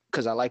C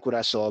because I like what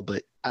I saw,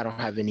 but I don't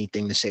have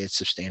anything to say it's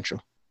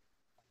substantial.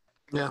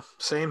 Yeah,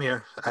 same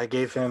here. I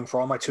gave him,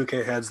 for all my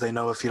 2K heads, they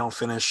know if you don't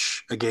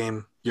finish a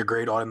game, your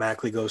grade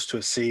automatically goes to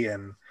a C,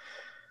 and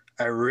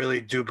I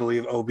really do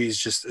believe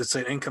Obi's it's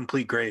an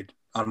incomplete grade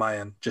on my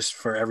end, just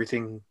for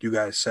everything you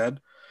guys said.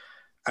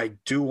 I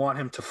do want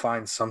him to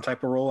find some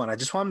type of role, and I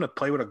just want him to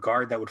play with a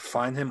guard that would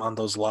find him on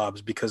those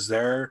lobs, because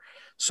there are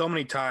so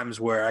many times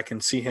where I can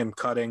see him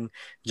cutting,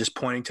 just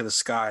pointing to the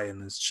sky,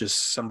 and it's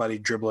just somebody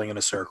dribbling in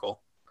a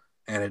circle,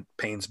 and it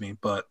pains me,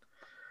 but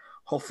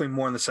hopefully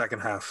more in the second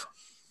half.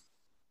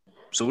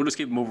 So we'll just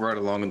keep moving right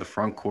along in the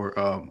front court.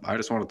 I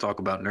just want to talk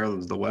about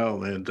Nerlens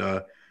Noel, and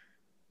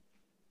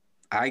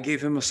I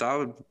gave him a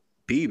solid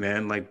B,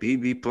 man, like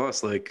B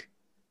plus. Like,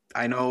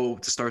 I know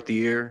to start the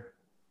year,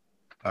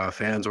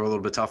 fans were a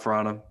little bit tougher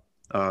on him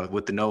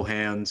with the no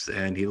hands,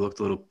 and he looked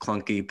a little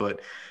clunky. But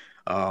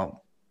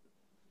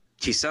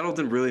He settled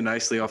in really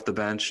nicely off the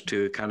bench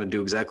to kind of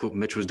do exactly what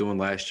Mitch was doing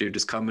last year,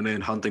 just coming in,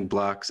 hunting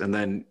blocks. And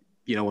then,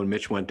 when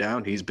Mitch went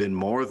down, he's been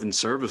more than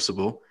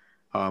serviceable.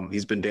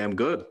 He's been damn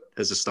good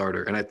as a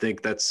starter. And I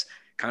think that's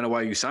kind of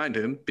why you signed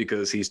him,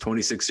 because he's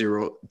 26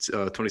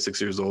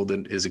 years old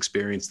and is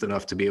experienced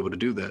enough to be able to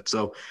do that.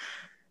 So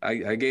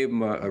I gave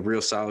him a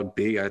real solid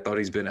B. I thought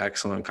he's been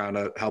excellent, kind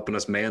of helping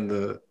us man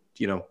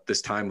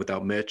this time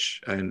without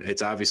Mitch. And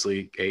it's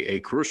obviously a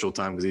crucial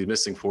time because he's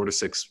missing 4 to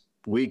 6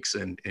 weeks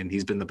and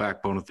he's been the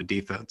backbone of the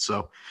defense.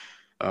 So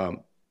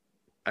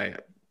I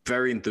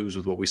very enthused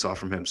with what we saw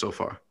from him so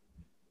far.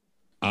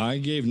 I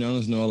gave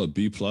Nerlens Noel a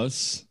B+.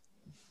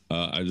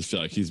 I just feel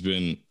like he's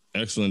been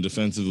excellent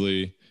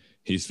defensively.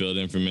 He's filled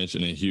in for Mitch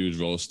in a huge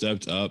role,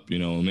 stepped up.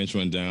 When Mitch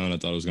went down, I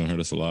thought it was going to hurt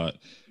us a lot.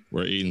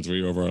 We're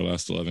 8-3 over our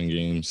last 11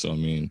 games. So,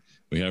 we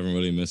haven't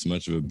really missed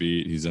much of a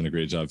beat. He's done a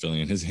great job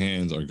filling in. His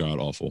hands are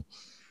god-awful.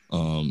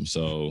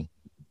 So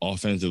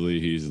offensively,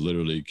 he's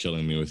literally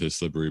killing me with his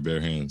slippery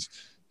bare hands.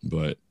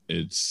 But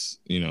it's,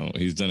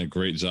 he's done a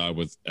great job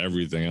with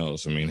everything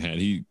else. Had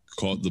he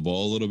caught the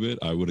ball a little bit,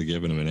 I would have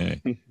given him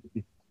an A.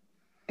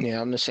 Yeah,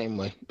 I'm the same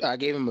way. I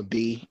gave him a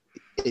B.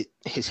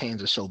 His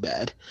hands are so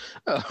bad.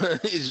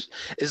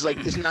 It's like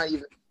it's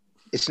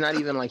not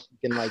even like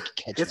he can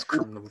catch it.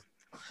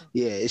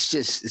 Yeah,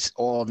 it's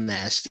all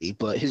nasty.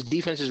 But his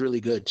defense is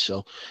really good.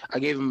 So I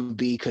gave him a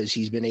B because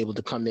he's been able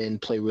to come in,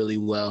 play really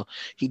well.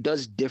 He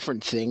does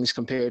different things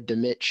compared to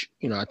Mitch.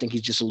 I think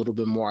he's just a little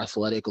bit more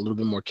athletic, a little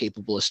bit more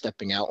capable of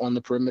stepping out on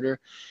the perimeter,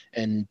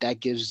 and that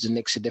gives the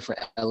Knicks a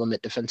different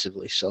element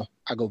defensively. So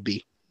I go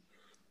B.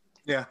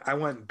 Yeah, I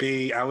went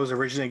B. I was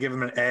originally giving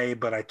him an A,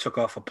 but I took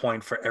off a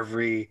point for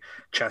every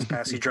chest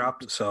pass he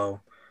dropped,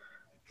 so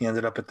he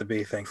ended up at the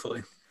B,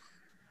 thankfully.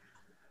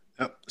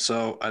 Yep.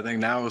 So I think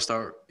now we'll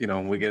start,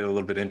 we get a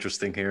little bit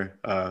interesting here,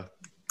 the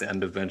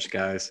end of bench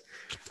guys.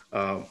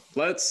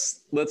 Let's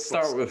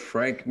start with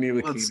Frank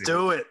Ntilikina. Let's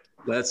do it.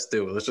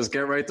 Let's just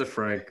get right to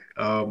Frank.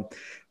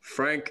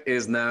 Frank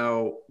is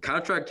now –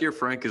 contract year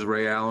Frank is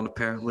Ray Allen,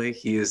 apparently.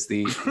 He is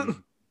the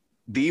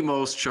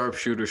most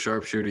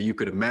sharpshooter you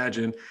could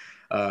imagine.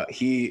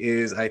 He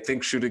is, I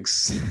think, shooting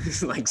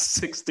like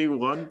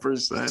 61%.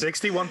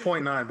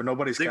 61.9, but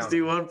nobody's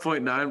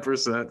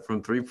 61.9%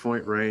 from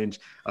three-point range.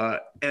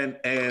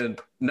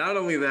 And not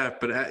only that,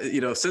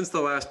 but, since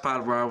the last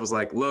pod where I was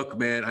like, look,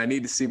 man, I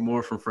need to see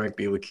more from Frank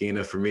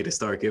Ntilikina for me to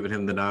start giving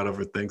him the nod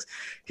over things.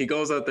 He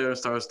goes out there and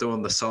starts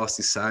doing the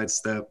saucy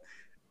sidestep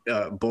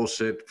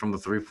bullshit from the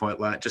three-point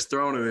line, just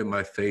throwing it in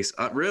my face.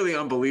 Really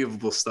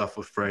unbelievable stuff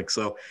with Frank.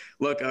 So,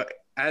 look,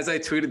 as I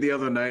tweeted the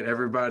other night,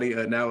 everybody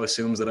now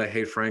assumes that I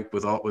hate Frank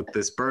with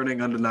this burning,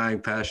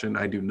 undenying passion.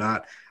 I do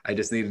not. I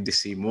just needed to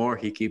see more.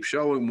 He keeps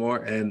showing more,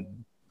 and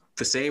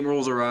the same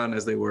rules are on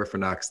as they were for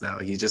Knox now.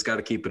 He's just got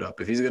to keep it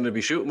up. If he's going to be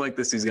shooting like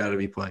this, he's got to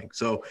be playing.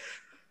 So,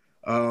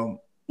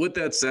 with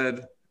that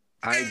said,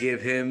 I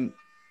give him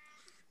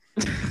 –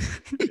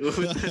 with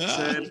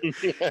that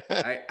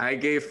said, I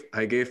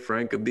gave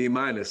Frank a B-.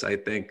 I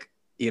think,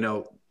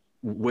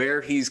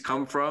 where he's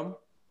come from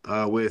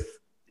with –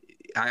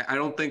 I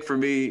don't think for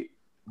me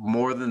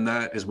more than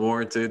that is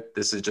warranted.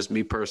 This is just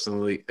me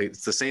personally.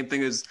 It's the same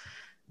thing as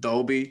the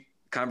Obi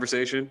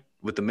conversation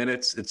with the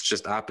minutes. It's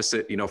just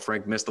opposite.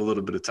 Frank missed a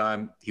little bit of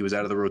time. He was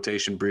out of the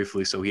rotation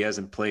briefly, so he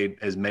hasn't played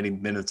as many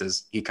minutes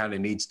as he kind of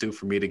needs to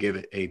for me to give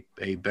it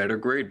a better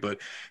grade. But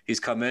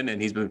he's come in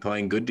and he's been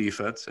playing good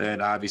defense,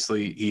 and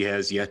obviously he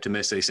has yet to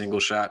miss a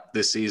single shot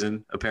this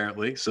season,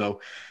 apparently.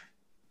 So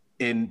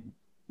in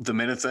the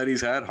minutes that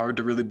he's had, hard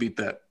to really beat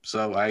that.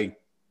 So I'm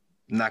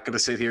not going to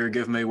sit here and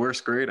give him a worse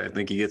grade. I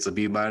think he gets a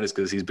B-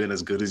 because he's been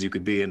as good as you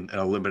could be in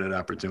a limited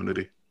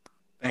opportunity.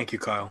 Thank you,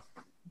 Kyle.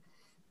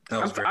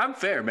 I'm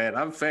fair, man.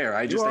 I'm fair.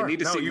 I need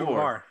to see more. You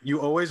are. You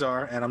always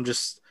are, and I'm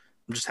just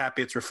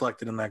happy it's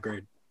reflected in that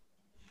grade.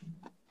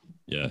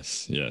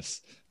 Yes. I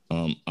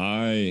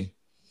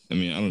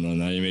don't know.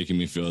 Now you're making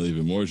me feel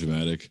even more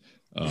dramatic.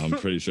 I'm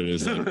pretty sure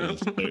there's like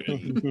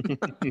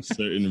a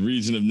certain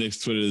region of Knicks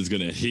Twitter that's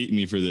going to hate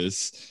me for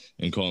this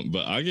and call him.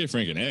 But I gave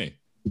Frank an A.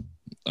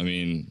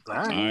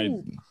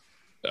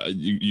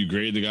 You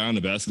grade the guy on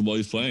the basketball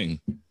he's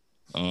playing.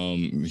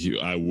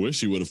 I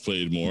wish he would have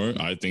played more.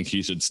 I think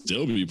he should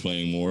still be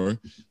playing more.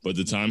 But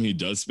the time he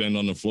does spend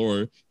on the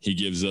floor, he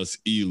gives us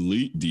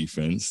elite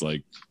defense,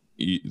 like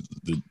the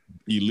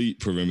elite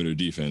perimeter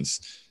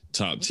defense,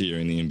 top tier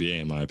in the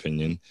NBA, in my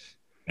opinion,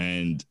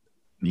 and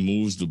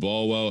moves the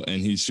ball well. And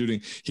he was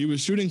shooting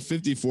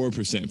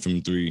 54%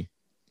 from three.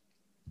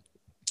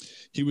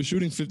 He was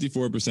shooting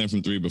 54%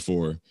 from three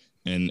before.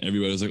 And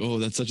everybody was like, oh,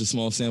 that's such a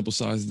small sample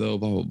size, though,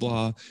 blah, blah,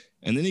 blah.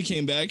 And then he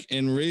came back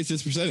and raised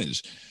his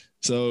percentage.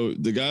 So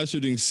the guy's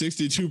shooting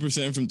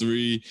 62% from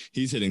three.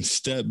 He's hitting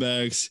step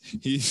backs.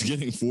 He's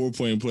getting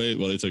 4-point play.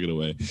 Well, they took it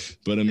away.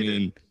 But,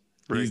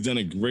 he's done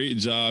a great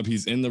job.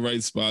 He's in the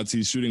right spots.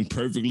 He's shooting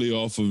perfectly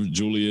off of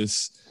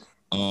Julius.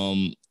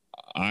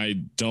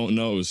 I don't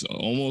know.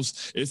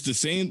 It's the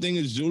same thing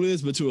as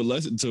Julius, but to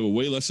a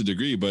way lesser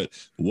degree. But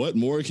what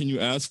more can you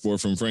ask for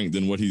from Frank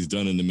than what he's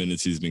done in the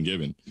minutes he's been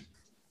given?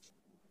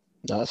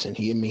 Nothing.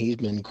 He's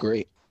been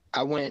great.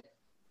 I went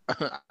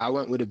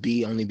with a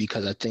B only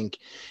because I think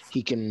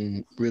he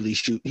can really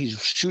shoot.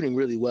 He's shooting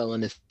really well,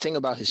 and the thing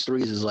about his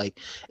threes is like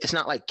it's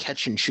not like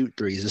catch and shoot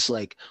threes. It's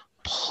like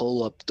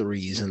pull up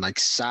threes and like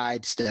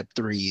sidestep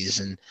threes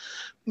and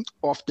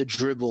off the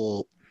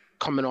dribble,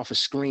 coming off a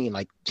screen.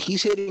 Like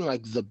he's hitting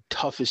like the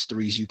toughest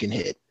threes you can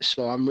hit.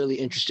 So I'm really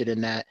interested in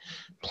that.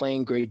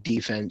 Playing great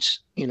defense.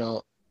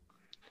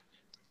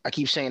 I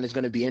keep saying it's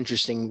going to be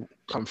interesting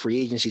come free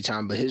agency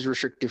time, but his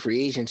restricted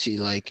free agency,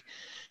 like,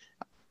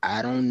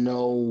 I don't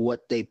know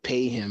what they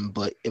pay him,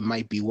 but it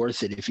might be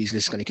worth it if he's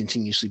just going to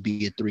continuously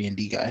be a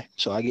 3-and-D guy.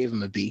 So I gave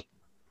him a B.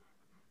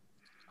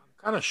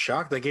 I'm kind of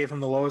shocked they gave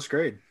him the lowest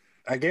grade.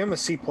 I gave him a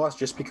C+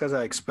 just because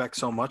I expect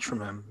so much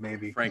from him,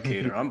 maybe. Frank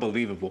Hater,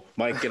 unbelievable.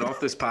 Mike, get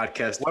off this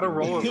podcast. What a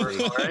roller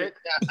coaster, right?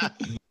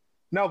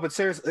 No, but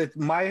seriously,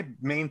 my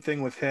main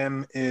thing with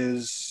him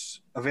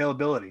is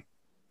availability.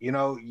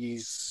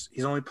 He's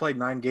only played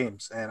 9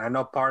 games, and I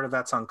know part of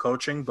that's on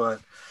coaching, but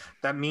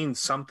that means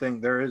something.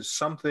 There is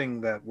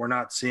something that we're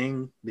not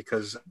seeing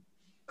because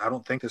I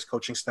don't think this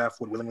coaching staff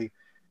would willingly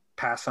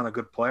pass on a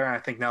good player. I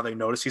think now they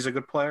notice he's a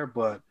good player,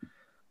 but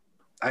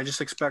I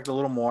just expect a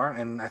little more,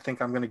 and I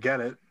think I'm going to get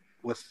it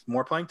with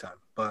more playing time.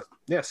 But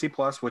yeah, C+,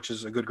 which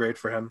is a good grade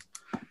for him,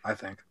 I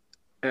think.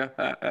 Yeah,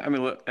 I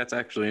mean, look, that's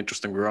actually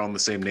interesting. We're all in the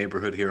same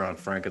neighborhood here on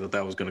Frank. I thought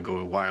that was going to go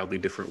a wildly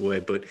different way.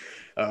 But,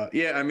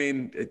 yeah, I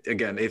mean,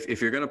 again, if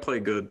you're going to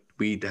play good,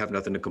 we have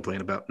nothing to complain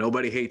about.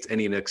 Nobody hates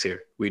any Knicks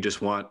here. We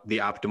just want the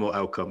optimal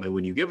outcome. And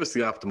when you give us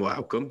the optimal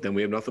outcome, then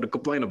we have nothing to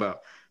complain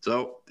about.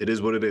 So it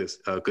is what it is.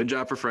 Good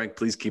job for Frank.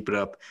 Please keep it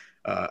up.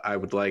 I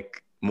would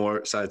like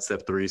more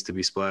sidestep threes to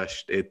be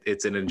splashed.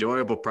 It's an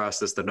enjoyable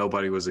process that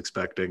nobody was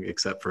expecting,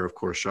 except for, of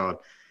course, Sean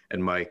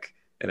and Mike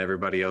and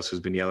everybody else who's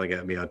been yelling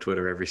at me on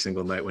Twitter every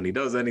single night when he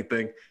does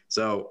anything.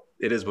 So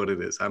it is what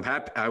it is. I'm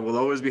happy. I will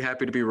always be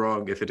happy to be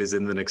wrong if it is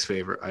in the Knicks'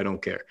 favor. I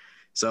don't care.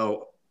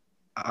 So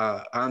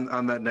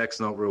on that next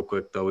note, real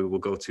quick, though, we will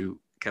go to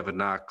Kevin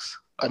Knox.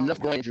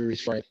 Enough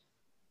injuries, Frank.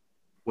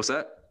 What's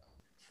that?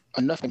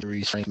 Enough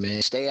injuries, Frank,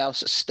 man. Stay out.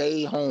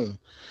 Stay home.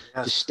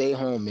 Yes. Just stay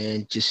home,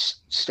 man.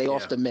 Just stay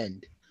off the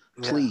mend.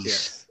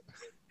 Please.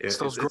 Yeah. It's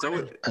those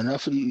groin.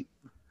 Enough of you.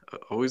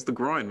 Always the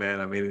groin,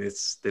 man. I mean,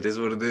 it is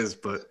what it is,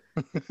 but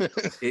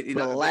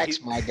relax,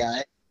 my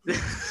guy.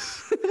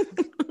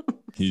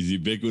 He's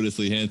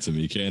ubiquitously handsome.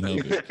 You can't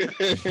help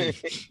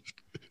it.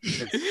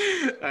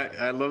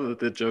 I love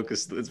that joke.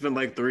 It's been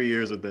like 3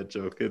 years with that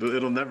joke.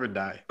 It'll never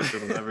die.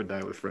 It'll never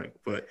die with Frank.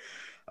 But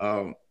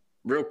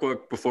real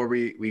quick, before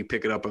we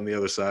pick it up on the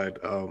other side,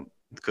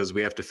 because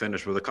we have to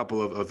finish with a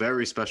couple of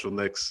very special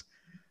Knicks.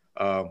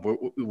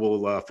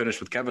 We'll finish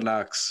with Kevin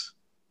Knox,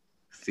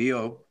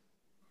 Theo,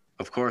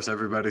 of course,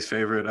 everybody's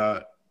favorite,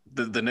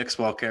 the Knicks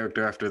ball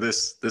character after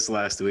this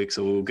last week,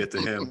 so we'll get to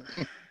him.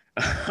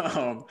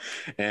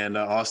 And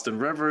Austin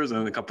Rivers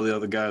and a couple of the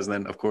other guys. And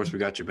then, of course, we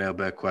got your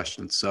mailbag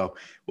questions. So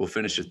we'll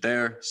finish it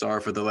there. Sorry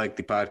for the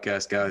lengthy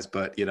podcast, guys,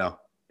 but,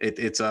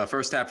 it's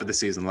first half of the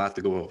season. A lot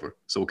to go over.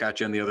 So we'll catch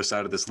you on the other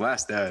side of this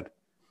last ad.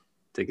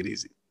 Take it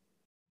easy.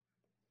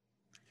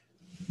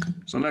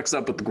 So next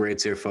up with the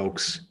grades here,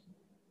 folks,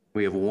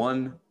 we have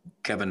one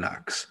Kevin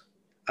Knox.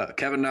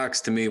 Kevin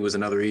Knox, to me, was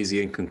another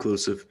easy and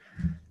conclusive.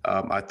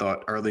 I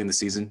thought early in the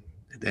season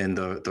and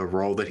the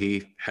role that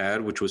he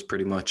had, which was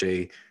pretty much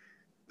a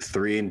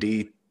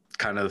 3-and-D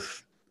kind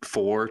of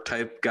 4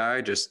 type guy,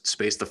 just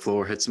space the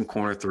floor, hit some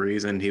corner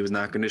threes, and he was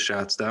knocking his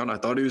shots down. I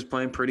thought he was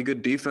playing pretty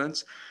good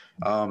defense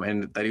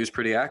and that he was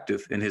pretty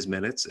active in his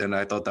minutes. And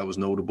I thought that was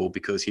notable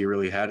because he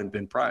really hadn't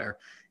been prior.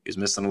 He was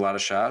missing a lot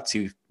of shots.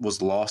 He was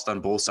lost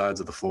on both sides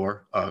of the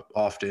floor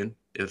often,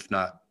 if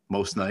not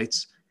most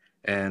nights.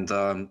 And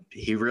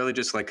he really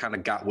just kind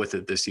of got with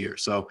it this year.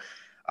 So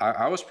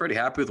I was pretty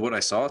happy with what I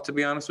saw, to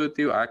be honest with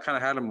you. I kind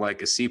of had him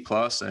like a C+,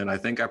 and I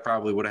think I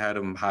probably would have had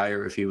him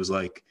higher if he was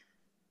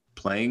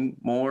playing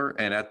more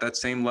and at that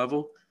same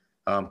level,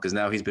 because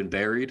now he's been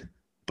buried.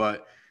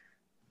 But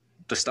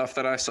the stuff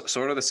that I saw,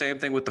 sort of the same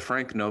thing with the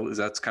Frank note, is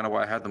that's kind of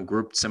why I had them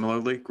grouped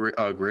similarly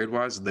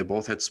grade-wise. They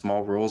both had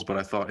small roles, but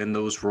I thought in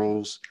those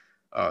roles,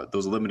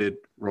 those limited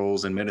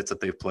roles and minutes that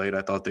they've played,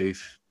 I thought they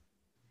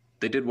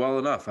did well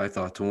enough, I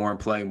thought, to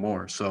warrant playing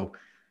more. So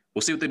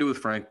we'll see what they do with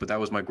Frank, but that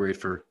was my grade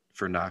for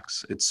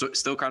Knox. It's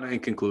still kind of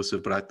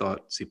inconclusive, but I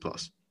thought C+.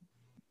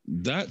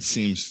 That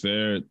seems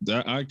fair.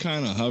 That I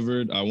kind of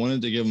hovered. I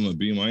wanted to give him a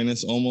B-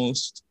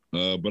 almost,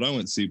 but I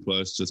went C+.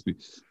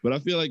 But I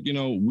feel like,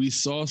 we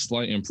saw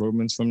slight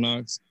improvements from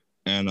Knox.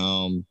 And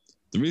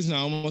the reason I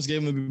almost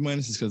gave him a B-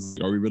 is because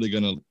are we really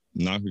going to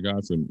knock a guy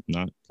for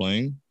not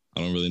playing?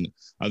 I don't really know.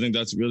 I think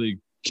that's really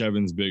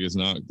Kevin's biggest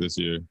knock this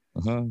year.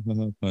 Fun.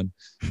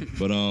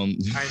 But I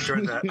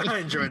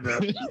enjoyed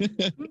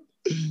that.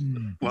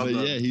 Well, but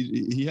yeah,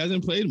 he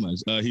hasn't played much.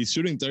 He's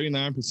shooting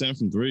 39%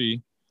 from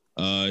 3.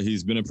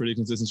 He's been a pretty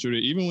consistent shooter,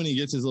 even when he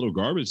gets his little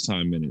garbage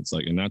time minutes. I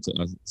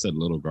said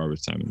little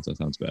garbage time minutes. That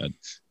sounds bad,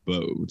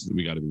 but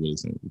we got to be really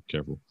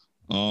careful.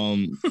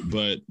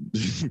 But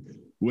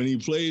when he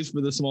plays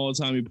for the small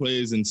time he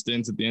plays in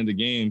stints at the end of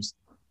games,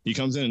 he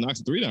comes in and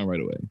knocks a 3 down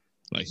right away.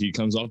 Like, he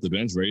comes off the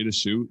bench ready to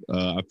shoot.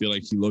 I feel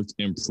like he looked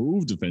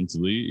improved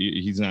defensively.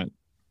 He's not,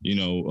 a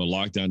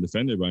lockdown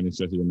defender by any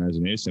stretch of the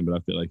imagination, but I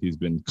feel like he's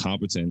been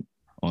competent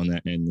on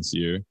that end this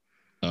year.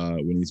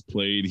 When he's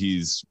played,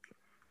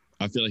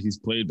 I feel like he's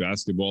played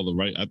basketball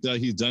I feel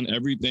like he's done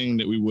everything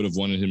that we would have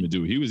wanted him to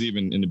do. He was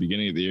even in the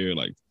beginning of the year,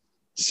 like,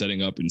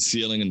 setting up and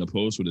sealing in the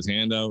post with his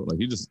hand out. Like,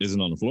 he just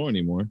isn't on the floor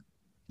anymore.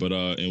 But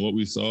in what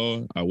we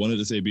saw, I wanted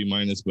to say B-,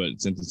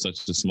 but since it's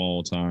such a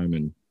small time,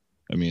 and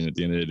I mean, at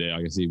the end of the day,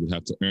 I guess he would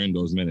have to earn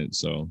those minutes.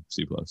 So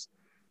C+.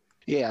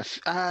 Yeah,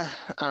 I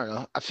don't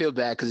know. I feel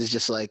bad because it's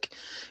just like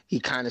he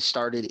kind of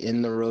started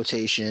in the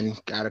rotation,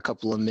 got a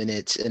couple of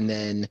minutes, and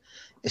then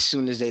as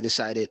soon as they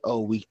decided,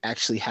 we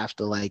actually have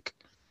to like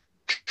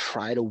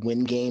try to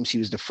win games, he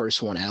was the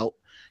first one out.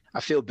 I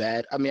feel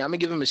bad. I mean, I'm gonna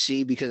give him a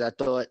C because I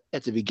thought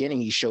at the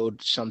beginning he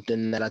showed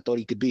something that I thought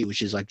he could be,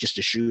 which is like just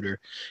a shooter,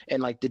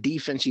 and like the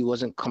defense he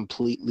wasn't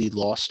completely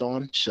lost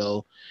on.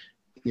 So,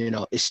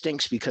 it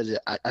stinks because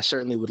I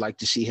certainly would like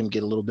to see him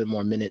get a little bit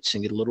more minutes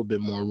and get a little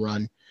bit more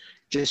run,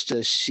 just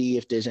to see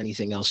if there's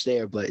anything else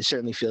there. But it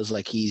certainly feels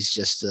like he's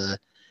just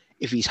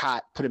if he's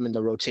hot, put him in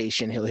the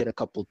rotation. He'll hit a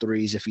couple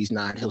threes. If he's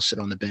not, he'll sit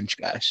on the bench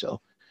guy.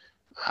 So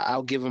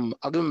I'll give him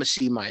a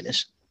C-.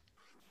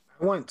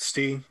 I went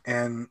C,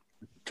 and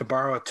to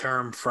borrow a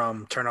term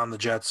from Turn on the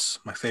Jets,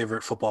 my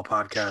favorite football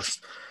podcast,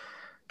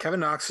 Kevin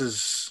Knox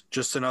is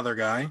just another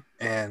guy,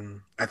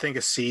 and I think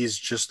a C is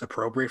just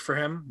appropriate for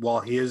him.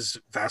 While he is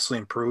vastly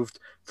improved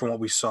from what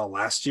we saw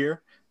last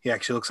year, he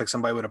actually looks like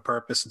somebody with a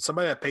purpose and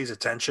somebody that pays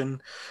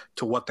attention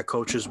to what the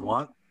coaches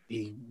want.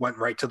 He went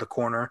right to the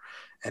corner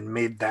and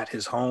made that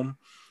his home.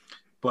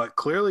 But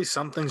clearly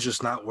something's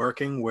just not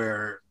working,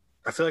 where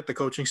I feel like the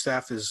coaching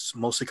staff is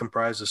mostly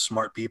comprised of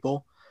smart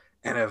people.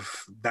 And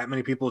if that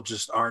many people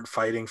just aren't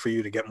fighting for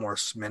you to get more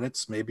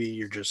minutes, maybe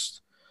you're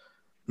just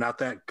not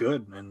that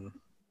good. And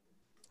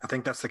I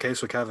think that's the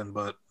case with Kevin,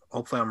 but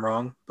hopefully I'm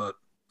wrong. But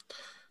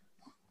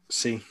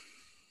C.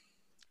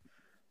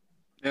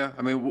 Yeah,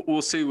 I mean,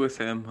 we'll see with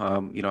him.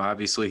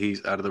 Obviously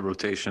he's out of the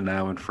rotation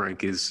now, and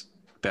Frank is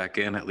back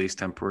in, at least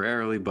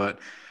temporarily. But,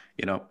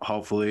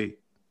 hopefully,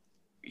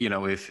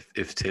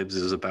 if Tibbs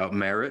is about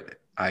merit,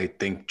 I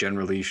think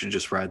generally you should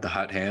just ride the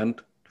hot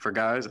hand for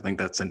guys. I think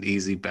that's an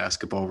easy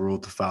basketball rule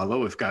to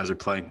follow. If guys are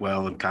playing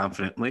well and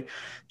confidently,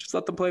 just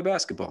let them play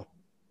basketball.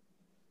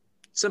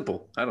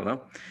 Simple. I don't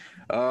know.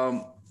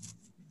 All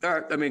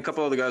right. I mean, a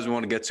couple other guys we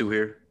want to get to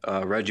here.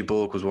 Reggie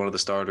Bullock was one of the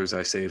starters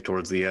I saved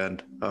towards the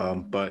end.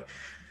 But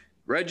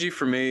Reggie,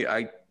 for me,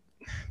 I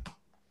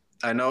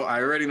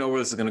already know where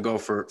this is going to go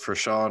for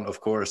Sean,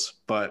 of course.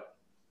 But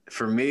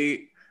for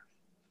me,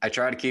 I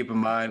try to keep in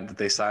mind that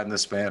they signed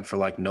this man for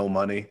like no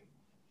money.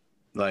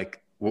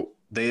 Like,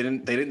 they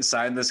didn't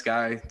sign this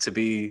guy to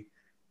be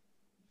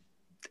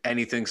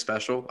anything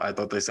special. I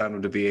thought they signed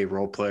him to be a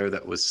role player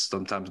that was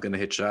sometimes going to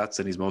hit shots,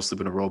 and he's mostly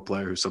been a role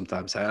player who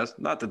sometimes has.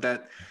 Not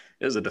that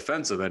is a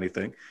defense of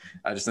anything.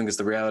 I just think it's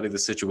the reality of the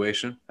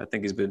situation. I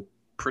think he's been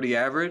pretty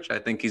average. I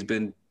think he's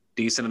been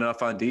decent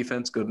enough on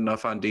defense, good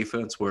enough on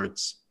defense where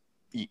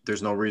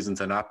there's no reason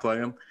to not play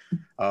him.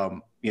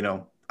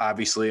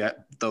 Obviously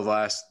the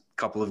last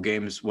couple of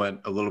games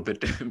went a little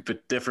bit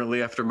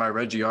differently after my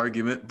Reggie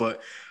argument,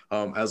 but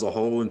as a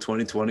whole in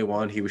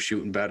 2021, he was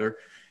shooting better.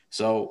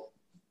 So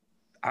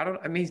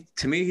to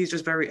me, he's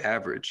just very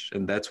average,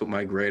 and that's what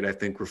my grade, I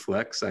think,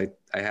 reflects. I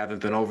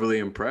haven't been overly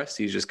impressed.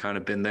 He's just kind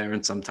of been there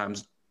and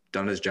sometimes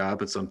done his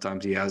job, and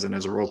sometimes he hasn't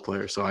as a role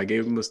player. So I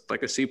gave him a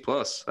C+.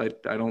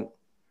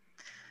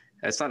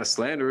 It's not a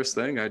slanderous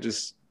thing.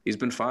 He's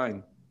been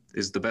fine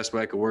is the best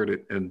way I could word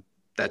it. And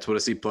that's what a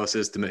C+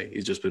 is to me.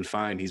 He's just been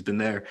fine. He's been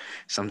there.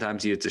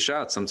 Sometimes he hits a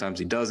shot. Sometimes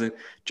he doesn't.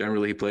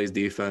 Generally, he plays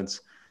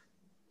defense.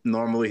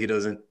 Normally, he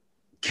doesn't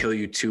kill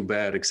you too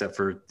bad, except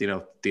for,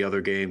 the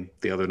other game,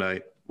 the other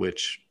night,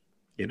 which,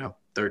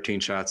 13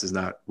 shots is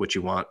not what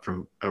you want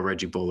from a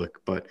Reggie Bullock.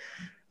 But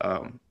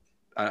I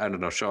don't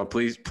know, Sean,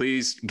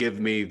 please give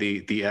me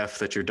the F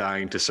that you're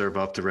dying to serve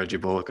up to Reggie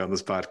Bullock on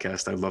this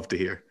podcast. I'd love to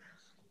hear.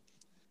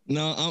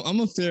 No,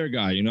 I'm a fair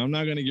guy. I'm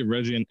not going to give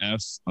Reggie an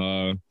F.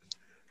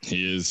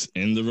 He is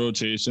in the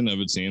rotation of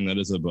a team that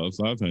is above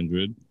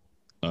 500.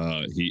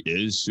 He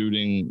is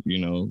shooting,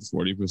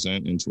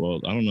 40% in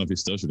 12. I don't know if he's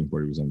still shooting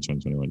 40% in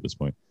 2021 at this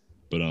point.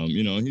 But,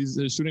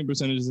 his shooting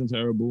percentage isn't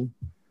terrible.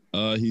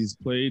 He's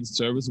played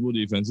serviceable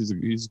defense.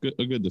 He's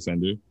a good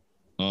defender.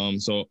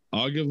 So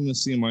I'll give him a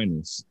C-.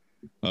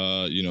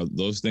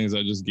 Those things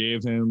I just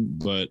gave him.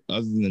 But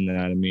other than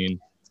that, I mean,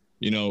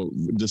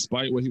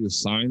 despite what he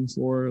was signed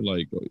for,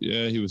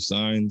 he was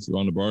signed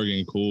on the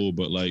bargain, cool.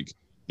 But,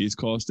 he's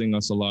costing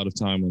us a lot of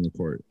time on the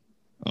court.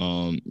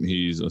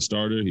 He's a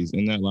starter. He's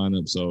in that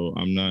lineup. So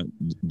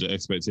the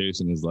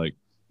expectation is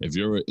if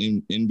you're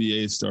an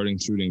NBA starting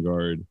shooting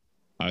guard,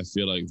 I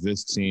feel like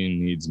this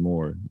team needs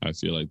more. I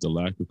feel like the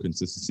lack of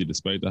consistency,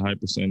 despite the high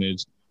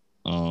percentage,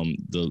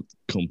 the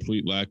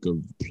complete lack of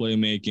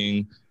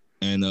playmaking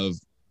and of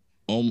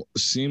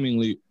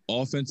seemingly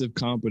offensive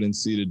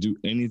competency to do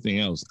anything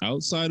else.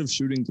 Outside of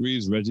shooting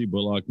threes, Reggie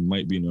Bullock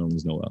might be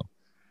Nerlens Noel.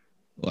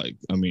 Like,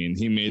 I mean,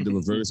 he made the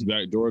reverse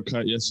backdoor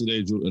cut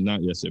yesterday.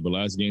 Not yesterday, but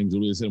last game,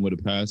 Julius hit him with a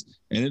pass.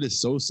 And it is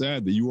so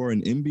sad that you are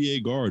an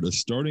NBA guard, a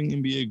starting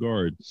NBA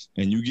guard,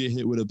 and you get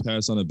hit with a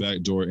pass on a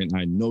backdoor, and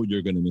I know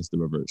you're going to miss the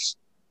reverse.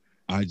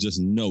 I just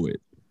know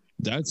it.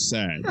 That's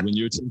sad when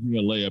you're taking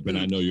a layup and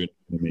I know you're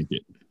not going to make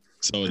it.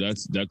 So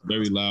that's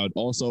very loud.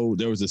 Also,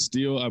 there was a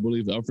steal. I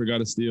believe Alfred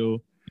got a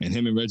steal, and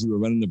him and Reggie were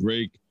running the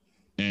break.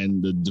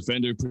 And the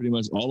defender pretty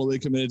much all the way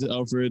committed to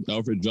Alfred.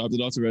 Alfred dropped it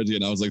off to Reggie,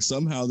 and I was like,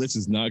 somehow this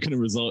is not going to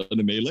result in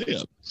a made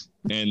layup.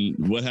 And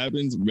what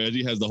happens?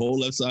 Reggie has the whole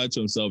left side to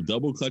himself,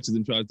 double clutches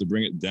and tries to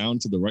bring it down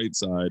to the right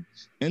side,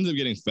 ends up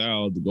getting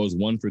fouled, goes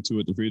 1 for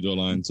 2 at the free throw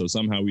line. So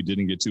somehow we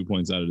didn't get 2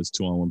 points out of this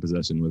 2-on-1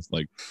 possession with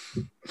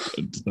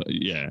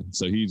yeah.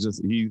 So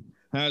he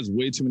has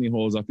way too many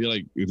holes. I feel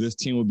like this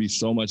team would be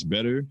so much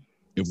better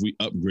if we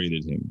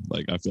upgraded him.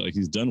 Like, I feel like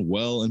he's done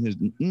well in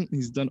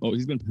he's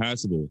been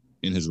passable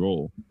in his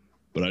role,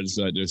 but I just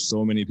feel like there's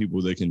so many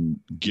people that can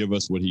give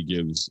us what he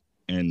gives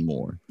and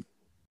more.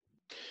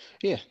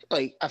 Yeah,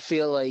 like I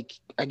feel like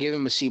I give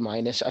him a C-.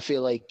 I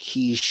feel like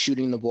he's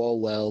shooting the ball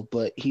well,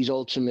 but he's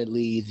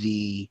ultimately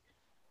the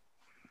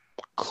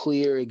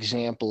clear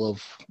example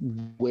of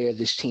where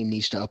this team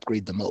needs to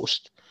upgrade the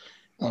most.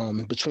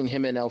 Between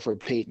him and Elfrid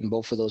Payton,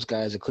 both of those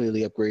guys are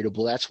clearly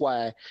upgradable. That's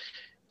why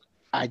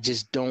I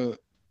just don't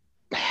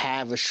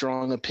have a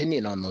strong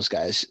opinion on those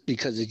guys,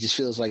 because it just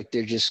feels like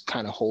they're just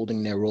kind of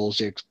holding their roles.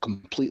 They're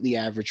completely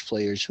average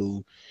players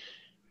who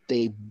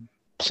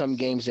some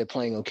games they're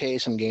playing okay,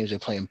 some games they're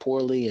playing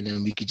poorly, and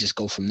then we could just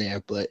go from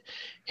there. But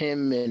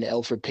him and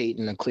Elfrid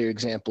Payton are clear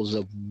examples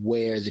of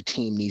where the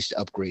team needs to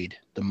upgrade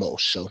the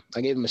most. So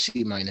I gave him a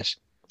C-. I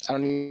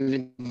don't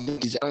even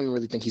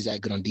really think he's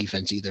that good on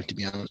defense either, to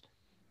be honest.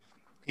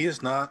 He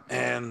is not.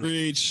 And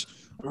Reach.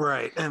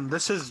 Right. And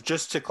this is,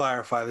 just to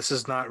clarify, this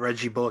is not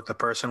Reggie Bullock, the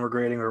person we're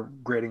grading. We're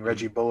grading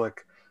Reggie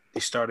Bullock, the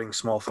starting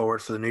small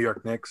forward for the New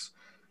York Knicks.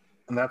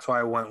 And that's why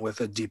I went with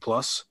a D+.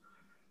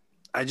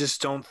 I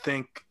just don't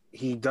think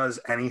he does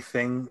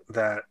anything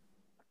that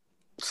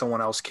someone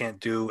else can't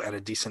do at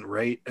a decent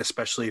rate,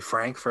 especially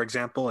Frank, for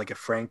example. Like, if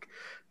Frank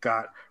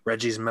got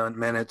Reggie's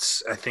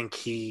minutes, I think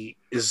he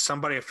is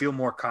somebody I feel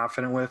more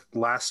confident with.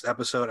 Last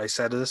episode, I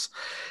said this.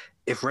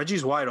 If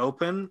Reggie's wide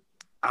open,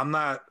 I'm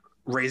not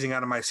raising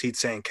out of my seat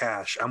saying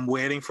cash. I'm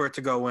waiting for it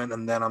to go in,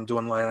 and then I'm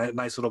doing a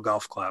nice little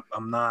golf clap.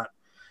 I'm not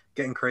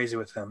getting crazy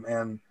with him.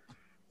 And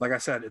like I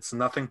said, it's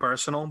nothing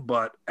personal,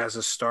 but as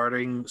a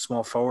starting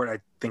small forward, I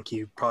think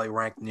he probably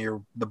ranked near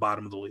the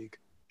bottom of the league.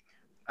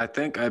 I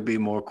think I'd be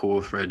more cool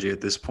with Reggie at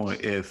this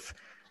point if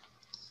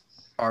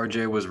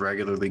RJ was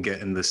regularly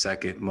getting the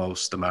second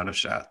most amount of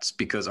shots,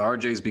 because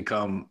RJ's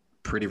become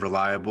pretty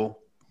reliable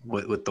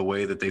with the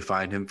way that they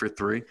find him for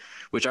three,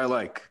 which I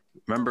like.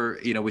 Remember,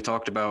 we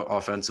talked about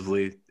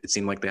offensively, it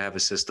seemed like they have a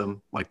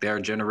system. Like, they are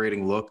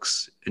generating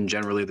looks in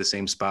generally the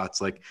same spots.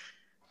 Like,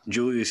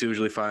 Julius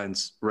usually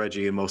finds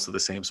Reggie in most of the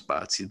same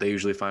spots. They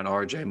usually find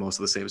RJ in most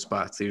of the same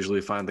spots. They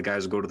usually find the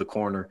guys who go to the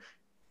corner,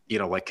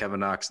 like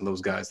Kevin Knox and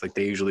those guys. Like,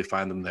 they usually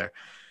find them there.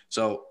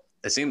 So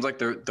it seems like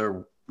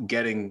they're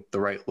getting the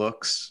right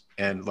looks.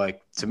 And,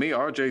 like, to me,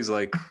 RJ's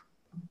like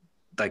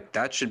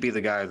that should be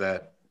the guy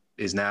that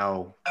is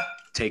now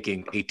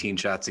taking 18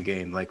 shots a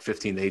game, like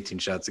 15 to 18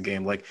 shots a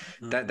game. Like,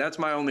 that's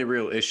my only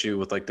real issue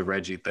with, like, the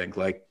Reggie thing.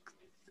 Like,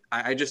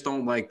 I just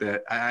don't like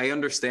that. I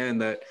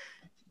understand that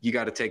you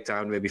got to take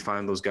time to maybe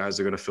find those guys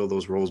that are going to fill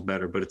those roles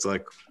better, but it's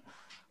like,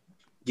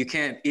 you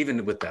can't,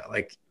 even with that,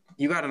 like,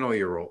 you got to know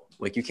your role.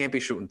 Like, you can't be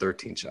shooting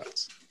 13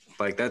 shots.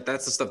 Like,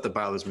 that's the stuff that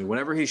bothers me.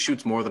 Whenever he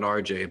shoots more than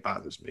RJ, it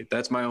bothers me.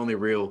 That's my only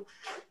real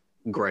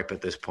gripe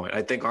at this point.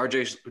 I think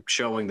RJ's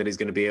showing that he's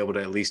going to be able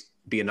to at least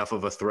be enough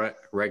of a threat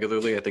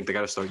regularly. I think they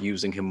got to start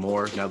using him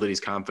more now that he's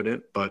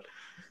confident, but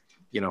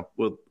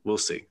we'll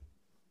see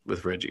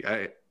with Reggie.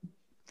 I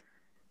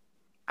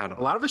don't know.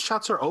 A lot of his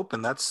shots are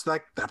open. That's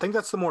like, I think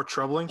that's the more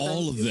troubling thing.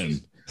 All of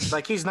them.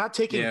 Like, he's not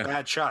taking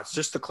bad shots,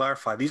 just to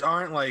clarify. These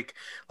aren't like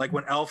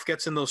when Elf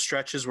gets in those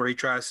stretches where he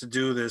tries to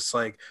do this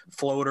like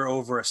floater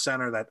over a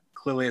center that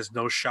clearly has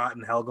no shot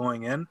in hell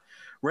going in.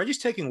 Reggie's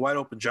taking wide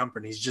open jumper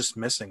and he's just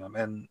missing them.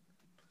 And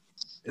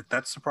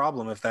that's the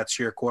problem if that's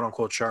your quote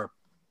unquote sharp.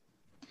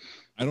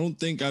 I don't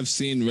think I've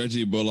seen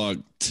Reggie Bullock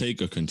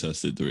take a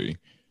contested three.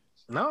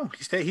 No,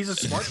 he's a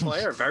smart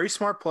player, very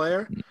smart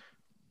player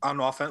on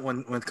offense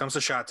when it comes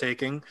to shot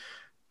taking.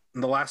 In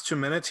the last 2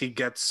 minutes, he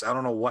gets, I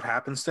don't know what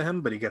happens to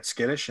him, but he gets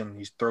skittish and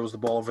he throws the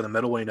ball over the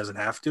middle when he doesn't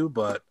have to.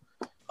 But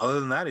other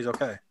than that, he's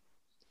okay.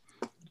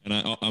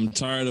 And I'm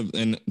tired of,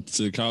 and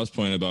to Kyle's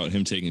point about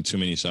him taking too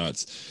many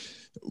shots,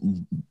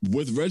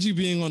 with Reggie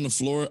being on the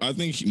floor, I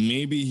think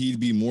maybe he'd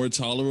be more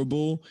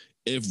tolerable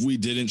if we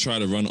didn't try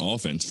to run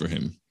offense for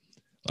him.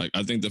 Like,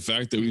 I think the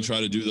fact that we try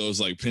to do those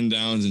like pin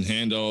downs and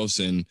handoffs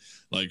and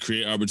like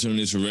create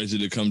opportunities for Reggie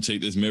to come take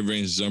this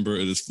mid-range jumper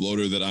or this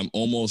floater that I'm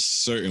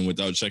almost certain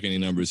without checking any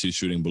numbers he's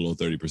shooting below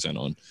 30%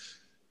 on.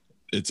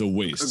 It's a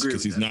waste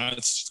because he's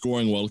not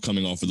scoring well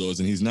coming off of those,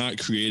 and he's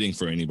not creating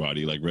for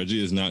anybody. Like,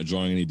 Reggie is not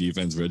drawing any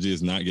defense. Reggie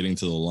is not getting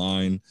to the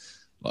line.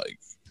 Like,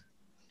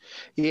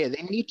 Yeah,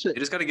 they need to. They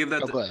just got to give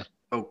that. Go ahead.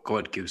 Go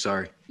ahead, Q.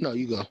 Sorry. No,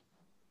 you go.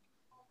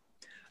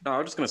 No, I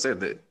was just gonna say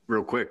that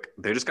real quick.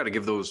 They just got to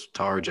give those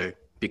to RJ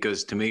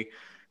because to me,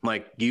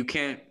 like you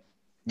can't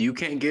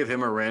give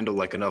him or Randall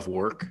like enough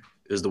work.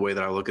 Is the way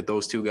that I look at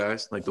those two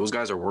guys. Like those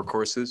guys are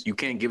workhorses. You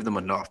can't give them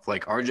enough.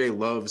 Like RJ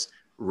loves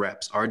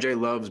reps. RJ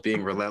loves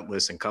being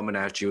relentless and coming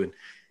at you, and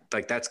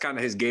like that's kind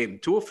of his game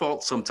to a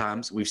fault.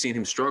 Sometimes we've seen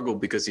him struggle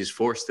because he's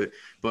forced it,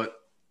 but.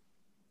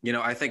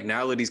 I think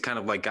now that he's kind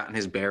of like gotten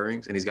his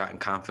bearings and he's gotten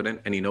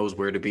confident and he knows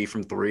where to be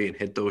from three and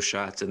hit those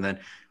shots. And then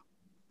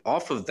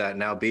off of that,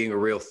 now being a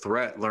real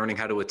threat, learning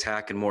how to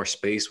attack in more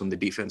space when the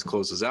defense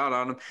closes out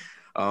on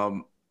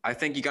him. I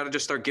think you got to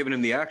just start giving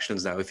him the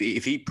actions now. If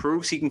he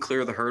proves he can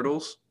clear the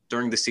hurdles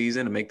during the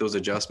season and make those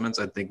adjustments,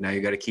 I think now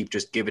you got to keep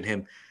just giving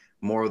him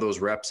more of those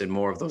reps and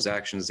more of those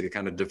actions to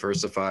kind of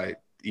diversify,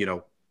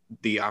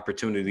 the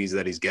opportunities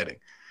that he's getting.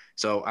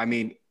 So, I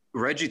mean,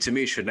 Reggie to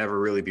me should never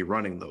really be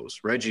running those.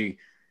 Reggie,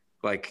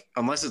 like,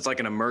 unless it's like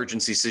an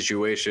emergency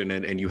situation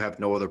and you have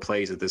no other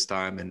plays at this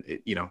time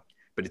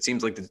but it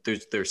seems like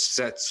there's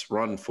sets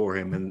run for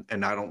him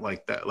and I don't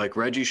like that. Like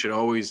Reggie should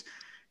always,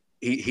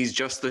 he's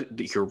just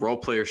your role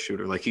player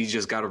shooter. Like he's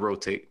just got to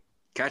rotate,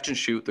 catch and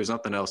shoot. There's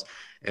nothing else.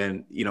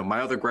 And, my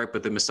other gripe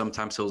with him is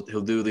sometimes he'll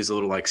do these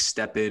little like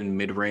step in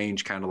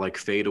mid-range kind of like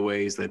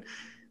fadeaways that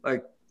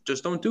like,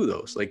 just don't do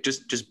those. Like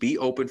just be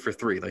open for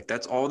three. Like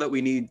that's all that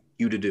we need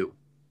you to do.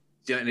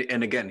 Yeah.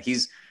 And again,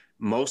 he's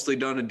mostly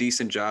done a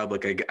decent job.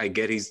 Like I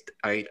get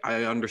I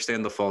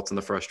understand the faults and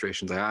the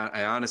frustrations.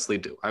 I honestly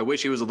do. I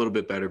wish he was a little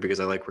bit better because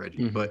I like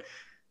Reggie, but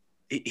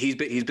he's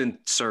been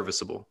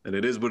serviceable and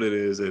it is what it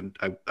is. And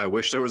I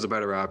wish there was a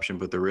better option,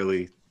 but there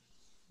really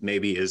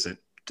maybe isn't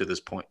to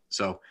this point.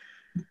 So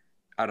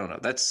I don't know.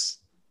 That's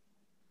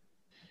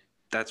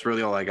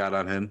really all I got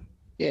on him.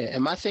 Yeah.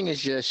 And my thing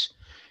is just,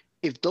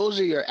 if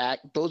those are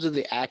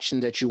the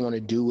actions that you want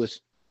to do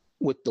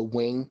with the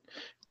wing,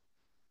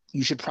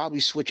 you should probably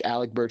switch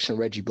Alec Burks and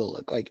Reggie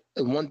Bullock. Like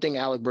one thing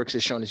Alec Burks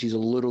has shown is he's a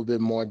little bit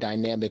more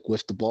dynamic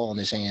with the ball in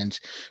his hands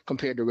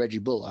compared to Reggie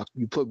Bullock.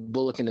 You put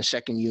Bullock in the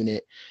second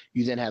unit,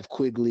 you then have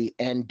Quigley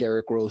and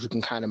Derrick Rose who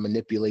can kind of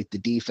manipulate the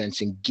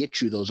defense and get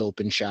you those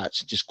open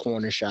shots, just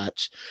corner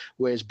shots,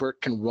 whereas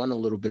Burke can run a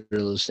little bit of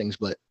those things.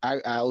 But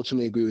I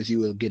ultimately agree with you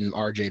with getting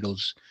RJ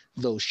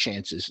those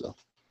chances though.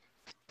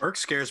 Burke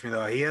scares me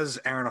though. He has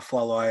Aaron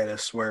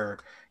Aflaloitis where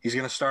he's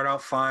going to start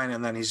out fine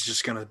and then he's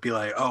just going to be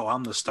like, "Oh,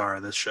 I'm the star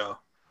of this show."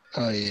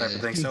 Oh yeah. Type of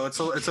thing. So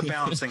it's a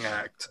balancing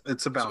act.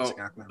 It's a balancing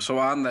act. Man. So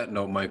on that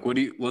note, Mike,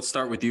 let's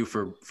start with you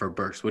for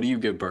Burks. What do you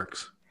give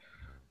Burks?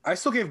 I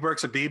still gave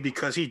Burks a B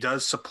because he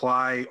does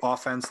supply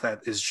offense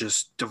that is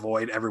just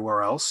devoid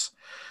everywhere else.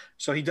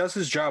 So he does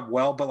his job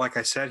well, but like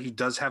I said, he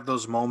does have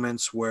those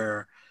moments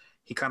where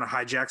he kind of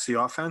hijacks the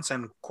offense.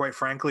 And quite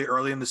frankly,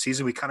 early in the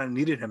season, we kind of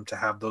needed him to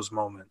have those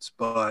moments.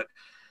 But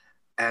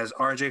as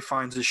RJ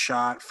finds his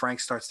shot, Frank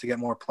starts to get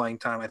more playing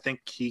time. I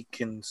think he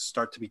can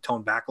start to be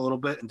toned back a little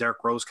bit. And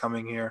Derrick Rose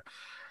coming here,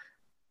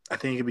 I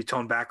think he can be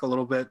toned back a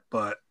little bit.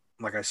 But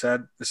like I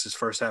said, this is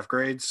first half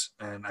grades.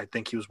 And I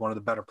think he was one of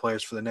the better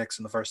players for the Knicks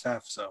in the first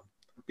half. So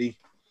B.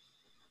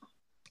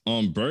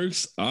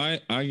 Burks, I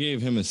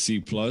gave him a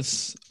C+.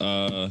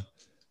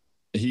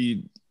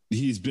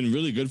 He's been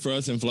really good for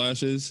us in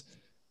flashes.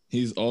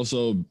 He's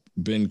also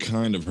been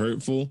kind of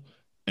hurtful.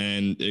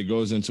 And it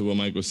goes into what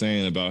Mike was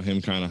saying about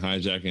him kind of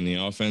hijacking the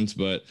offense.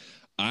 But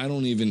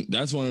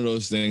that's one of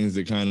those things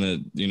that kind of,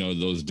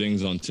 those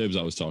dings on Tibbs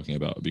I was talking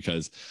about,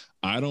 because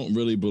I don't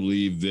really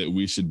believe that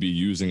we should be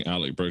using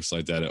Alec Burks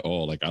like that at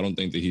all. Like, I don't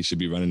think that he should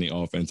be running the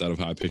offense out of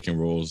high pick and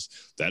rolls.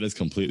 That is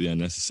completely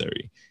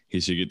unnecessary.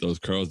 He should get those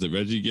curls that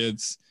Reggie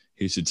gets.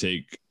 He should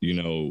take,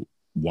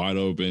 wide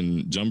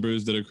open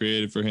jumpers that are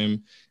created for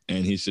him.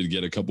 And he should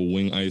get a couple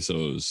wing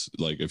ISOs,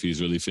 like if he's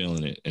really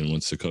feeling it and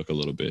wants to cook a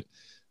little bit.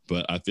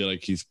 But I feel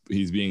like he's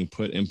being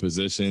put in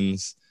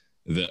positions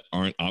that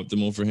aren't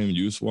optimal for him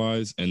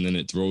use-wise, and then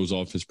it throws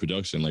off his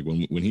production. Like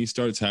when he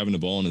starts having the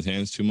ball in his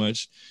hands too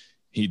much,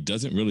 he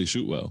doesn't really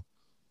shoot well.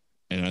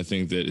 And I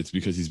think that it's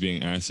because he's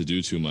being asked to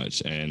do too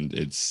much, and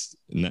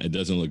it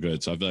doesn't look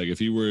good. So I feel like if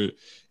he were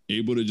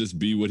able to just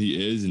be what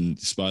he is and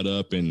spot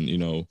up and,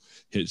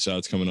 hit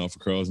shots coming off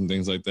of curls and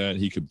things like that,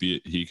 he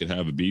could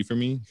have a B for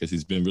me because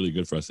he's been really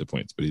good for us at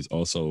points, but he's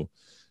also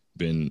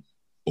been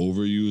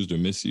overused or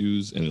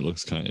misused, and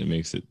it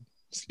makes it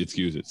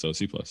skews it. So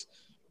C+.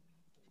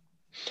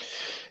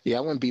 Yeah,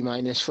 I went B-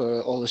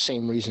 for all the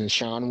same reasons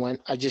Sean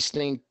went. I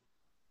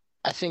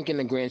think in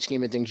the grand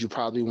scheme of things, you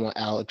probably want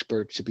Alex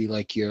Burks to be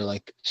like your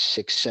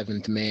sixth,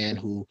 seventh man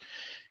who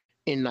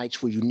in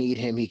nights where you need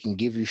him, he can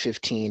give you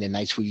 15, and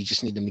nights where you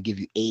just need him to give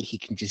you 8, he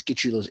can just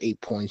get you those 8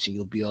 points and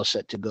you'll be all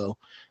set to go.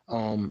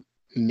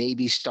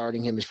 Maybe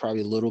starting him is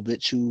probably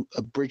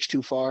a bridge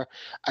too far.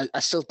 I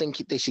still think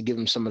they should give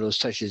him some of those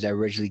touches that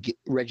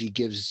Reggie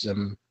gives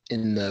them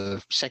in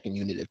the second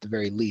unit at the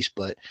very least.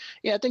 But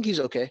yeah, I think he's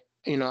okay.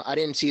 I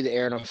didn't see the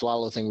Aaron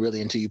Aflalo thing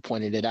really until you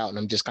pointed it out, and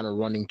I'm just kind of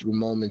running through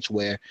moments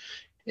where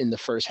in the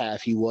first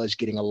half, he was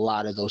getting a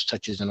lot of those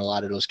touches and a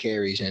lot of those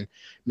carries, and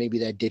maybe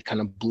that did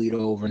kind of bleed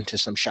over into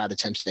some shot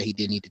attempts that he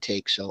did need to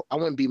take. So I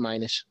went B-.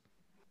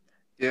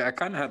 Yeah, I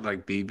kind of had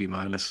like B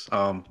minus.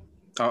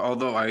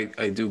 Although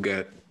I do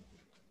get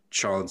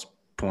Sean's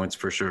points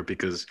for sure,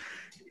 because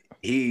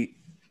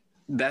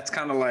that's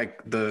kind of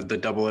like the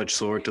double-edged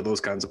sword to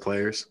those kinds of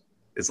players.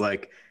 It's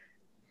like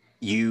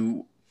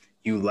you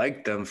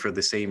like them for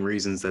the same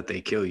reasons that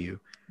they kill you,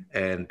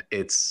 and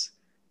it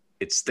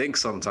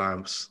stinks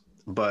sometimes,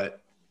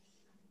 but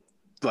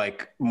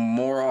like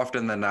more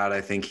often than not,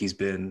 I think he's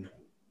been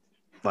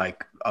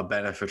like a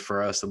benefit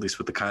for us, at least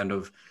with the kind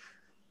of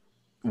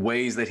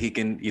ways that he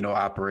can,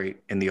 operate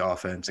in the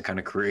offense and kind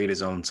of create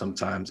his own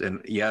sometimes.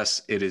 And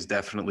yes, it is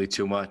definitely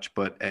too much,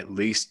 but at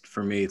least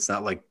for me, it's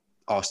not like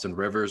Austin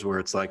Rivers where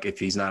it's like if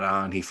he's not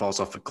on, he falls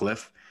off a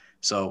cliff.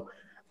 So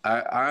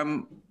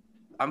I'm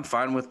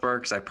fine with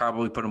Burks. I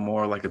probably put him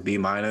more like a B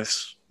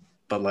minus,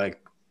 but like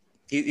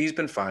he's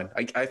been fine.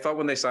 I thought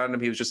when they signed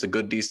him, he was just a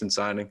good, decent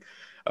signing.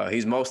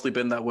 He's mostly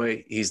been that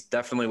way. He's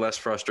definitely less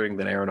frustrating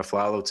than Aaron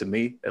Aflalo to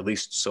me, at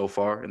least so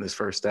far in this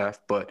first half.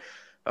 But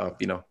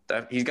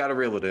that he's got to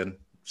reel it in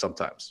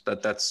sometimes.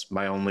 That's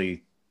my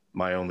only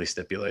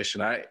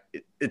stipulation.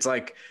 It's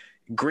like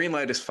green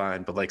light is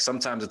fine, but like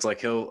sometimes it's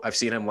like I've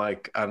seen him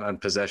like on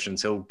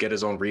possessions, he'll get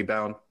his own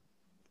rebound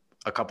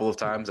a couple of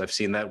times. I've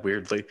seen that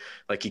weirdly.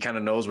 Like he kind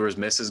of knows where his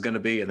miss is going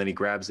to be, and then he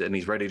grabs it and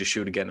he's ready to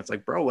shoot again. It's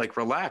like, bro, like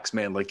relax,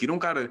 man. Like you don't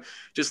got to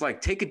just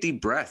like take a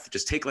deep breath.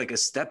 Just take like a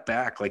step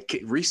back, like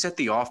reset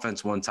the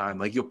offense one time.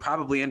 Like you'll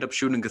probably end up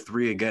shooting a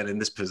 3 again in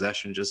this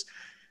possession. Just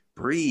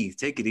breathe,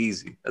 take it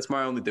easy. That's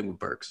my only thing with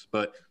Burks.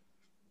 But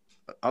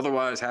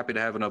otherwise, happy to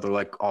have another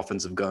like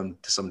offensive gun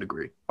to some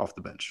degree off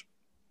the bench.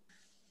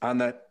 On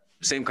that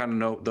same kind of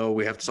note, though,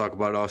 we have to talk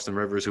about Austin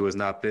Rivers, who has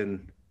not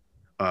been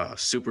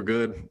super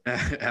good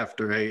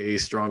after a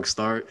strong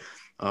start.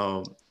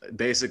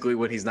 Basically,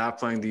 when he's not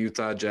playing the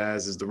Utah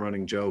Jazz, is the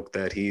running joke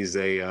that his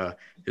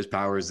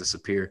powers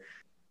disappear.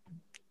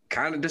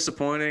 Kind of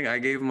disappointing. I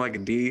gave him like a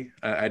D.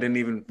 I didn't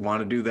even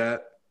want to do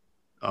that.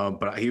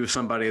 But he was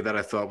somebody that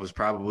I thought was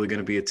probably going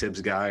to be a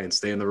Tibbs guy and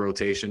stay in the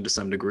rotation to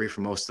some degree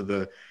for most of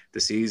the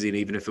season,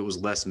 even if it was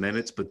less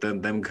minutes. But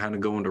then them kind of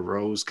going to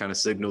Rose kind of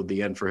signaled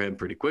the end for him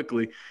pretty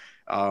quickly.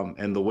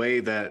 And the way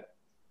that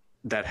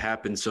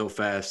happened so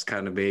fast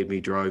kind of made me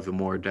draw even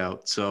more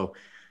doubt. So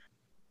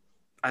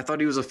I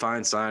thought he was a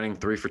fine signing.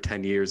 3 for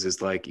 10 years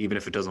is like, even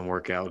if it doesn't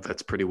work out,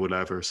 that's pretty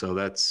whatever. So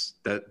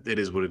it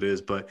is what it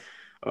is. But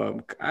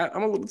I'm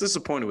a little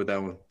disappointed with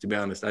that one, to be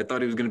honest. I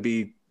thought he was going to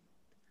be,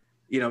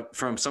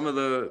 from some of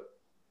the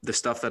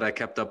stuff that I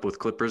kept up with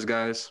Clippers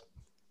guys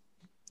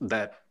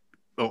that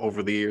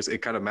over the years, it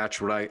kind of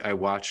matched what I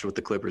watched with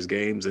the Clippers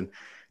games and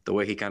the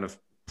way he kind of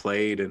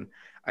played. And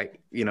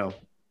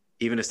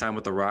even his time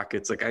with the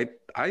Rockets, like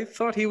I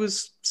thought he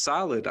was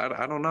solid.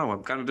 I don't know.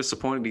 I'm kind of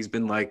disappointed. He's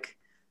been like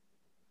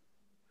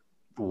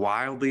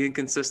wildly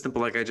inconsistent, but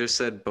like I just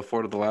said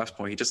before to the last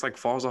point, he just like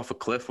falls off a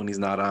cliff when he's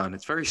not on.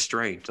 It's very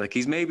strange. Like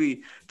he's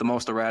maybe the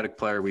most erratic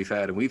player we've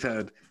had, and we've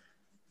had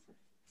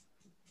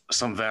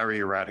some very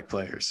erratic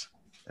players.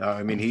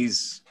 I mean,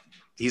 he's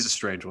a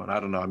strange one. I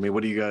don't know. I mean,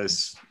 what do you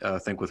guys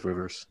think with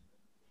Rivers?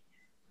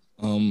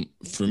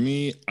 For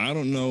me, I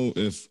don't know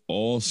if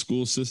all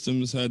school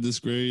systems had this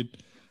grade,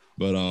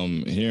 but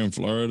here in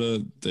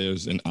Florida,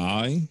 there's an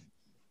I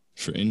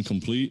for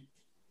incomplete.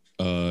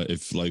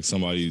 If like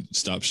somebody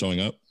stops showing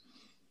up,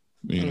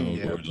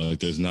 or like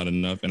there's not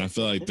enough. And I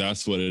feel like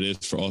that's what it is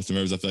for Austin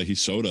Rivers. I feel like he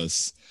showed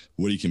us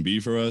what he can be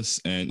for us.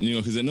 And,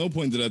 because at no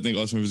point did I think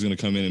Austin Rivers is going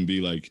to come in and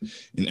be like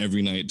an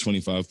every night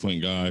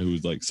 25-point guy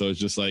who's like, so it's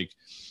just like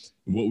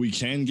what we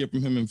can get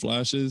from him in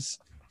flashes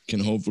can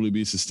hopefully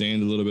be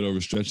sustained a little bit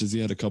over stretches. He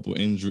had a couple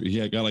injuries.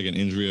 He got like an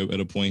injury at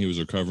a point. He was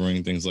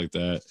recovering, things like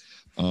that.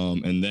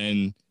 And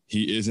then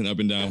he is an up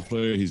and down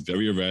player. He's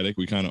very erratic.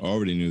 We kind of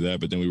already knew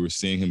that, but then we were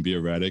seeing him be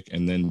erratic.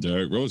 And then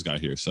Derrick Rose got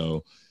here.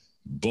 So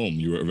boom,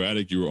 you were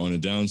erratic. You were on a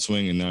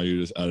downswing, and now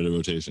you're just out of the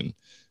rotation.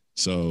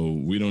 So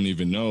we don't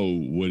even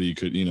know what he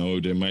could,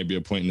 there might be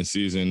a point in the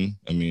season.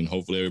 I mean,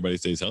 hopefully everybody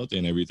stays healthy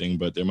and everything,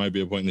 but there might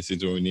be a point in the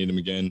season where we need him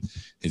again.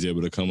 He's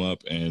able to come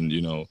up and,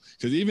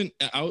 because even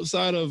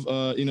outside of,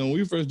 when we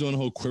were first doing the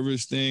whole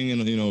Quivers thing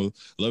and,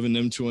 loving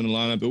them two in the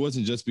lineup, it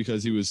wasn't just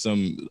because he was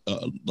some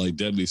like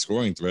deadly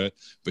scoring threat,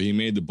 but he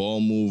made the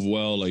ball move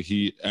well. Like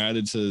he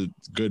added to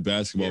good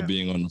basketball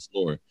being on the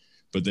floor,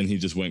 but then he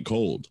just went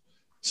cold.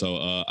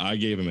 So I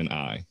gave him an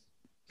I.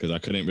 Because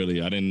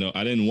I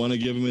didn't want to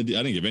give him a D.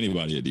 I didn't give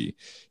anybody a D.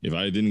 If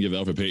I didn't give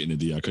Alfred Payton a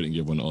D, I couldn't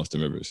give one to Austin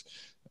Rivers.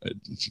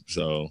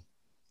 So,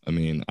 I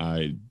mean,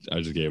 I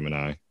just gave him an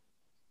I.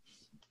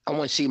 I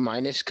want C-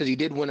 because he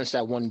did win us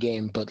that one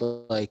game, but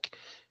like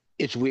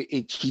it's weird.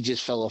 He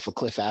just fell off a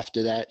cliff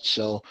after that.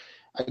 So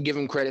I give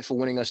him credit for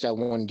winning us that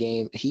one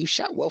game. He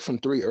shot well from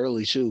 3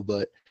 early too,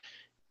 but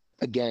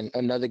again,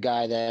 another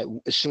guy that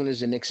as soon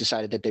as the Knicks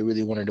decided that they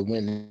really wanted to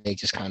win, they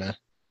just kind of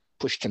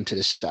pushed him to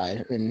the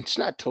side, and it's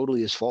not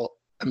totally his fault.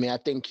 I mean, I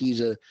think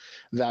he's a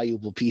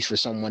valuable piece for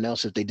someone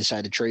else if they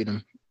decide to trade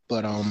him.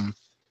 But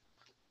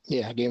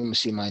Yeah, I gave him a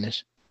C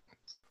minus.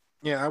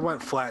 Yeah, I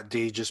went flat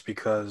D just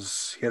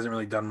because he hasn't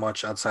really done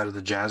much outside of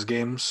the Jazz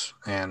games.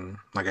 And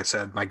like I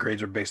said, my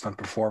grades are based on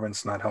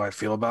performance, not how I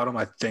feel about him.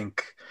 I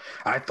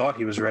thought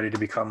he was ready to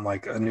become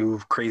like a new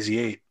crazy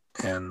eight,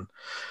 and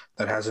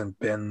that hasn't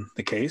been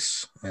the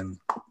case. And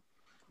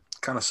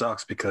kind of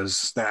sucks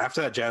because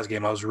after that Jazz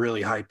game, I was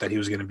really hyped that he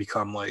was going to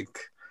become like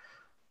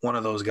one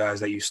of those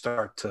guys that you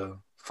start to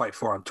fight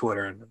for on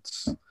Twitter. And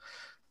it's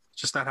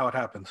just not how it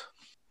happened.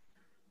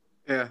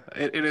 Yeah,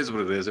 it is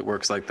what it is. It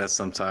works like that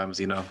sometimes,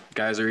 you know.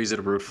 Guys are easy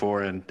to root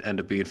for and end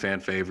up being fan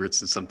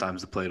favorites, and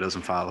sometimes the play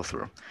doesn't follow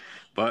through.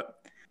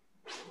 But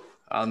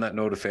on that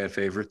note of fan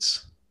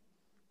favorites,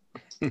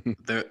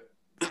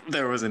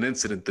 there was an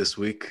incident this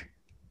week.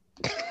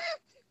 I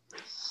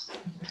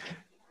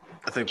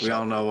think we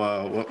all know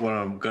what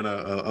I'm going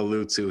to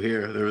allude to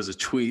here. There was a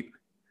tweet,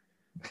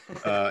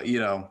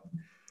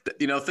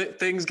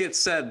 things get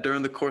said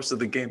during the course of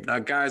the game. Now,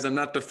 guys, I'm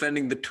not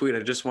defending the tweet.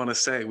 I just want to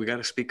say we got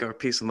to speak our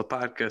piece on the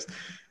podcast.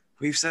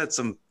 We've said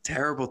some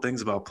terrible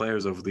things about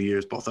players over the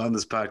years, both on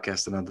this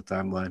podcast and on the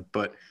timeline.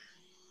 But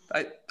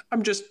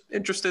I'm just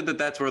interested that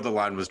that's where the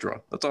line was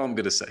drawn. That's all I'm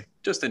going to say.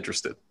 Just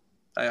interested.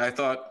 I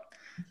thought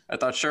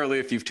surely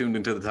if you've tuned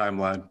into the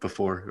timeline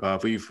before,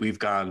 we've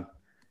gone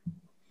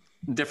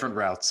different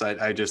routes.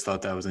 I just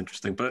thought that was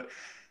interesting. But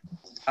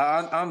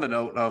on the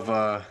note of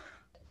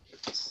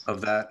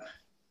that.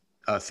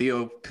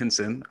 Theo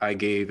Pinson, I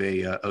gave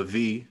a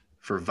V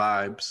for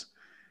vibes.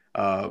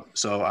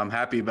 So I'm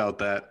happy about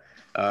that.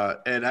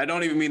 And I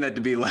don't even mean that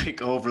to be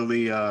like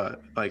overly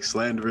like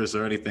slanderous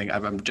or anything.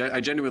 I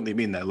genuinely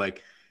mean that.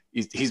 Like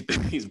he's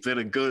been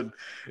a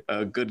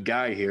good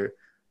guy here.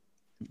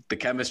 The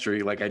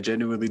chemistry, like I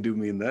genuinely do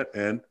mean that.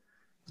 And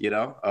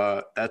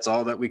that's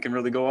all that we can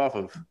really go off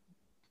of.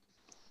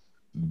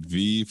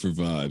 V for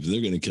vibes.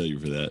 They're gonna kill you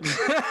for that.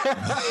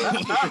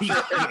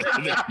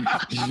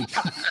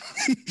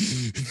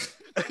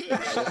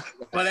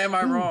 But am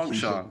I wrong,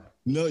 Sean?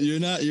 No,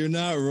 you're not. You're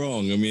not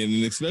wrong. I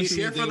mean, especially he's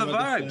here for the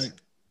vibes.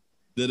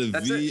 That a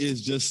That's V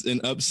is just an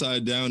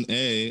upside down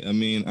A. I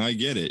mean, I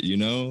get it.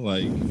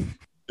 Like.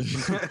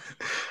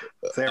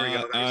 There we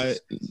go.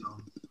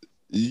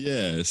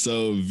 Yeah.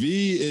 So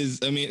V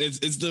is. I mean,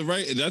 it's the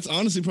right. That's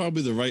honestly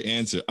probably the right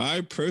answer. I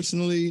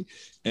personally.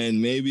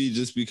 And maybe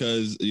just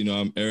because,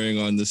 I'm erring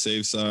on the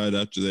safe side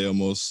after they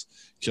almost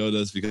killed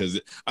us, because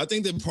I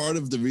think that part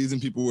of the reason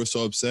people were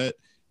so upset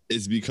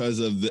is because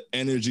of the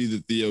energy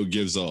that Theo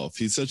gives off.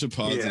 He's such a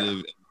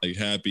positive,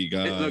 happy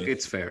guy. Look,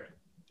 it's fair.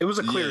 It was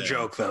a clear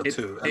joke, though,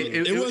 too.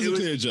 It was a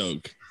clear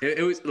joke.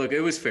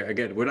 It was fair.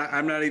 Again,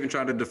 I'm not even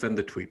trying to defend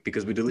the tweet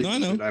because we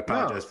deleted the tweet. I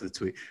apologize for the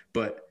tweet.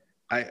 But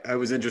I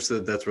was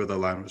interested that's where the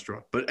line was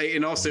drawn. But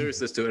in all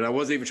seriousness to it, I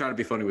wasn't even trying to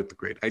be funny with the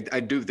grade. I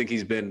do think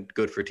he's been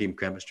good for team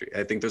chemistry.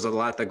 I think there's a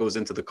lot that goes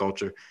into the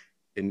culture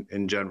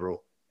in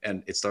general.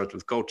 And it starts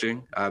with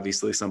coaching.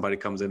 Obviously, somebody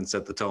comes in and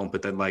set the tone.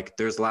 But then,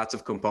 there's lots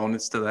of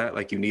components to that.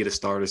 Like, you need a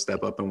star to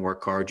step up and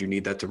work hard. You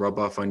need that to rub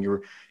off on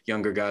your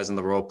younger guys and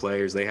the role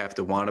players. They have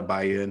to want to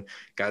buy in.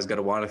 Guys got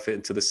to want to fit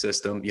into the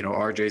system.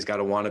 RJ's got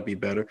to want to be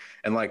better.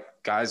 And,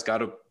 guys got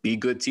to be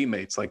good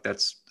teammates.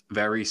 That's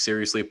very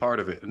seriously a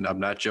part of it. And I'm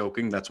not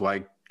joking. That's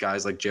why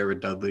guys like Jared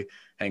Dudley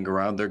hang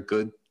around. They're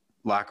good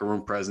locker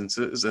room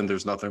presences, and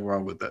there's nothing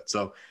wrong with that.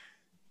 So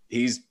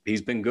he's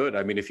been good.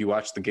 I mean, if you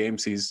watch the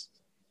games,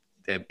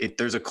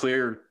 there's a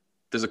clear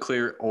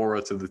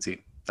aura to the team.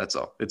 That's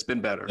all. It's been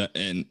better.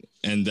 And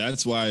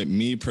that's why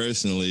me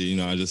personally,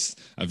 I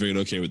figured,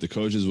 okay, with the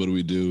coaches, what do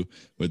we do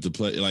with the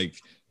play?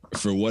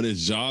 For what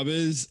his job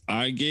is,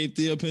 I gave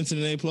Theo Pinson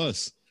an A+.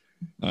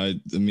 I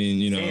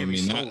mean,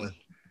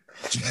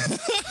 I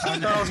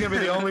thought I was gonna be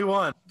the only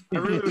one. I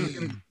really was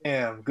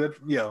good.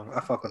 I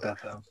fuck with that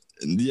though.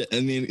 Yeah, I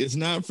mean, it's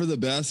not for the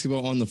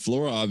basketball on the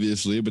floor,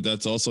 obviously, but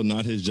that's also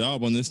not his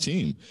job on this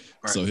team.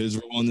 Right. So his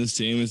role on this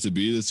team is to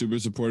be the super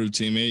supportive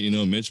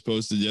teammate. Mitch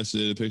posted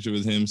yesterday a picture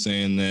with him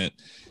saying that,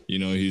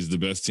 he's the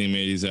best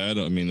teammate he's had.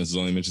 I mean, this is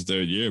only Mitch's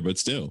third year, but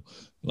still.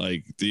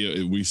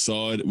 We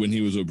saw it when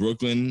he was with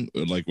Brooklyn,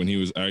 when he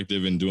was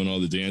active and doing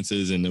all the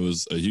dances, and it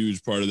was a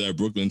huge part of that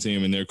Brooklyn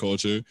team and their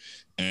culture.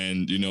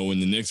 And, when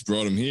the Knicks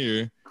brought him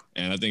here,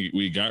 and I think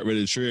we got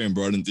rid of Trier and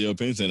brought in Theo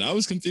Pinson, I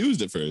was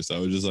confused at first. I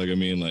was just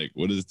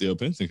what is Theo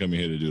Pinson coming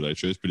here to do?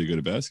 Trier's pretty good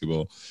at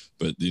basketball,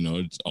 but,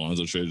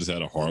 Alonzo Trier just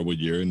had a horrible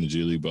year in the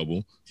G League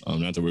bubble.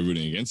 Not that we're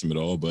rooting against him at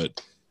all, but,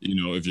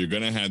 if you're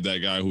going to have that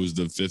guy who's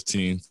the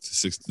 15th,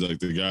 16th,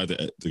 the guy at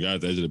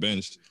the edge of the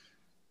bench,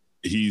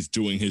 he's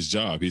doing his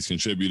job. He's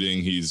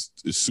contributing. He's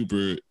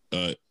super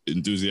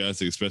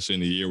enthusiastic, especially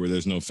in a year where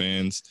there's no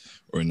fans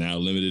or now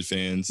limited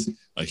fans.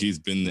 He's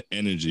been the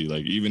energy.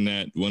 Even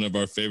that one of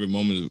our favorite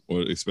moments,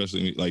 or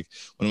especially one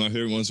of my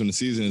favorite moments from the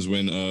season is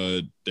when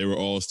they were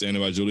all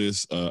standing by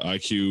Julius,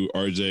 IQ,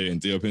 RJ,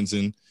 and Theo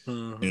Pinson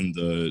for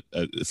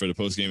the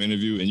post-game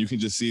interview, and you can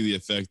just see the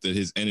effect that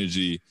his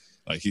energy.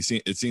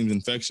 It seems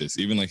infectious.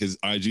 Even his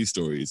IG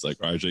stories,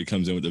 RJ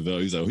comes in with the veil.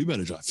 He's like, "We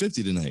better drop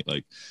 50 tonight."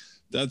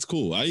 That's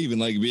cool. I even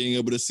like being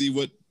able to see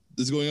what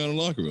is going on in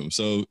the locker room.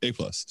 So A+.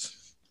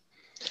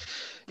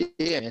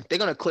 Yeah, they're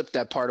gonna clip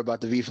that part about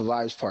the V for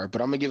Vibes part,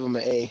 but I'm gonna give him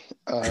an A.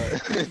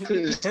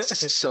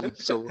 So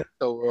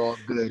we're all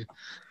good.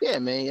 Yeah,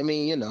 man. I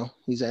mean,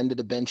 he's an end of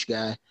the bench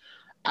guy.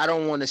 I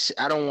don't want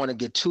to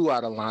get too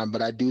out of line,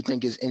 but I do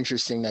think it's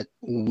interesting that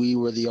we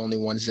were the only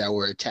ones that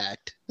were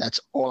attacked. That's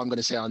all I'm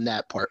gonna say on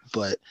that part.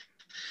 But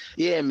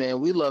yeah, man,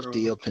 we love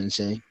Theo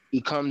Pinson.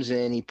 He comes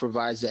in, he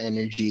provides the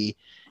energy.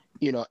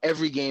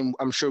 Every game,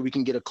 I'm sure we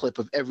can get a clip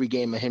of every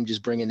game of him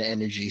just bringing the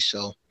energy.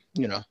 So,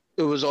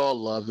 it was all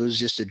love. It was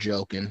just a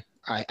joke, and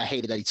I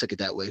hated that he took it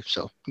that way.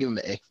 So give him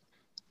an A.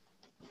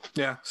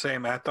 Yeah,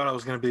 same. I thought I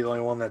was going to be the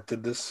only one that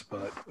did this,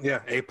 but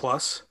yeah, A+.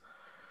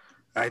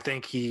 I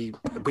think we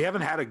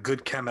haven't had a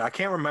good chem. I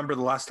can't remember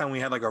the last time we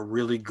had like a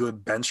really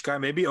good bench guy.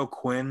 Maybe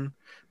O'Quinn,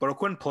 but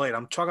O'Quinn played.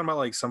 I'm talking about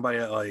like somebody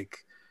that I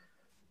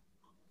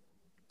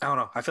don't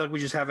know. I feel like we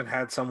just haven't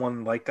had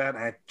someone like that.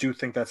 I do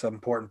think that's an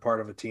important part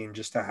of a team,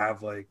 just to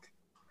have like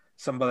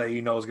somebody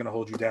is going to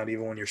hold you down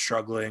even when you're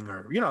struggling,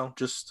 or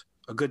just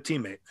a good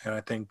teammate. And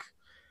I think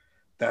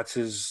that's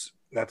his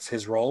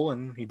role,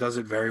 and he does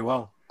it very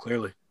well,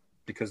 clearly,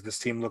 because this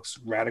team looks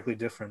radically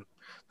different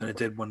than it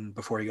did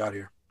before he got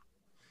here.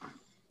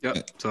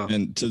 Yep. So.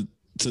 And to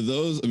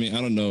those, I mean,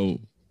 I don't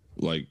know,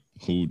 like,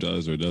 who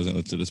does or doesn't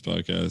listen to this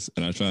podcast,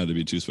 and I try not to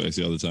be too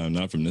spicy all the time,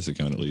 not from this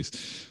account at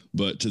least.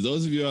 But to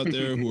those of you out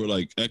there who are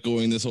like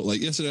echoing this whole, like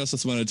yesterday I saw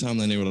someone on the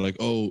timeline, they were like,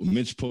 oh,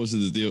 Mitch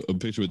posted a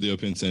picture with Theo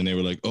Pinson, and they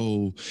were like,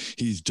 oh,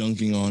 he's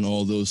dunking on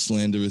all those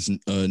slanderous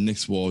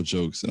Knicks wall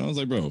jokes. And I was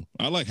like, bro,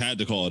 I had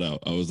to call it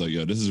out. I was like,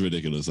 yo, this is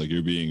ridiculous. Like,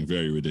 you're being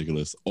very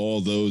ridiculous.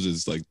 All those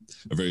is like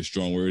a very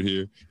strong word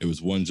here. It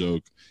was one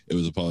joke. It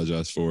was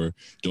apologized for.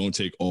 Don't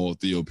take all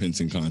Theo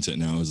Pinson content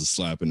now as a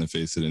slap in the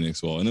face of the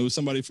Knicks wall. And it was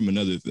somebody from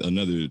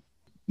another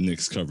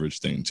Knicks coverage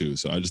thing too.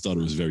 So I just thought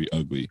it was very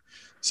ugly.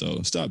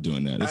 So stop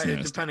doing that. It's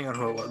nasty. Depending on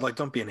who it was. Like,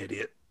 don't be an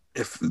idiot.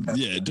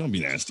 Don't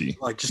be nasty.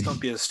 Like, just don't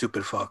be a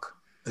stupid fuck.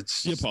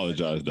 He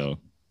apologized though.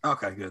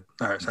 Okay, good.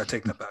 All right, so I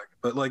take that back.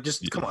 But like,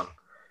 just come on.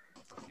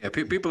 Yeah,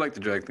 people like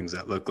to drag things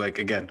out. Look, like,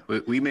 again,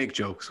 we make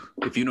jokes.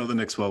 If you know the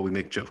Knicks well, we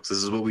make jokes. This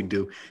is what we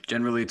do.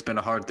 Generally, it's been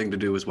a hard thing to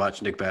do is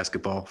watch Knick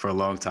basketball for a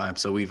long time.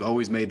 So we've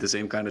always made the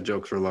same kind of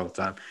jokes for a long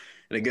time.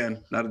 And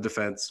again, not a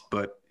defense,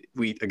 but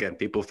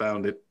people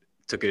found it,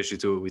 took issue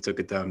to it. We took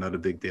it down, not a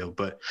big deal.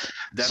 But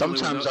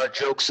sometimes our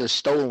jokes are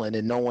stolen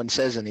and no one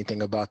says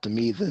anything about them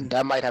either.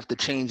 That might have to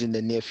change in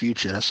the near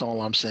future. That's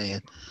all I'm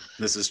saying.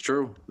 This is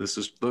true.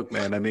 Look,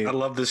 man, I mean, I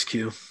love this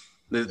cue.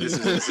 This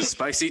is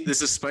spicy.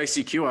 This is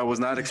spicy Q. I was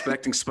not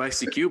expecting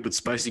spicy Q, but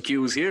spicy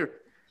Q is here.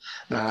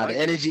 Nah, the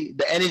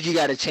energy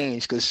got to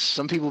change because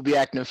some people be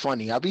acting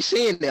funny. I'll be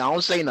seeing it. I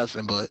don't say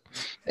nothing, but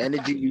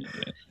energy,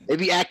 they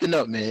be acting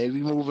up, man. They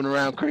be moving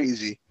around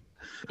crazy.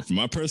 For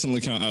my personal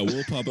account, I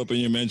will pop up in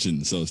your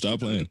mention, so stop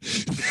playing.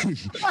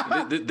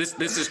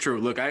 This is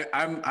true. Look,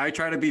 I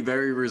try to be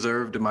very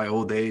reserved in my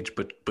old age,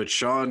 but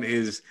Sean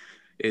is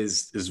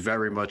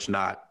very much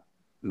not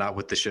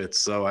with the shits.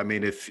 So I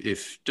mean,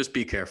 if just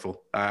be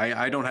careful.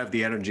 I don't have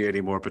the energy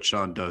anymore, but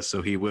Sean does.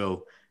 So he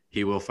will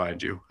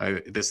find you.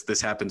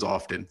 This happens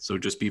often. So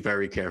just be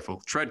very careful.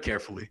 Tread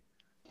carefully.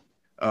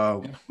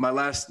 My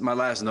last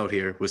note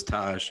here was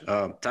Taj.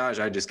 Taj,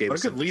 I just gave. What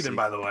a good lead-in,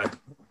 by the way.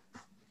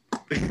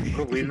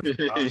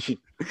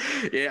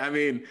 Yeah, I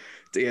mean,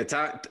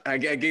 I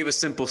gave a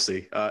simple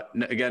C.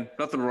 Again,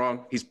 nothing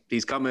wrong.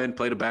 He's come in,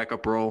 played a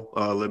backup role,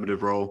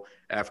 limited role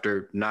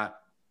after not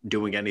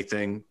doing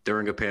anything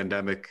during a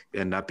pandemic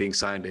and not being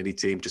signed to any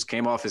team. Just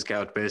came off his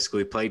couch,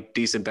 basically played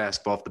decent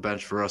basketball off the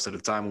bench for us at a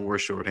time when we're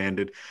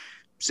shorthanded.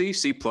 C+,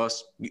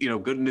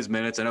 good in his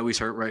minutes. I know he's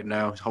hurt right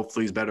now.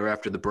 Hopefully he's better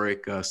after the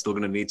break. Still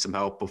going to need some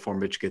help before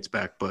Mitch gets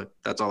back, but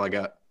that's all I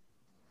got.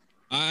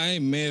 I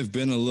may have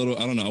been a little,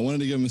 I don't know. I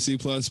wanted to give him a C+,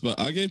 but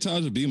I gave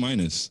Taj a B-.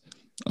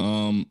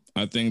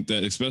 I think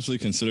that, especially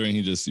considering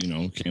he just,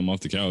 came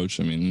off the couch.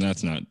 I mean,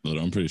 that's not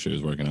little. I'm pretty sure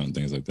he's working out and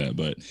things like that.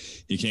 But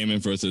he came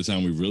in for us at a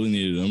time we really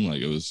needed him.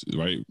 Like, it was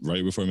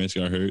right before Mitch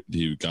got hurt.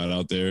 He got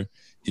out there.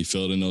 He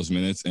filled in those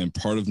minutes. And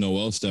part of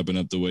Noel stepping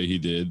up the way he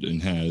did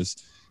and has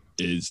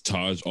is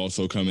Taj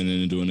also coming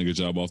in and doing a good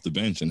job off the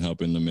bench and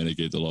helping to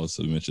mitigate the loss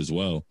of Mitch as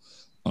well.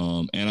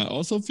 And I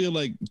also feel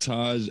like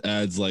Taj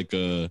adds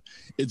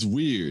it's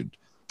weird,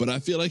 but I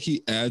feel like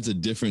he adds a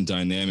different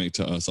dynamic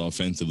to us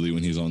offensively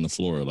when he's on the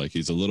floor. Like,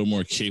 he's a little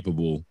more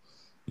capable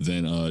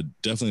than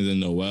definitely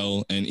than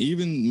Noel, and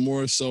even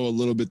more so a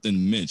little bit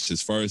than Mitch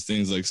as far as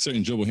things like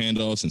certain dribble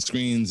handoffs and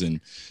screens and,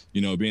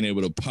 being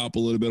able to pop a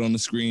little bit on the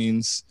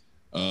screens.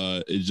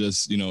 It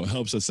just,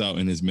 helps us out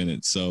in his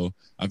minutes. So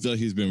I feel like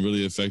he's been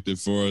really effective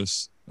for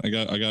us. I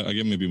give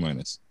him a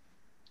B-.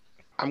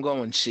 I'm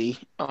going C.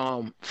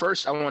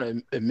 First, I want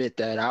to admit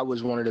that I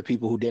was one of the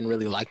people who didn't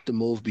really like the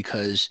move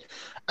because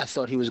I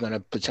thought he was going to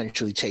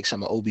potentially take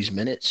some of Obi's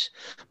minutes.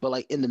 But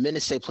like in the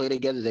minutes they play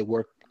together, they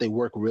work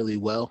really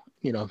well.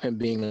 Him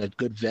being a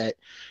good vet,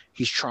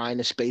 he's trying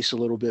to space a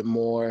little bit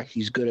more.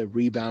 He's good at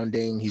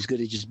rebounding. He's good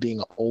at just being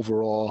an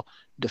overall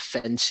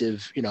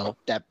defensive,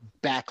 that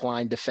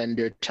backline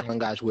defender, telling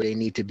guys where they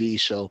need to be.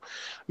 So,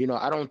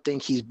 I don't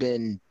think he's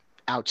been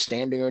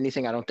outstanding or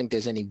anything. I don't think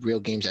there's any real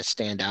games that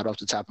stand out off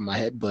the top of my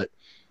head, but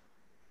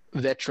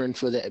veteran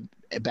for the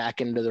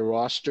back end of the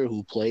roster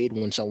who played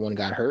when someone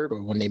got hurt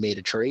or when they made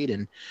a trade,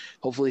 and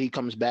hopefully he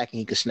comes back and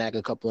he can snag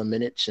a couple of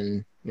minutes,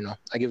 and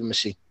I give him a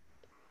C.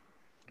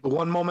 The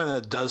one moment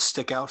that does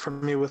stick out for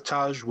me with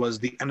Taj was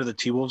the end of the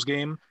T-Wolves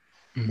game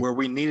where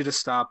we needed to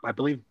stop. I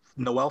believe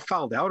Noel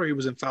fouled out or he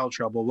was in foul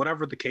trouble,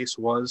 whatever the case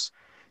was.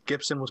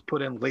 Gibson was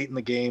put in late in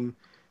the game,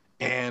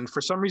 and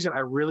for some reason I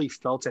really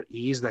felt at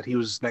ease that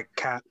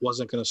Cat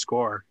wasn't going to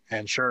score,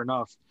 and sure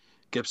enough,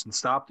 Gibson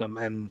stopped him,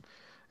 and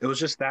it was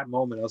just that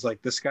moment. I was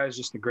like, this guy's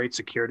just a great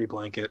security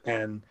blanket,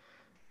 and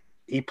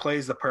he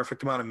plays the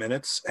perfect amount of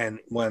minutes. And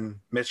when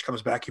Mitch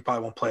comes back, he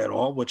probably won't play at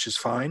all, which is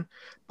fine.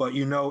 But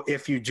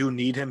if you do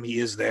need him, he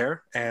is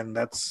there, and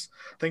I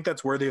think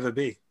that's worthy of a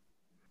B.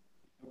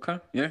 Okay,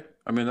 yeah.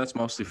 I mean, that's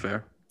mostly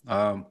fair.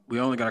 We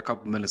only got a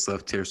couple minutes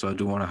left here, so I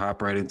do want to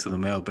hop right into the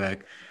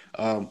mailbag.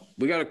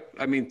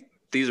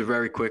 These are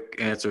very quick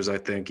answers. I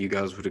think you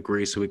guys would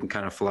agree, so we can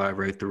kind of fly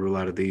right through a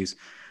lot of these.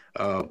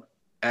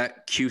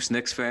 At Q's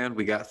Knicks fan,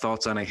 we got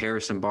thoughts on a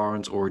Harrison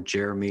Barnes or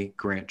Jeremy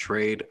Grant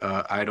trade.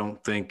 I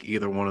don't think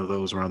either one of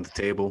those are on the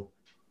table.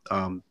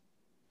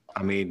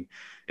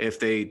 If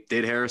they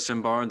did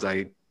Harrison Barnes,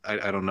 I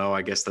don't know.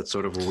 I guess that's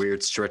sort of a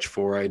weird stretch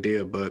four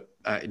idea, but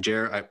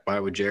why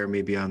would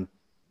Jeremy be on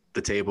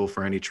the table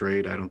for any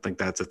trade? I don't think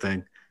that's a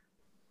thing.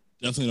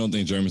 Definitely don't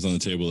think Jeremy's on the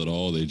table at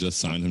all. They just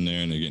signed him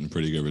there, and they're getting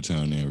pretty good return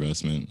on their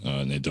investment,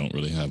 and they don't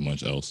really have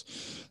much else.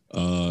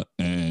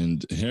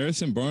 And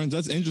Harrison Barnes,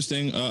 that's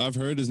interesting. I've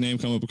heard his name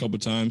come up a couple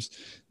of times.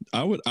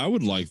 I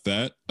would like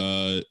that.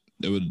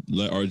 It would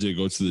let RJ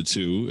go to the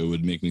 2. It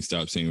would make me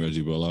stop seeing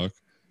Reggie Bullock.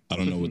 I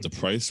don't know what the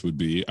price would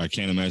be. I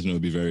can't imagine it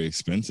would be very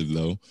expensive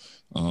though.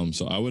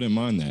 So I wouldn't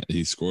mind that.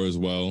 He scores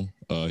well.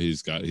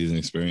 He's an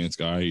experienced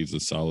guy. He's a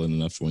solid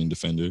enough wing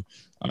defender.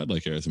 I'd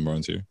like Harrison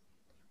Barnes here.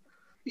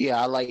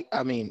 Yeah, I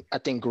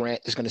think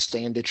Grant is going to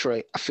stay in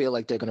Detroit. I feel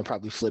like they're going to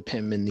probably flip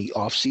him in the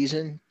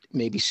offseason,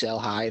 maybe sell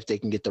high if they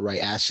can get the right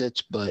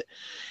assets. But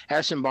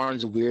Harrison Barnes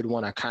is a weird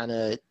one. I kind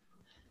of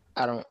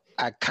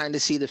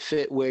see the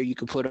fit where you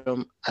could put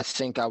him. I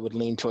think I would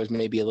lean towards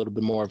maybe a little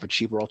bit more of a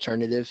cheaper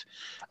alternative,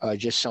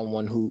 just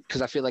someone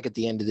because I feel like at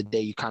the end of the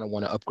day, you kind of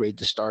want to upgrade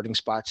the starting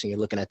spots and you're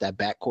looking at that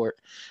backcourt.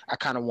 I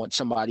kind of want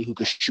somebody who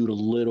could shoot a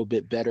little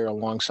bit better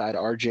alongside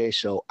RJ.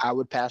 So I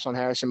would pass on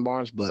Harrison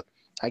Barnes, but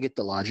I get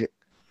the logic.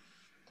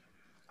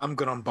 I'm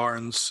good on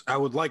Barnes. I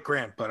would like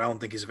Grant, but I don't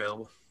think he's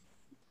available.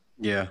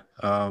 Yeah,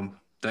 I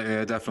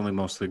definitely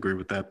mostly agree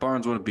with that.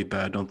 Barnes wouldn't be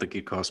bad. Don't think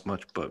he'd cost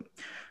much, but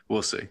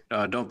we'll see.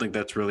 Don't think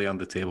that's really on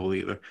the table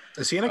either.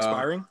 Is he an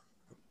expiring,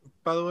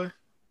 by the way?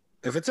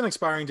 If it's an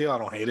expiring deal, I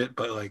don't hate it.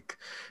 But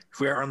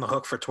if we are on the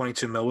hook for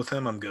 $22 million with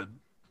him, I'm good.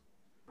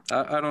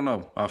 I don't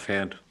know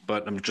offhand,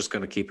 but I'm just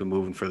going to keep it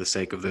moving for the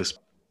sake of this.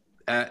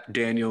 At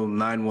Daniel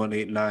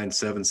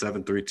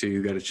 91897732,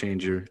 you got to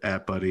change your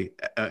at, buddy.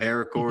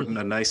 Eric Gordon,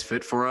 a nice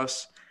fit for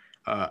us.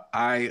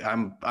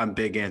 I'm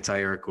big anti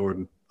Eric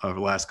Gordon over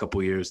the last couple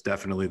of years.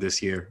 Definitely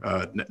this year.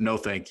 No,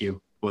 thank you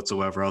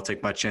whatsoever. I'll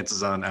take my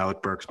chances on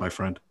Alec Burks, my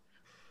friend.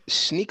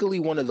 Sneakily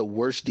one of the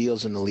worst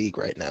deals in the league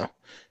right now.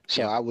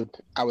 So yeah.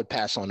 I would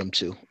pass on him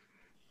too.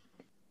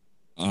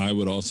 I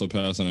would also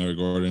pass on Eric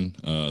Gordon.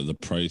 The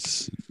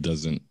price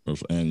doesn't,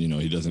 and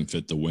he doesn't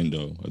fit the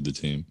window of the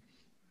team.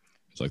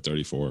 It's like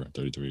 34,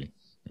 33.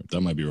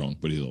 That might be wrong,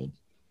 but he's old.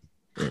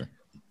 Sure.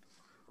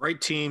 Right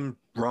team,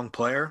 wrong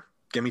player.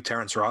 Give me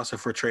Terrence Ross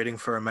if we're trading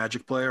for a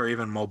Magic player, or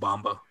even Mo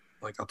Bamba.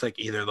 I'll take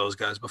either of those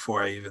guys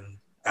before I even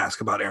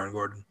ask about Aaron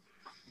Gordon.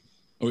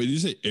 Oh, wait, did you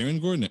say Aaron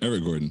Gordon or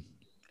Eric Gordon?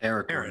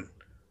 Aaron.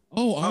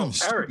 Oh, I'm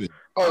Eric. stupid.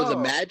 The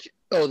Magic.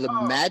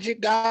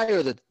 Magic guy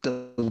or the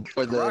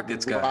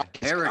Rockets guy.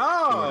 Rockets Eric.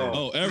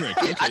 Oh, Eric.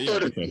 Okay, I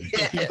thought it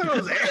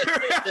was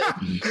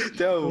Aaron.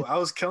 Dude, I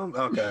was killing.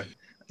 Okay.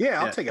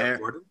 Yeah, I'll take Eric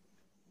Gordon.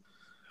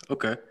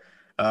 Okay.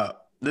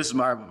 This is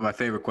my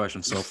favorite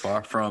question so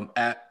far from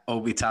at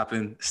Obi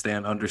Toppin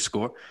Stan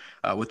 _.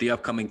 With the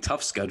upcoming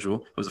tough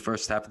schedule, was the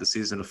first half of the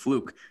season a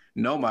fluke?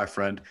 No, my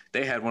friend,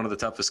 they had one of the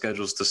toughest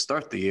schedules to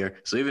start the year.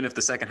 So even if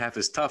the second half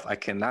is tough, I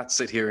cannot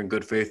sit here in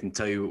good faith and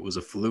tell you it was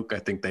a fluke. I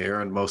think they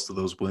earned most of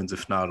those wins,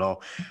 if not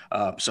all.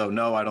 So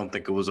no, I don't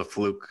think it was a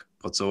fluke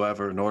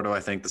whatsoever, nor do I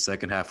think the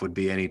second half would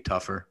be any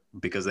tougher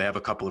because they have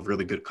a couple of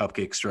really good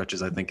cupcake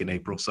stretches, I think, in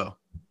April.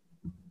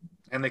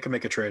 And they can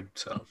make a trade.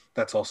 So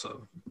that's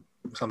also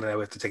something that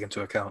we have to take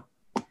into account.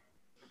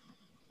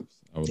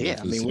 We'll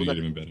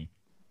even better.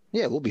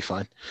 Yeah, we'll be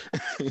fine.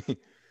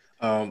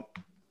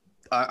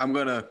 I'm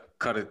going to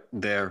cut it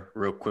there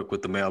real quick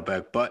with the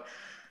mailbag, but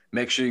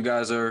make sure you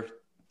guys are,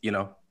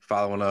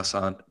 following us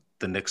on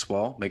the Knicks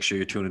Wall. Make sure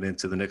you're tuning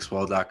into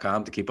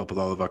theknickswall.com to keep up with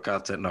all of our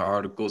content and our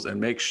articles, and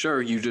make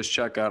sure you just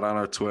check out on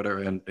our Twitter,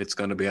 and it's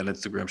going to be on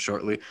Instagram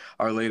shortly,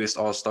 our latest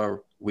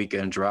All-Star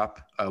Weekend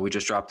drop. We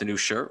just dropped a new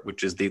shirt,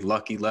 which is the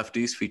Lucky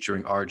Lefties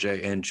featuring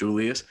RJ and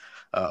Julius,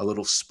 a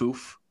little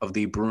spoof of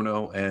the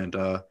Bruno and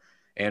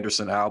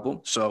Anderson album.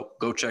 So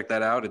go check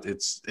that out.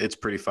 It's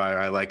pretty fire.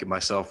 I like it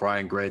myself.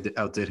 Ryan Gray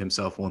outdid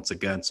himself once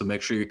again. So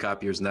make sure you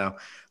copy yours now.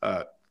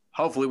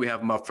 hopefully we have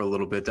them up for a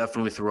little bit,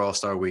 definitely through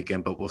All-Star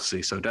weekend, but we'll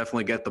see. So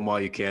definitely get them while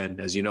you can.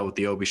 As you know, with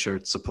the Obi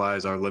shirts,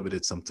 supplies are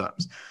limited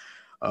sometimes.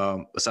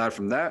 Aside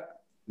from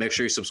that, make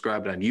sure you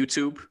subscribe on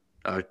YouTube.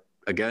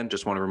 Again,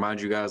 just want to remind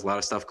you guys, a lot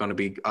of stuff going to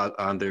be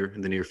on there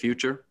in the near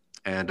future.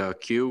 And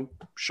Q,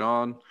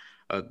 Sean,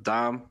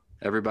 Dom,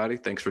 everybody,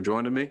 thanks for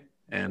joining me.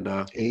 And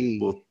Hey.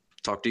 we'll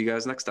talk to you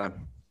guys next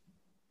time.